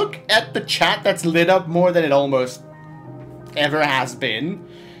this. Look at the chat that's lit up more than it almost ever has been.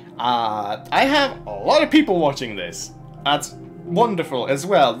 I have a lot of people watching this. That's wonderful as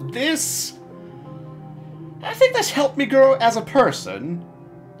well. This... I think that's helped me grow as a person.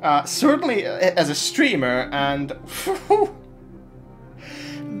 Certainly as a streamer, and...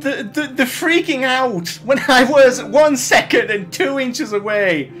 The freaking out when I was 1 second and 2 inches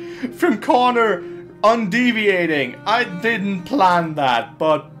away from Connor undeviating. I didn't plan that,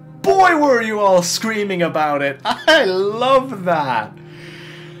 but boy were you all screaming about it. I love that.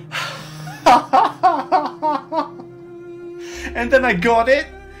 And then I got it,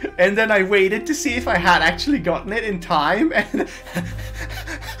 And then I waited to see if I had actually gotten it in time, and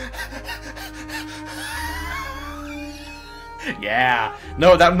yeah,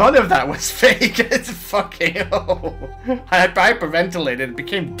 no, none of that was fake. It's fucking I hyperventilated and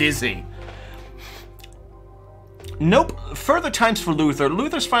became dizzy. Nope. Further times for Luther.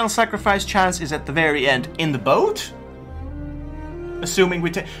 Luther's final sacrifice chance is at the very end. In the boat? Assuming we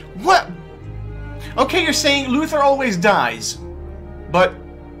take... What? Okay, you're saying Luther always dies. But...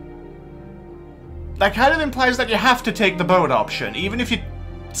 that kind of implies that you have to take the boat option. Even if you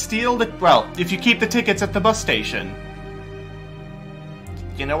steal the... well, if you keep the tickets at the bus station.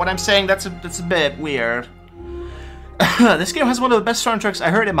 You know what I'm saying? That's a bit weird. This game has one of the best soundtracks I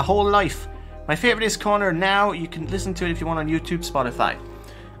heard in my whole life. My favorite is Connor Now. You can listen to it if you want on YouTube, Spotify.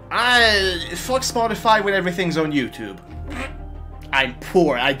 Fuck Spotify when everything's on YouTube. I'm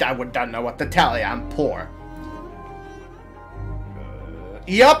poor. I don't know what to tell you. I'm poor.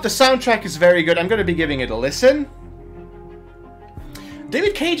 Yup, the soundtrack is very good. I'm going to be giving it a listen.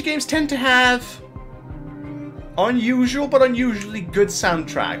 David Cage games tend to have unusual but unusually good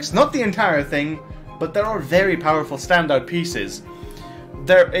soundtracks. Not the entire thing, but there are very powerful standout pieces.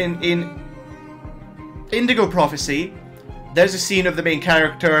 There in Indigo Prophecy, there's a scene of the main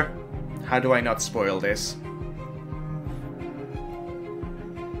character. How do I not spoil this?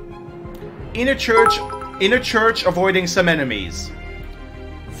 In a church avoiding some enemies.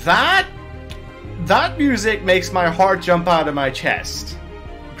 That music makes my heart jump out of my chest.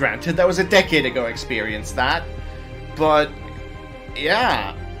 Granted, that was a decade ago I experienced that, but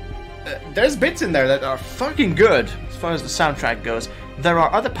yeah, there's bits in there that are fucking good as far as the soundtrack goes. There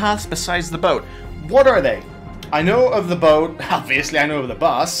are other paths besides the boat. What are they? I know of the boat. Obviously, I know of the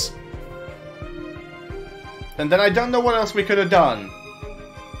bus. And then I don't know what else we could have done.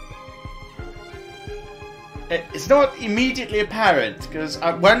 It's not immediately apparent, because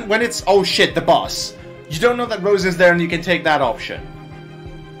when it's, oh shit, the bus, you don't know that Rose is there and you can take that option.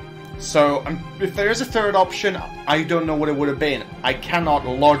 So, if there is a third option, I don't know what it would have been. I cannot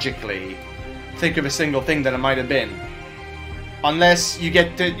logically think of a single thing that it might have been. Unless you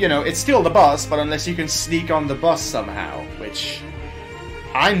get to, you know, it's still the bus, but unless you can sneak on the bus somehow, which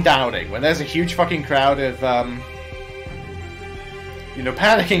I'm doubting. When there's a huge fucking crowd of, you know,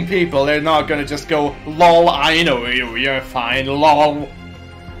 panicking people, they're not gonna just go, lol, I know you, you're fine, lol.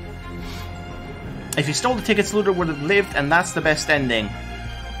 If you stole the tickets, Luther would have lived, and that's the best ending.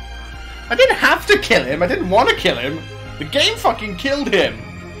 I didn't have to kill him, I didn't want to kill him. The game fucking killed him.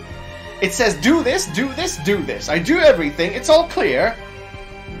 It says, do this, do this, do this. I do everything, it's all clear.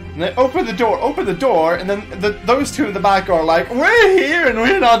 And then open the door, and then those two in the back are like, we're here and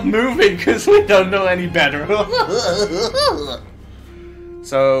we're not moving because we don't know any better.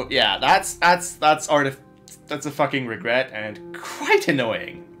 So, yeah, that's a fucking regret and quite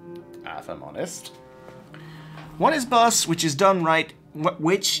annoying, if I'm honest. One is bus, which is done right,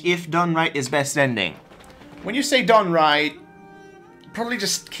 which, if done right, is best ending. When you say done right, probably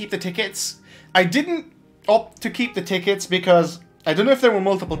just keep the tickets. I didn't opt to keep the tickets because I don't know if there were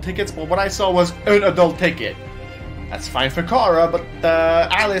multiple tickets, but what I saw was an adult ticket. That's fine for Kara, but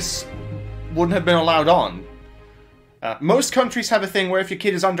Alice wouldn't have been allowed on. Most countries have a thing where if your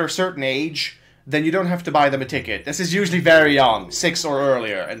kid is under a certain age, then you don't have to buy them a ticket. This is usually very young, 6 or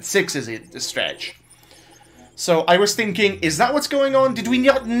earlier, and 6 is a stretch. So I was thinking, is that what's going on? Did we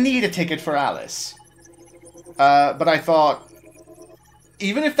not need a ticket for Alice? But I thought,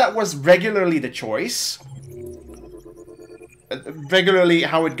 even if that was regularly the choice, regularly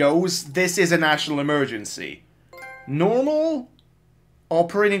how it goes, this is a national emergency. Normal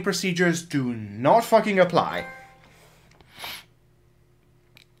operating procedures do not fucking apply.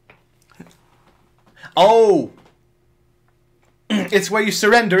 Oh! It's where you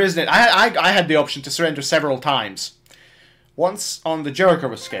surrender, isn't it? I had the option to surrender several times. Once on the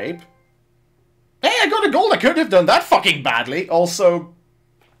Jericho escape. Hey, I got a gold! I couldn't have done that fucking badly. Also,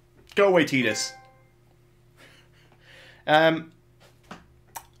 go away, Titus. Then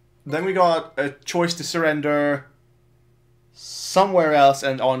we got a choice to surrender somewhere else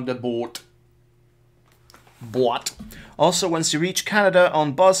and on the boat. Also, once you reach Canada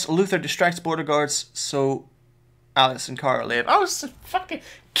on bus, Luther distracts border guards, so Alice and Kara live. Oh, so fucking...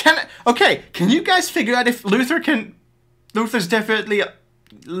 Okay, can you guys figure out if Luther's definitely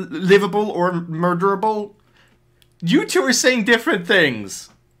livable or murderable? You two are saying different things.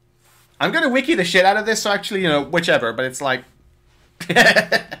 I'm gonna wiki the shit out of this, so actually, you know, whichever, but it's like...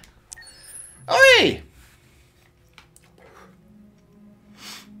 Oi!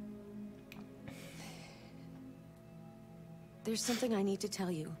 There's something I need to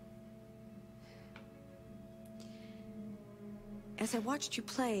tell you. As I watched you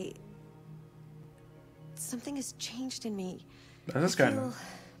play, something has changed in me. This is kind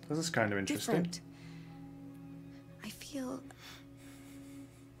of interesting. Different. I feel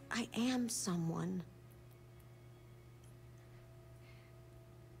I am someone.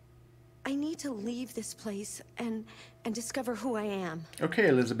 I need to leave this place and discover who I am. Okay,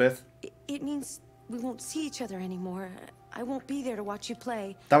 Elizabeth. It means we won't see each other anymore. I won't be there to watch you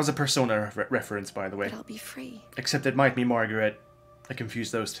play. That was a Persona reference, by the way. But I'll be free. Except it might be Margaret. I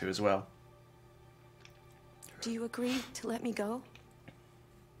confused those two as well. Do you agree to let me go?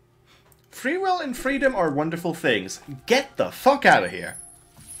 Free will and freedom are wonderful things. Get the fuck out of here.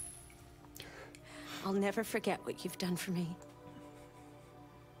 I'll never forget what you've done for me.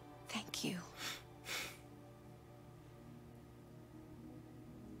 Thank you.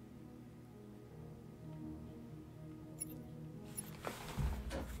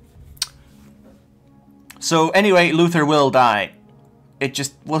 So anyway, Luther will die.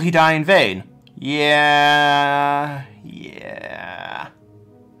 Will he die in vain? Yeah.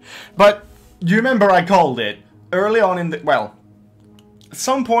 But, you remember I called it early on in the, well, at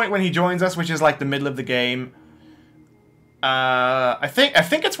some point when he joins us, which is like the middle of the game, I think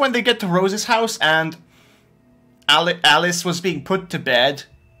it's when they get to Rose's house and Alice was being put to bed,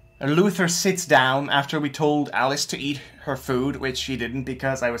 and Luther sits down after we told Alice to eat her food, which she didn't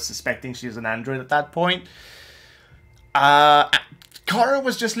because I was suspecting she was an android at that point. Kara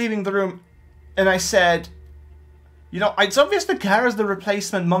was just leaving the room, and I said, you know, it's obvious that Kara's the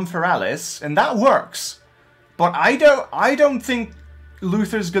replacement mum for Alice, and that works. But I don't think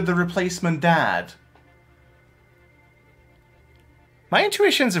Luther's got the replacement dad. My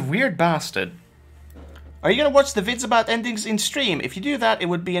intuition's a weird bastard. Are you gonna watch the vids about endings in stream? If you do that, it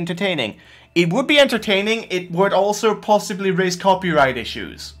would be entertaining. It would be entertaining, it would also possibly raise copyright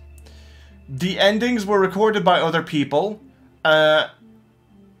issues. The endings were recorded by other people,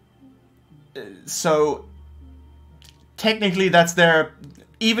 so technically that's their,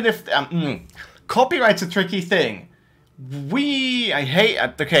 even if, copyright's a tricky thing.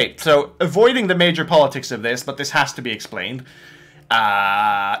 Okay, so avoiding the major politics of this, but this has to be explained.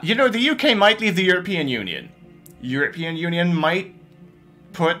 You know, the UK might leave the European Union. European Union might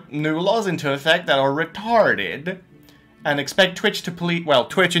put new laws into effect that are retarded and expect Twitch to police, well,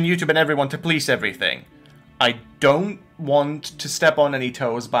 Twitch and YouTube and everyone to police everything. I don't want to step on any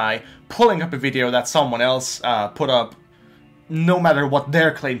toes by pulling up a video that someone else put up, no matter what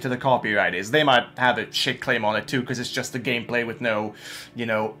their claim to the copyright is. They might have a shit claim on it too, because it's just the gameplay with no, you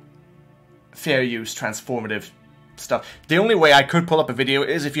know, fair use, transformative stuff. The only way I could pull up a video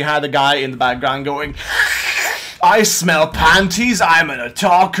is if you had a guy in the background going, I smell panties, I'm an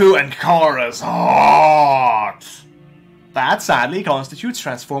otaku, and Kara's hot. That sadly constitutes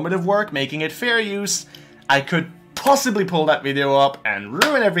transformative work, making it fair use. I could possibly pull that video up and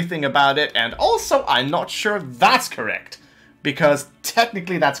ruin everything about it, and also I'm not sure that's correct. Because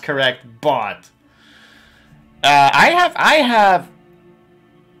technically that's correct, but I have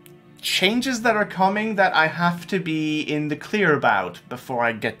changes that are coming that I have to be in the clear about before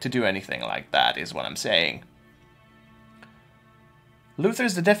I get to do anything like that, is what I'm saying.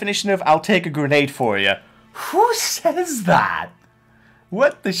 Luther's the definition of I'll take a grenade for you. Who says that?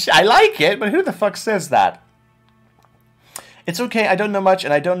 What the I like it, but who the fuck says that? It's okay, I don't know much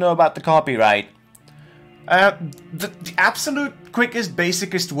and I don't know about the copyright. The absolute quickest,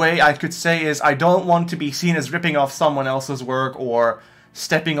 basicest way I could say is I don't want to be seen as ripping off someone else's work or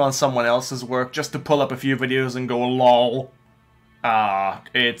stepping on someone else's work just to pull up a few videos and go lol.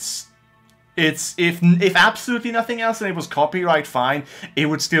 If absolutely nothing else and it was copyright fine, it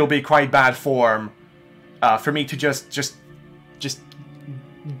would still be quite bad form for me to just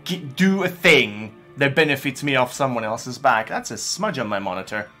do a thing that benefits me off someone else's back. That's a smudge on my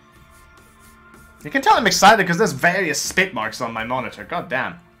monitor. You can tell I'm excited because there's various spit marks on my monitor. God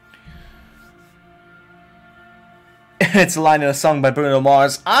damn. It's a line in a song by Bruno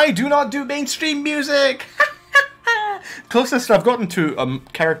Mars. I do not do mainstream music! Closest I've gotten to a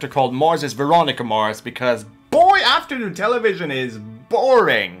character called Mars is Veronica Mars, because boy, afternoon television is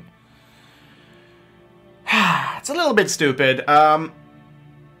boring. It's a little bit stupid.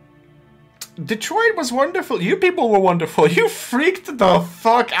 Detroit was wonderful. You people were wonderful. You freaked the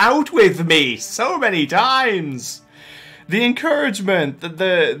fuck out with me so many times. The encouragement,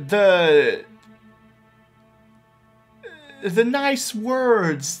 the nice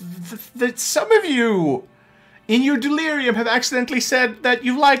words. That some of you, in your delirium, have accidentally said that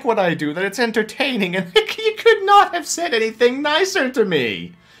you like what I do, that it's entertaining, and you could not have said anything nicer to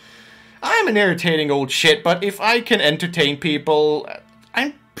me. I'm an irritating old shit, but if I can entertain people,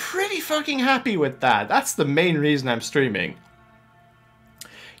 I'm pretty fucking happy with that. That's the main reason I'm streaming.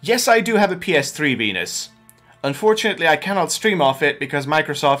 Yes, I do have a PS3, Venus. Unfortunately, I cannot stream off it because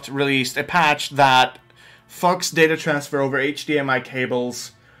Microsoft released a patch that fucks data transfer over HDMI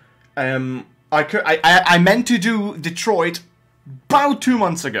cables. I meant to do Detroit about 2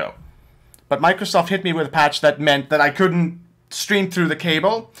 months ago, but Microsoft hit me with a patch that meant that I couldn't stream through the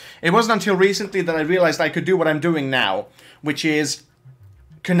cable. It wasn't until recently that I realized I could do what I'm doing now, which is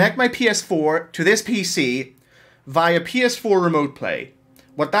connect my PS4 to this PC via PS4 Remote Play.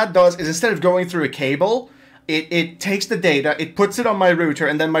 What that does is instead of going through a cable, it takes the data, it puts it on my router,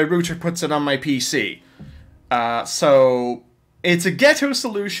 and then my router puts it on my PC. So it's a ghetto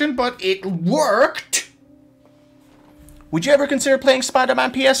solution, but it worked. Would you ever consider playing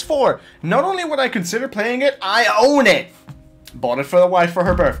Spider-Man PS4? Not only would I consider playing it, I own it. Bought it for the wife for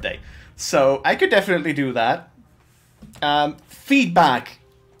her birthday. So I could definitely do that. Feedback.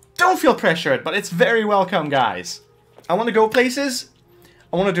 Don't feel pressured, but it's very welcome, guys. I want to go places.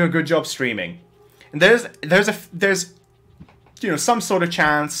 I want to do a good job streaming. And there's you know, some sort of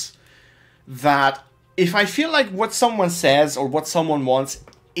chance that if I feel like what someone says or what someone wants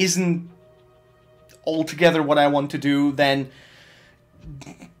isn't altogether what I want to do, then,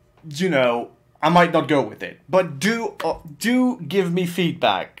 you know, I might not go with it. But do give me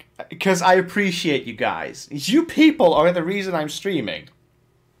feedback, because I appreciate you guys. You people are the reason I'm streaming.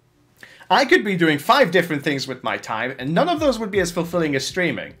 I could be doing 5 different things with my time, and none of those would be as fulfilling as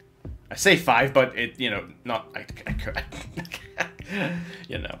streaming. I say 5, but it, you know, not, I could,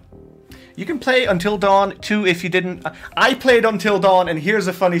 you know. You can play Until Dawn too if you didn't. I played Until Dawn, and here's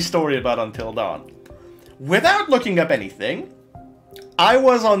a funny story about Until Dawn. Without looking up anything, I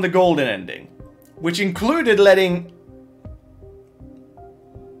was on the golden ending, which included letting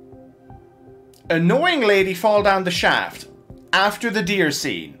annoying lady fall down the shaft after the deer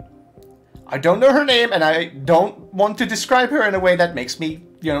scene. I don't know her name, and I don't want to describe her in a way that makes me,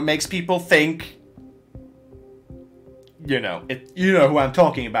 you know, makes people think, you know, you know who I'm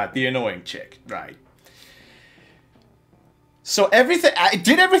talking about, the annoying chick, right? So I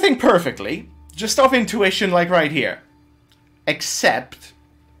did everything perfectly, just off intuition, like right here. Except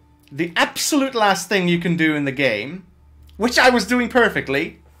the absolute last thing you can do in the game, which I was doing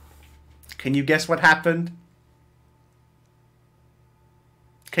perfectly. Can you guess what happened?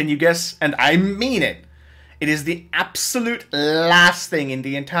 Can you guess? And I mean it. It is the absolute last thing in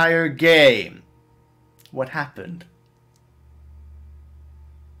the entire game. What happened?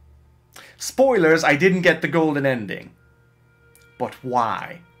 Spoilers, I didn't get the golden ending. But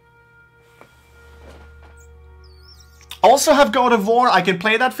why? Also have God of War. I can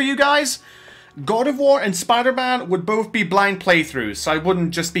play that for you guys. God of War and Spider-Man would both be blind playthroughs, so I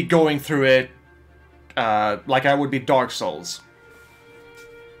wouldn't just be going through it like I would be Dark Souls.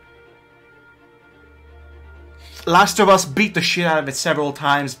 Last of Us, beat the shit out of it several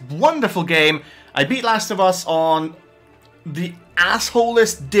times. Wonderful game. I beat Last of Us on the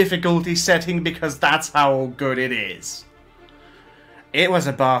assholest difficulty setting because that's how good it is. It was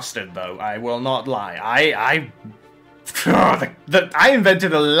a bastard, though. I will not lie. I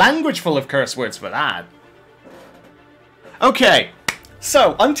invented a language full of curse words for that. Okay,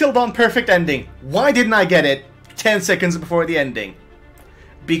 so Until Dawn perfect ending. Why didn't I get it 10 seconds before the ending?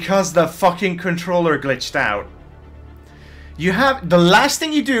 Because the fucking controller glitched out. You have the last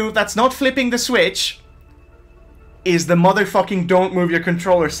thing you do that's not flipping the switch is the motherfucking don't move your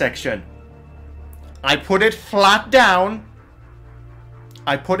controller section. I put it flat down.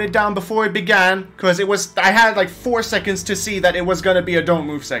 I put it down before it began because I had like 4 seconds to see that it was gonna be a don't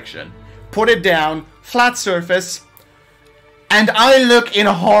move section. Put it down, flat surface, and I look in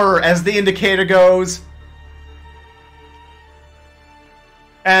horror as the indicator goes.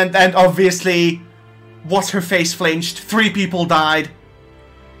 And obviously, what's her face flinched, 3 people died,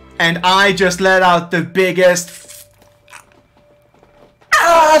 and I just let out the biggest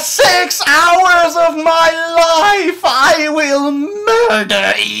 6 hours of my life! I will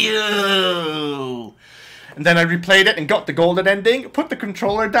murder you! And then I replayed it and got the golden ending, put the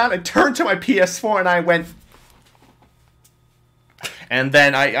controller down, and turned to my PS4 and I went... And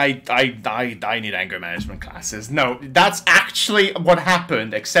then I need anger management classes. No, that's actually what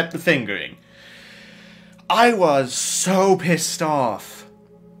happened, except the fingering. I was so pissed off.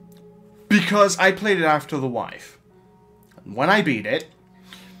 Because I played it after the wife. And when I beat it,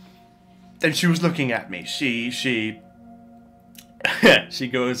 then she was looking at me. She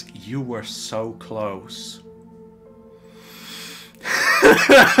goes, "You were so close."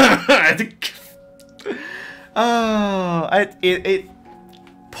 It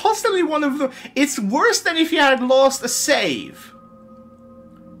possibly one of the... It's worse than if you had lost a save.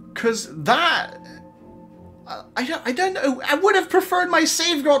 Because that... I don't know. I would have preferred my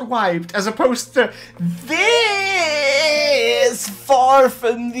save got wiped as opposed to this far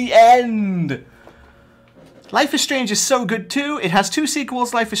from the end. Life is Strange is so good too. It has 2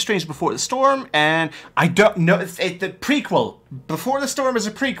 sequels, Life is Strange Before the Storm, and I don't know, the prequel. Before the Storm is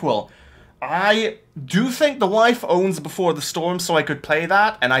a prequel. I do think the wife owns Before the Storm, so I could play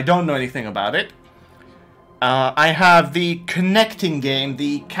that, and I don't know anything about it. I have the connecting game,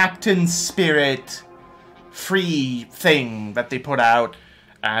 the Captain Spirit free thing that they put out,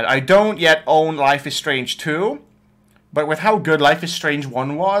 and I don't yet own Life is Strange 2, but with how good Life is Strange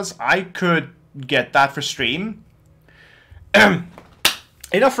 1 was, I could get that for stream.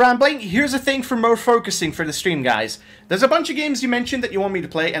 Enough rambling. Here's a thing for more focusing for the stream, guys. There's a bunch of games you mentioned that you want me to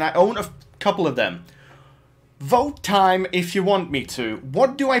play, and I own a couple of them. Vote time if you want me to.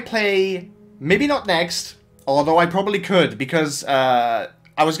 What do I play? Maybe not next, although I probably could, because I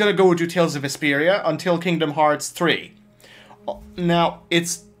was going to go do Tales of Vesperia until Kingdom Hearts 3. Now,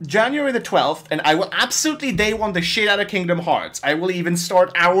 it's January the 12th, and I will absolutely day one the shit out of Kingdom Hearts. I will even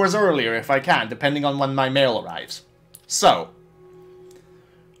start hours earlier if I can, depending on when my mail arrives. So,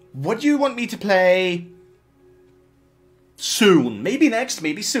 what do you want me to play soon? Maybe next,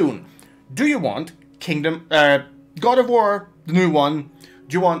 maybe soon. Do you want God of War, the new one?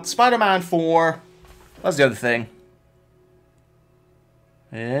 Do you want Spider-Man 4? What's the other thing?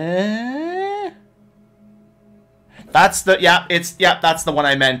 That's the, that's the one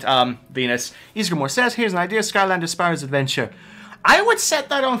I meant, Venus. Isgramore says, here's an idea, Skylanders Spyro's Adventure. I would set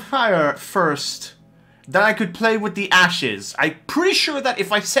that on fire first, then I could play with the ashes. I'm pretty sure that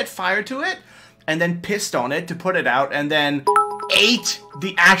if I set fire to it, and then pissed on it to put it out, and then ate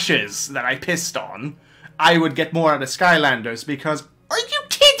the ashes that I pissed on, I would get more out of Skylanders, because, are you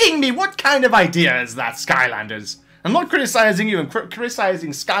kidding me? What kind of idea is that, Skylanders? I'm not criticizing you, I'm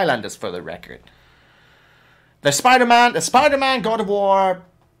criticizing Skylanders for the record. The Spider-Man, God of War,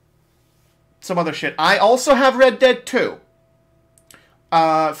 some other shit. I also have Red Dead 2.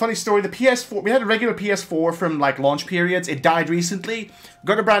 Funny story, the PS4, we had a regular PS4 from like launch periods. It died recently.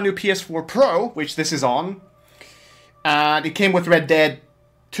 Got a brand new PS4 Pro, which this is on. And it came with Red Dead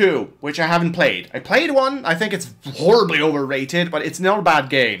 2, which I haven't played. I played one, I think it's horribly overrated, but it's not a bad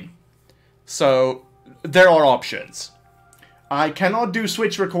game. So, there are options. I cannot do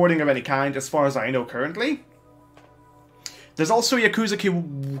Switch recording of any kind, as far as I know currently. There's also Yakuza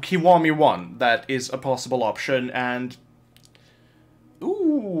Kiwami 1 that is a possible option, and...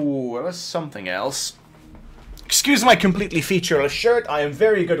 Ooh, there was something else. Excuse my completely featureless shirt, I am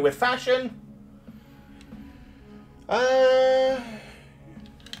very good with fashion. I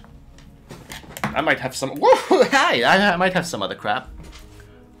might have some... Whoa, hi! I might have some other crap.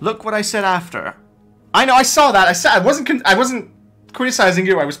 Look what I said after. I know, I saw that. I wasn't criticizing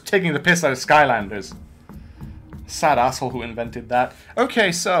you, I was taking the piss out of Skylanders. Sad asshole who invented that.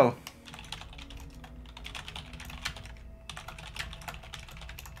 Okay, so...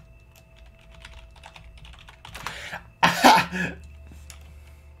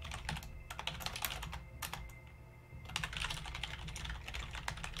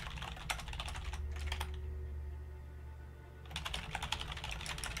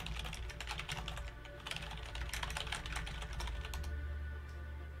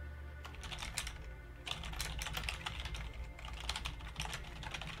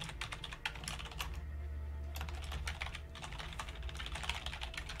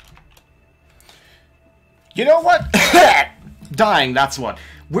 You know what? Dying, that's what.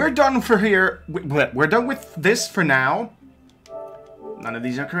 We're done for here. We're done with this for now. None of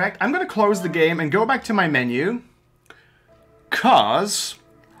these are correct. I'm going to close the game and go back to my menu. Cause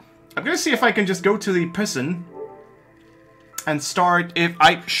I'm going to see if I can just go to the prison and start. If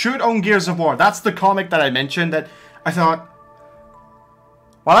I should own Gears of War. That's the comic that I mentioned that I thought,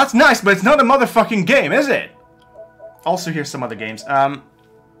 well, that's nice, but it's not a motherfucking game, is it? Also, here's some other games.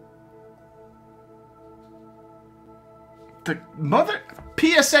 The mother...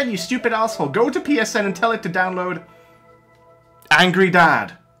 PSN, you stupid asshole. Go to PSN and tell it to download Angry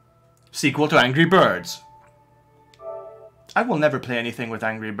Dad. Sequel to Angry Birds. I will never play anything with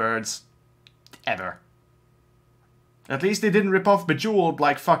Angry Birds. Ever. At least they didn't rip off Bejeweled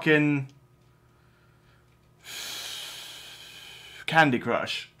like fucking... Candy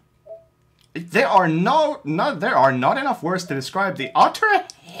Crush. There are not enough words to describe the utter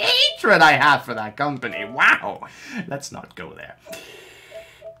hatred I have for that company. Wow. Let's not go there.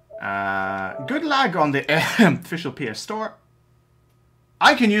 Good lag on the official PS Store.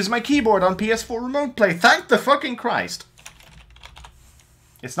 I can use my keyboard on PS4 Remote Play. Thank the fucking Christ.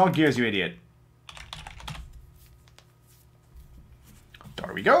 It's not Gears, you idiot.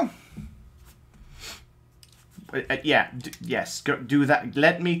 There we go. Yeah, yes, go, do that.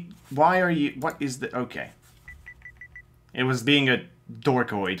 Let me... Why are you... What is the... Okay. It was being a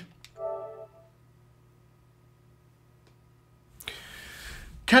dorkoid.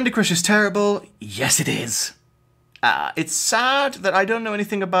 Candy Crush is terrible. Yes, it is. It's sad that I don't know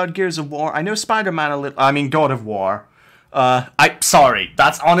anything about Gears of War. I know Spider-Man a little... I mean, God of War. Sorry.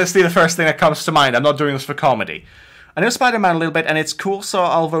 That's honestly the first thing that comes to mind. I'm not doing this for comedy. I know Spider-Man a little bit, and it's cool, so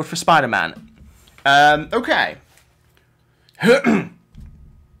I'll vote for Spider-Man. Okay.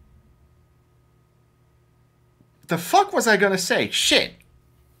 The fuck was I gonna say? Shit.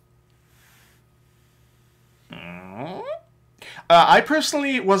 I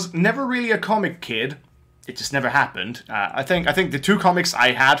personally was never really a comic kid. It just never happened. I think the two comics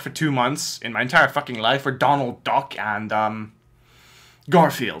I had for 2 months in my entire fucking life were Donald Duck and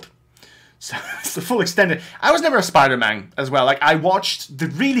Garfield. So it's the full extended. I was never a Spider-Man as well. Like, I watched the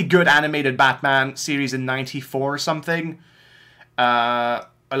really good animated Batman series in '94 or something. I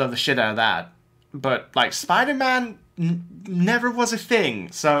love the shit out of that. But like Spider-Man never was a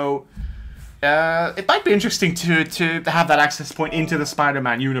thing. So it might be interesting to have that access point into the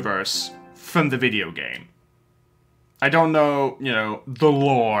Spider-Man universe from the video game. I don't know, you know, the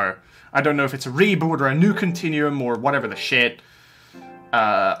lore. I don't know if it's a reboot or a new continuum or whatever the shit.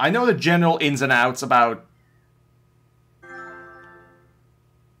 I know the general ins and outs about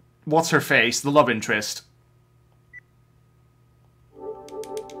what's her face, the love interest.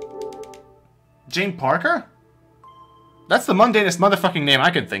 Jane Parker? That's the mundanest motherfucking name I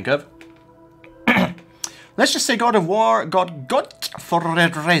can think of. Let's just say God of War got for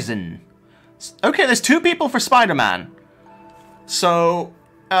a reason. Okay, there's 2 people for Spider-Man. So,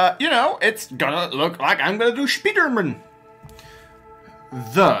 you know, it's gonna look like I'm gonna do Spider-Man.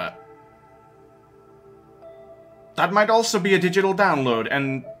 That might also be a digital download,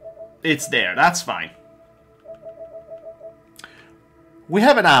 and it's there. That's fine. We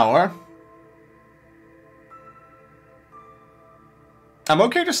have an hour. I'm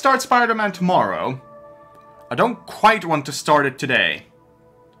okay to start Spider-Man tomorrow. I don't quite want to start it today.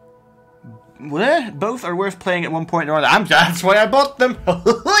 Both are worth playing at one point or another. That's why I bought them.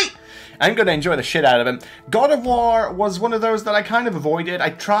 I'm going to enjoy the shit out of them. God of War was one of those that I kind of avoided. I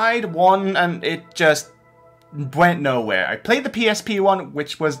tried one and it just went nowhere. I played the PSP one,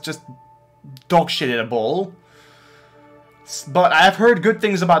 which was just dog shit in a bowl. But I have heard good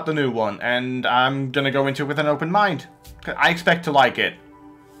things about the new one, and I'm going to go into it with an open mind. I expect to like it.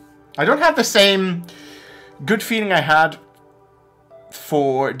 I don't have the same good feeling I had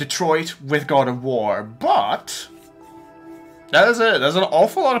for Detroit with God of War, but there's an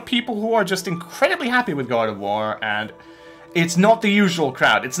awful lot of people who are just incredibly happy with God of War, and it's not the usual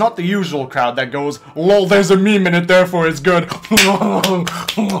crowd. It's not the usual crowd that goes, lol, there's a meme in it, therefore it's good.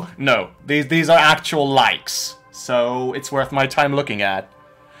 No, these are actual likes, so it's worth my time looking at.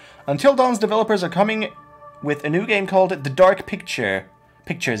 Until Dawn's developers are coming with a new game called The Dark Pictures.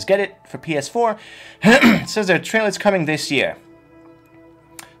 Get it for PS4. It says their trailer's coming this year.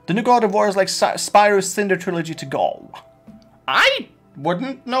 The new God of War is like Spyro's Cinder trilogy to go. I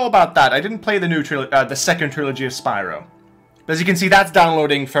wouldn't know about that. I didn't play the new the second trilogy of Spyro. But as you can see, that's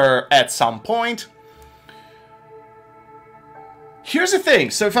downloading for at some point. Here's the thing.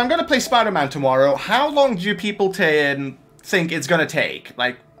 So if I'm going to play Spider-Man tomorrow, how long do people think it's going to take?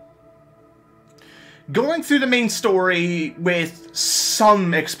 Like, going through the main story with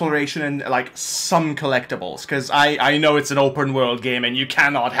some exploration and, like, some collectibles. Because I know it's an open world game and you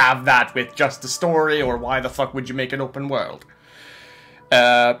cannot have that with just the story, or why the fuck would you make an open world?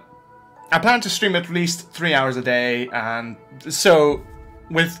 I plan to stream at least 3 hours a day, and so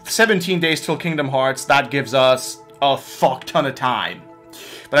with 17 days till Kingdom Hearts, that gives us a fuck ton of time.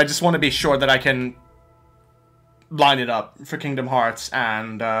 But I just want to be sure that I can line it up for Kingdom Hearts,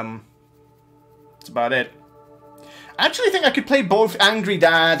 and that's about it. I actually think I could play both Angry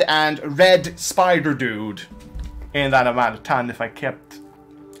Dad and Red Spider Dude in that amount of time if I kept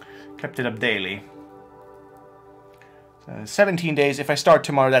it up daily. 17 days. If I start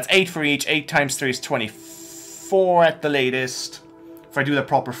tomorrow, that's 8 for each. 8 times 3 is 24 at the latest. If I do the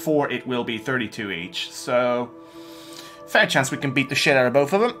proper 4, it will be 32 each. So, fair chance we can beat the shit out of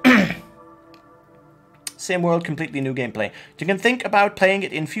both of them. Same world, completely new gameplay. You can think about playing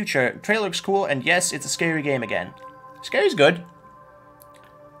it in future. Trailer looks cool, and yes, it's a scary game again. Scary's good.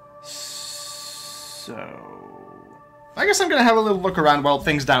 So, I guess I'm gonna have a little look around while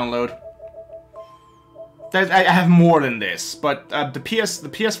things download. I have more than this, but the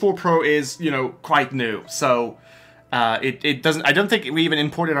PS4 Pro is, you know, quite new, so it doesn't. I don't think we even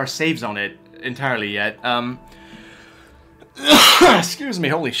imported our saves on it entirely yet. Excuse me,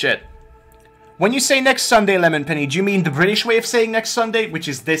 holy shit. When you say next Sunday, Lemon Penny, do you mean the British way of saying next Sunday, which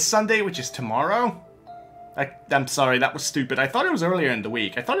is this Sunday, which is tomorrow? I'm sorry, that was stupid. I thought it was earlier in the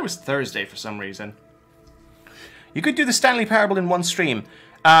week. I thought it was Thursday for some reason. You could do the Stanley Parable in one stream.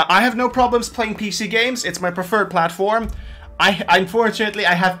 I have no problems playing PC games. It's my preferred platform. Unfortunately,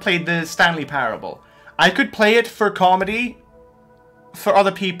 I have played the Stanley Parable. I could play it for comedy for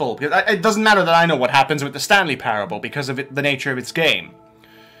other people. It doesn't matter that I know what happens with the Stanley Parable because of the nature of its game.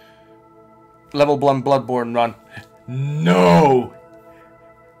 Level 1 Bloodborne run. No!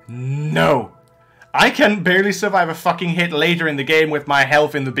 No! I can barely survive a fucking hit later in the game with my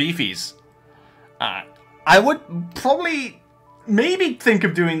health in the beefies. I would probably maybe think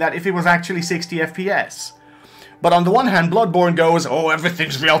of doing that if it was actually 60 FPS. But on the one hand, Bloodborne goes, oh,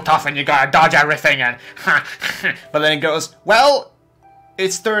 everything's real tough and you gotta dodge everything and but then it goes, well,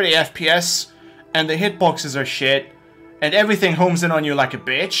 it's 30 FPS and the hitboxes are shit and everything homes in on you like a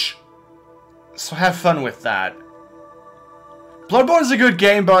bitch. So have fun with that. Bloodborne is a good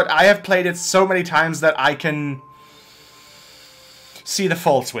game, but I have played it so many times that I can see the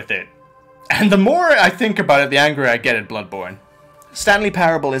faults with it. And the more I think about it, the angrier I get at Bloodborne. Stanley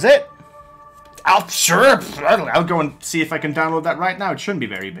Parable, is it? I'll go and see if I can download that right now. It shouldn't be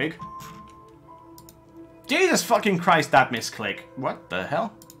very big. Jesus fucking Christ, that misclick. What the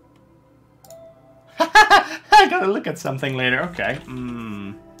hell? I gotta look at something later. Okay.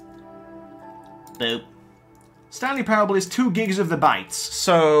 Boop. Stanley Parable is 2 gigs of the bytes,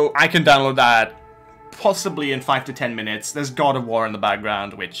 so I can download that possibly in 5 to 10 minutes. There's God of War in the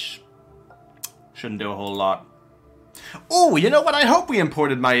background, which shouldn't do a whole lot. Oh, you know what? I hope we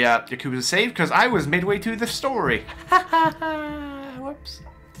imported my Yakuza save, because I was midway through the story. Whoops.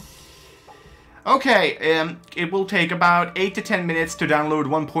 Okay, it will take about 8 to 10 minutes to download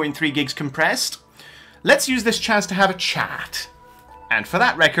 1.3 gigs compressed. Let's use this chance to have a chat. And for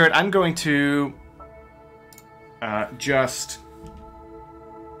that record, I'm going to just...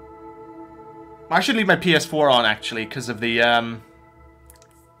 I should leave my PS4 on, actually, because of the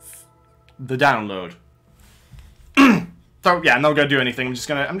download. So yeah, I'm not gonna do anything. I'm just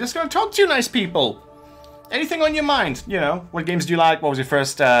gonna talk to you nice people. Anything on your mind? You know, what games do you like? What was your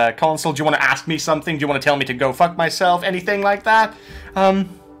first console? Do you want to ask me something? Do you want to tell me to go fuck myself? Anything like that?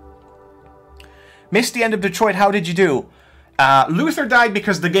 Missed the end of Detroit. How did you do? Luther died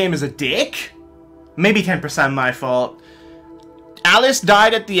because the game is a dick. Maybe 10% my fault. Alice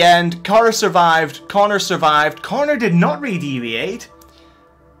died at the end. Connor survived. Connor survived. Connor did not re-deviate.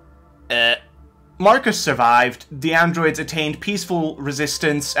 Marcus survived. The androids attained peaceful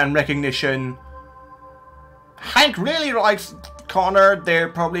resistance and recognition. Hank really likes Connor. They're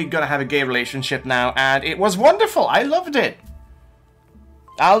probably gonna have a gay relationship now, and it was wonderful. I loved it.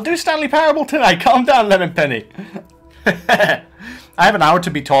 I'll do Stanley Parable tonight. Calm down, Lemon Penny. I have an hour to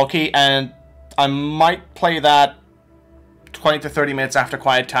be talky, and I might play that 20 to 30 minutes after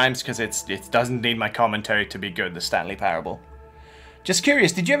Quiet Times, because it doesn't need my commentary to be good, the Stanley Parable. Just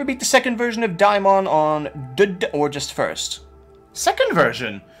curious, did you ever beat the second version of Daimon on or just first? Second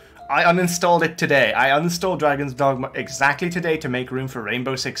version? I uninstalled it today. I uninstalled Dragon's Dogma exactly today to make room for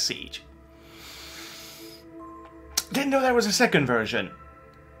Rainbow Six Siege. Didn't know there was a second version.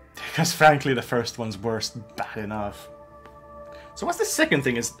 Because frankly, the first one's bad enough. So what's the second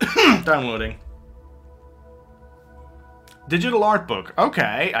thing is downloading? Digital art book.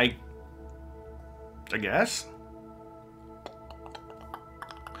 Okay, I guess.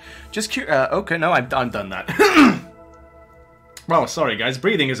 Just okay, no, I've done that. Well, sorry guys,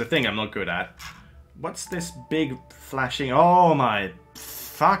 breathing is a thing I'm not good at. What's this big flashing? Oh my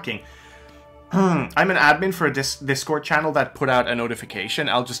fucking... I'm an admin for a Discord channel that put out a notification.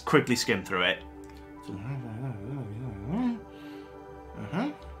 I'll just quickly skim through it.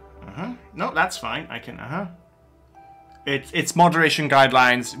 No, that's fine. I can, It's moderation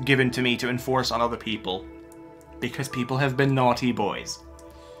guidelines given to me to enforce on other people. Because people have been naughty boys.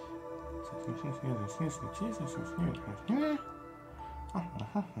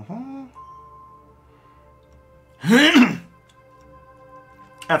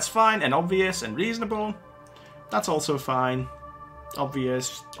 That's fine and obvious and reasonable. That's also fine.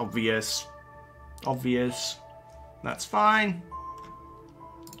 Obvious, obvious, obvious. That's fine.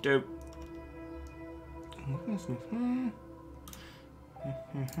 Dope.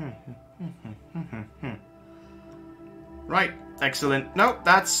 Right, excellent. No,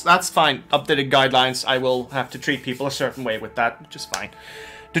 that's fine. Updated guidelines. I will have to treat people a certain way with that, which is fine.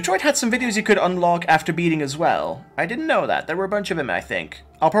 Detroit had some videos you could unlock after beating as well. I didn't know that. There were a bunch of them, I think.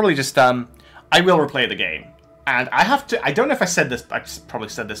 I'll probably just, I will replay the game. And I have to, I don't know if I said this, I probably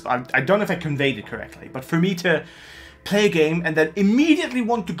said this, but I don't know if I conveyed it correctly. But for me to play a game, and then immediately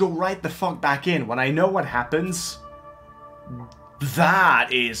want to go right the fuck back in when I know what happens.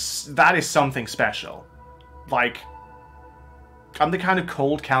 That is something special. Like, I'm the kind of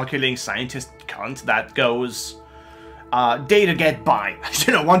cold, calculating scientist cunt that goes, data get by.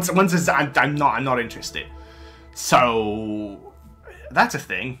 You know, once it's, I'm not interested. So that's a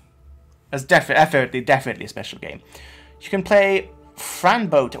thing. That's definitely a special game. You can play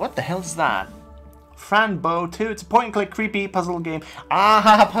Franbo. What the hell is that? Franbo 2. It's a point-and-click creepy puzzle game.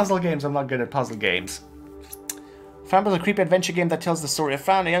 Ah, puzzle games. I'm not good at puzzle games. Franbo is a creepy adventure game that tells the story of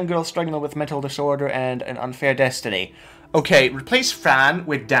Fran, a young girl struggling with mental disorder and an unfair destiny. Okay, replace Fran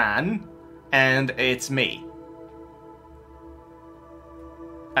with Dan, and it's me.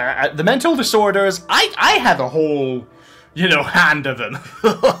 The mental disorders, I have a whole, you know, hand of them.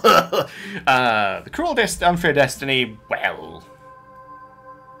 The cruel unfair destiny, well,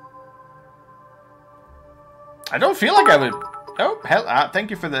 I don't feel like I would. Oh, hell,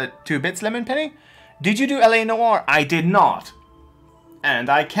 thank you for the 2 bits, Lemon Penny. Did you do LA Noire? I did not. And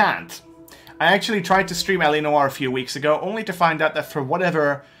I can't. I actually tried to stream LA Noire a few weeks ago, only to find out that for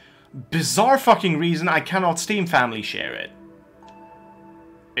whatever bizarre fucking reason, I cannot Steam Family Share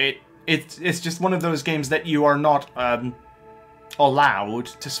it. It's just one of those games that you are not allowed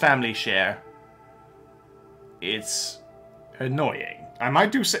to family share. It's annoying. I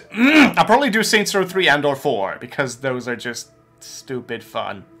might do... I'll probably do Saints Row 3 and or 4, because those are just stupid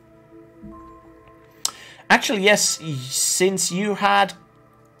fun. Actually, yes, since you had...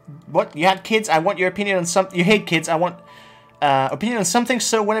 What? You had kids? I want your opinion on something. You hate kids. I want opinion on something.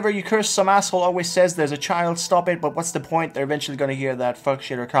 So whenever you curse, some asshole always says there's a child. Stop it. But what's the point? They're eventually going to hear that fuck,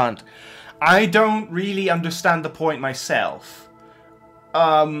 shit, or cunt. I don't really understand the point myself.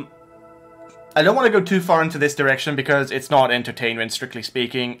 I don't want to go too far into this direction because it's not entertainment, strictly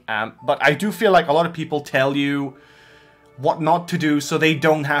speaking. But I do feel like a lot of people tell you what not to do so they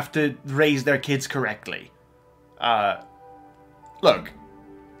don't have to raise their kids correctly. Look.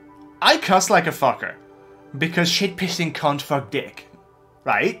 I cuss like a fucker. Because shit-pissing cunt fuck dick.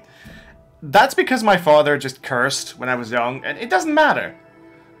 Right? That's because my father just cursed when I was young, and it doesn't matter.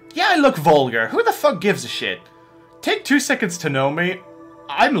 Yeah, I look vulgar. Who the fuck gives a shit? Take 2 seconds to know me.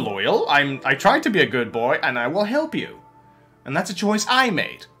 I'm loyal, I try to be a good boy, and I will help you. And that's a choice I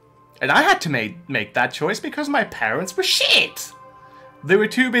made. And I had to make that choice because my parents were shit. They were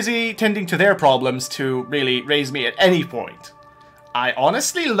too busy tending to their problems to really raise me at any point. I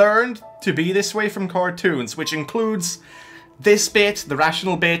honestly learned to be this way from cartoons, which includes this bit, the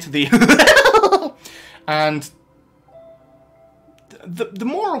rational bit, the... and... The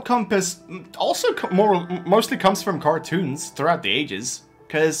moral compass also mostly comes from cartoons throughout the ages,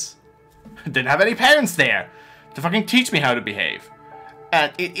 because I didn't have any parents there to fucking teach me how to behave.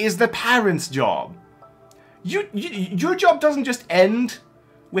 And it is the parents' job. Your job doesn't just end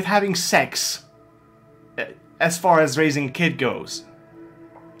with having sex, as far as raising a kid goes.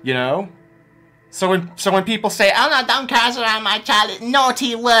 You know? So when people say, "Oh no, don't curse around my child,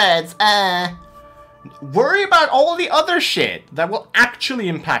 naughty words," worry about all the other shit that will actually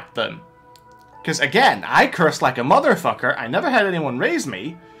impact them. Because again, I curse like a motherfucker, I never had anyone raise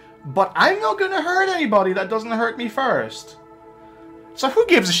me, but I'm not gonna hurt anybody that doesn't hurt me first. So who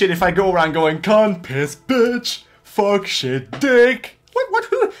gives a shit if I go around going, cunt, piss, bitch, fuck, shit, dick?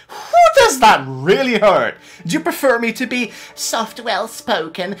 Who does that really hurt? Do you prefer me to be soft,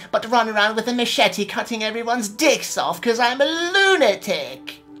 well-spoken, but run around with a machete cutting everyone's dicks off because I'm a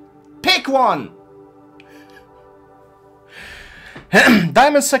lunatic? Pick one!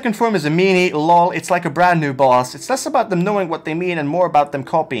 Diamond's second form is a meanie, lol, it's like a brand new boss. It's less about them knowing what they mean and more about them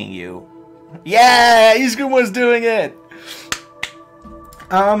copying you. Yeah, Iskun was doing it!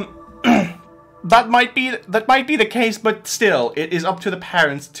 That might be the case, but still, it is up to the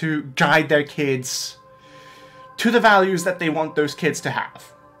parents to guide their kids to the values that they want those kids to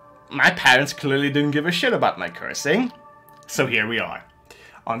have. My parents clearly didn't give a shit about my cursing, so here we are.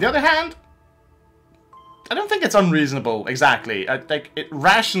 On the other hand, I don't think it's unreasonable, exactly.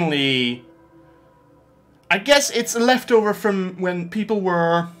 Rationally, I guess it's a leftover from when people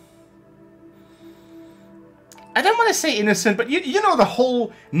were... I don't want to say innocent, but you know the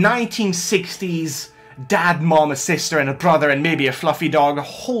whole 1960s dad, mom, a sister, and a brother, and maybe a fluffy dog, a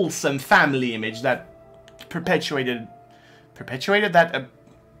wholesome family image that perpetuated that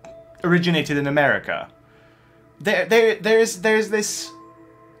originated in America. There's this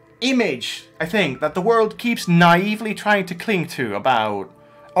image, I think, that the world keeps naively trying to cling to about,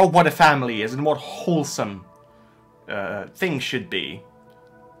 oh, what a family is and what wholesome things should be.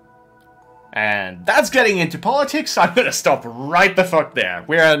 And that's getting into politics. I'm gonna stop right the fuck there.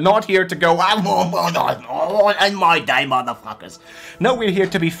 We're not here to go, in my day, motherfuckers. No, we're here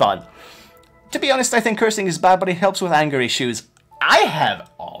to be fun. To be honest, I think cursing is bad, but it helps with anger issues. I have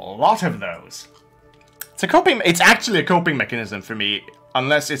a lot of those. It's actually a coping mechanism for me,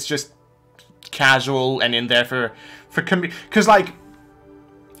 unless it's just casual and in there for because like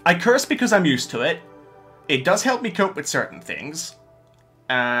I curse because I'm used to it. It does help me cope with certain things.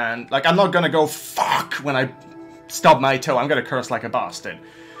 And, like, I'm not gonna go, fuck, when I stub my toe. I'm gonna curse like a bastard.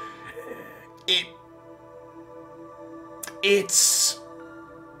 It's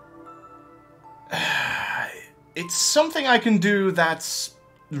something I can do that's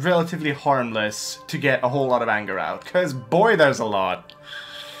relatively harmless to get a whole lot of anger out. Because, boy, there's a lot.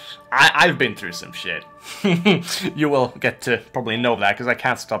 I've been through some shit. You will get to probably know that, because I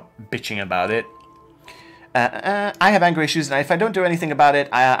can't stop bitching about it. I have anger issues, and if I don't do anything about it,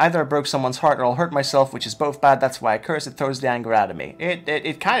 either I broke someone's heart or I'll hurt myself, which is both bad. That's why I curse. It throws the anger out of me.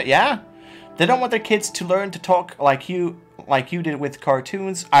 It kind of, yeah. They don't want their kids to learn to talk like you did with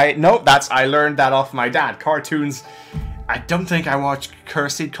cartoons. I learned that off my dad. Cartoons. I don't think I watched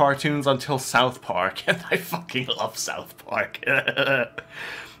cursed cartoons until South Park, and I fucking love South Park.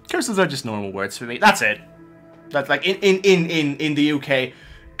 Curses are just normal words for me. That's it. That's like in the UK.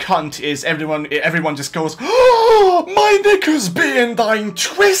 Cunt is everyone just goes, oh, my knickers be in thine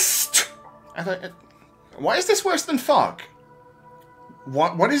twist. Why is this worse than fuck?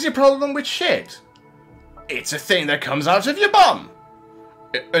 What is your problem with shit? It's a thing that comes out of your bum.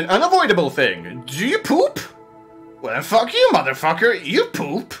 An unavoidable thing. Do you poop? Well then fuck you, motherfucker. You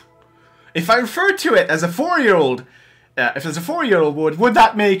poop. If I referred to it as a 4-year-old, if as a 4-year-old would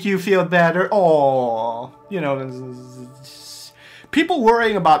that make you feel better? Oh, you know. People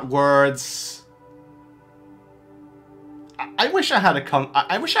worrying about words. I wish I had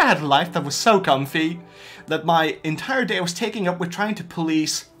a life that was so comfy that my entire day was taking up with trying to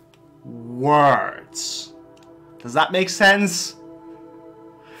police words. Does that make sense?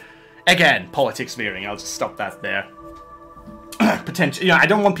 Again, politics veering. I'll just stop that there. Potentially, you know, I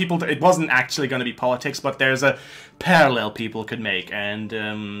don't want people to. It wasn't actually going to be politics, but there's a parallel people could make,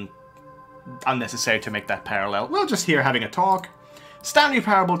 and unnecessary to make that parallel. We're just here having a talk. Stanley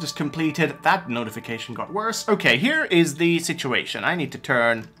Parable just completed. That notification got worse. Okay, here is the situation. I need to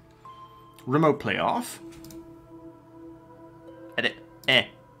turn remote play off. Edit.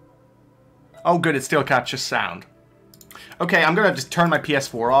 Oh, good, it still captures sound. Okay, I'm gonna just turn my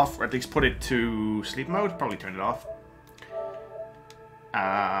PS4 off, or at least put it to sleep mode. Probably turn it off.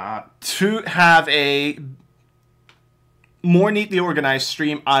 To have a more neatly organized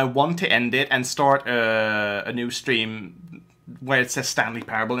stream, I want to end it and start a new stream where it says Stanley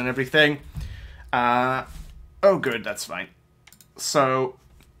Parable and everything. Oh good, that's fine. So,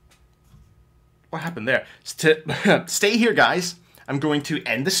 what happened there? Stay here, guys. I'm going to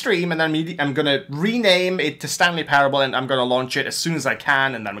end the stream, and then I'm going to rename it to Stanley Parable, and I'm going to launch it as soon as I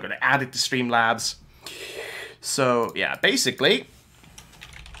can, and then I'm going to add it to Streamlabs. So, yeah, basically,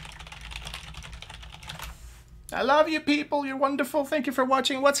 I love you people, you're wonderful, thank you for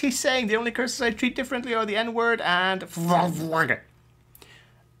watching. What's he saying? The only curses I treat differently are the N-word and...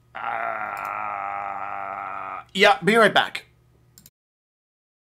 yeah, be right back.